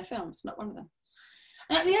in their films, not one of them.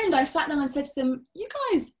 And at the end, I sat down and said to them, you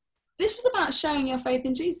guys, this was about sharing your faith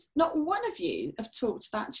in Jesus. Not one of you have talked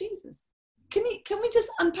about Jesus. Can we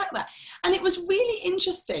just unpack that? And it was really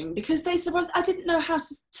interesting because they said, well, I didn't know how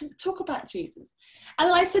to talk about Jesus. And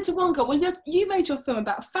then I said to one girl, well, you made your film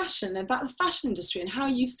about fashion, about the fashion industry and how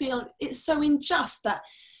you feel it's so unjust that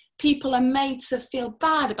people are made to feel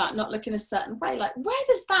bad about not looking a certain way. Like, where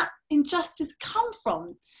does that injustice come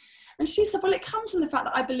from? And she said, well, it comes from the fact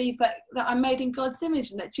that I believe that I'm made in God's image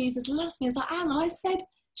and that Jesus loves me as I am. And I said,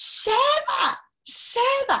 share that.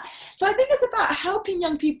 So I think it's about helping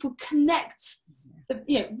young people connect.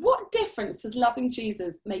 What difference does loving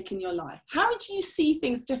Jesus make in your life? How do you see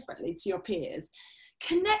things differently to your peers?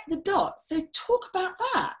 Connect the dots. So talk about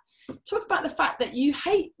that. Talk about the fact that you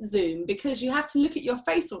hate Zoom because you have to look at your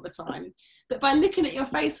face all the time. But by looking at your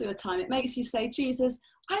face all the time, it makes you say, Jesus,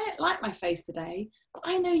 I don't like my face today, but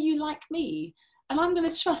I know you like me. And I'm going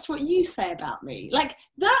to trust what you say about me. Like,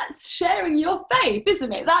 that's sharing your faith,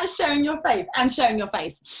 isn't it? That's sharing your faith and sharing your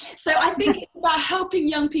face. So I think it's about helping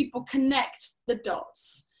young people connect the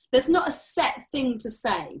dots. There's not a set thing to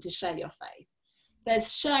say to share your faith.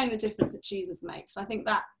 There's sharing the difference that Jesus makes. So I think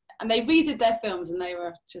that, and they redid their films and they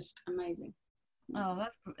were just amazing. Oh,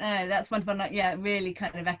 that's wonderful. Yeah, really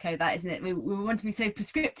kind of echo that, isn't it? We want to be so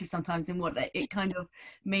prescriptive sometimes in what it kind of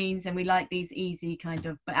means, and we like these easy kind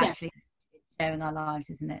of, but actually sharing our lives,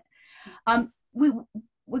 isn't it? I'm going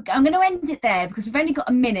to end it there because we've only got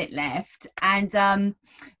a minute left, and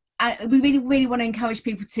we really want to encourage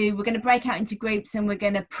people we're going to break out into groups and we're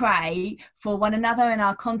going to pray for one another in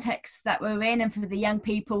our context that we're in, and for the young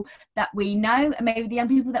people that we know, and maybe the young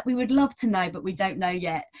people that we would love to know but we don't know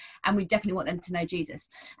yet, and we definitely want them to know Jesus.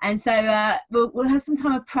 And so we'll have some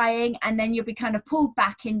time of praying, and then you'll be kind of pulled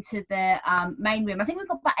back into the main room. I think we've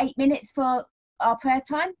got about 8 minutes for our prayer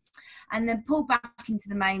time, and then pull back into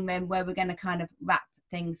the main room where we're going to kind of wrap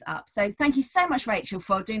things up. So thank you so much, Rachel,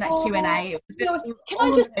 for doing that Q&A. Can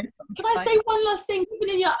I say one last thing?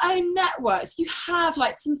 Even in your own networks, you have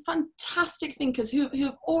like some fantastic thinkers who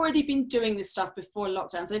have already been doing this stuff before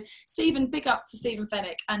lockdown. So Stephen, big up for Stephen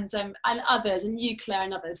Fennick and others, and you, Claire,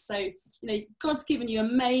 and others. So God's given you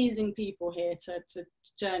amazing people here to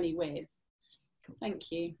journey with.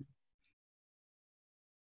 Thank you.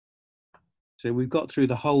 So we've got through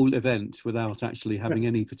the whole event without actually having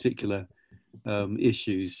any particular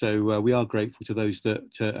issues. So we are grateful to those that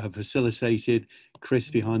have facilitated,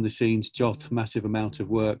 Chris behind the scenes, Joth, massive amount of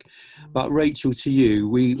work. But Rachel, to you,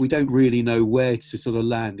 we don't really know where to sort of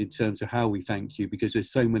land in terms of how we thank you, because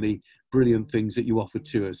there's so many brilliant things that you offered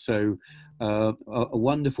to us. So a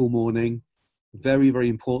wonderful morning, very, very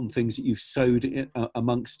important things that you've sowed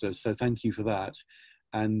amongst us. So thank you for that.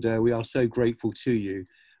 And we are so grateful to you.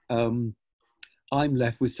 I'm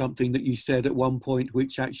left with something that you said at one point,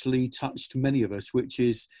 which actually touched many of us, which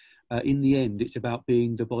is, in the end, it's about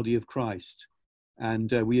being the body of Christ.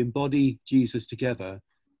 And we embody Jesus together,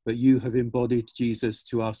 but you have embodied Jesus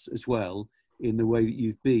to us as well in the way that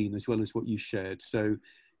you've been, as well as what you shared. So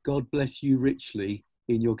God bless you richly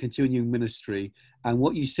in your continuing ministry. And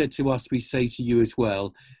what you said to us, we say to you as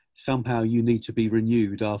well. Somehow you need to be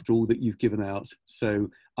renewed after all that you've given out. So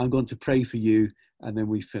I'm going to pray for you, and then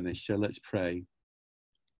we finish. So let's pray.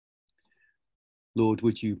 Lord,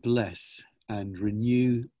 would you bless and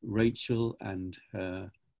renew Rachel and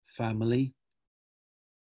her family?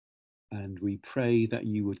 And we pray that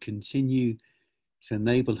you would continue to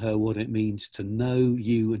enable her what it means to know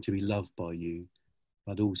you and to be loved by you,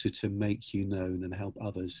 but also to make you known and help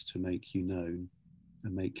others to make you known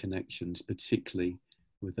and make connections, particularly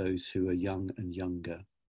with those who are young and younger.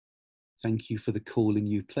 Thank you for the calling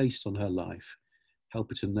you've placed on her life. Help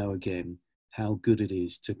her to know again how good it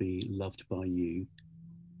is to be loved by you.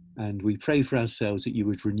 And we pray for ourselves that you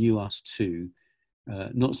would renew us too,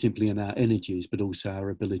 not simply in our energies, but also our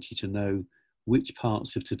ability to know which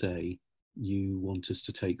parts of today you want us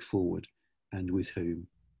to take forward and with whom.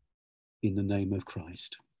 In the name of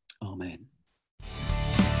Christ. Amen.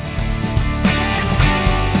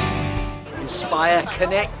 Inspire,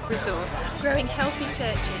 connect, Resource. Growing healthy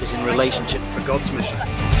churches. is in relationship for God's mission.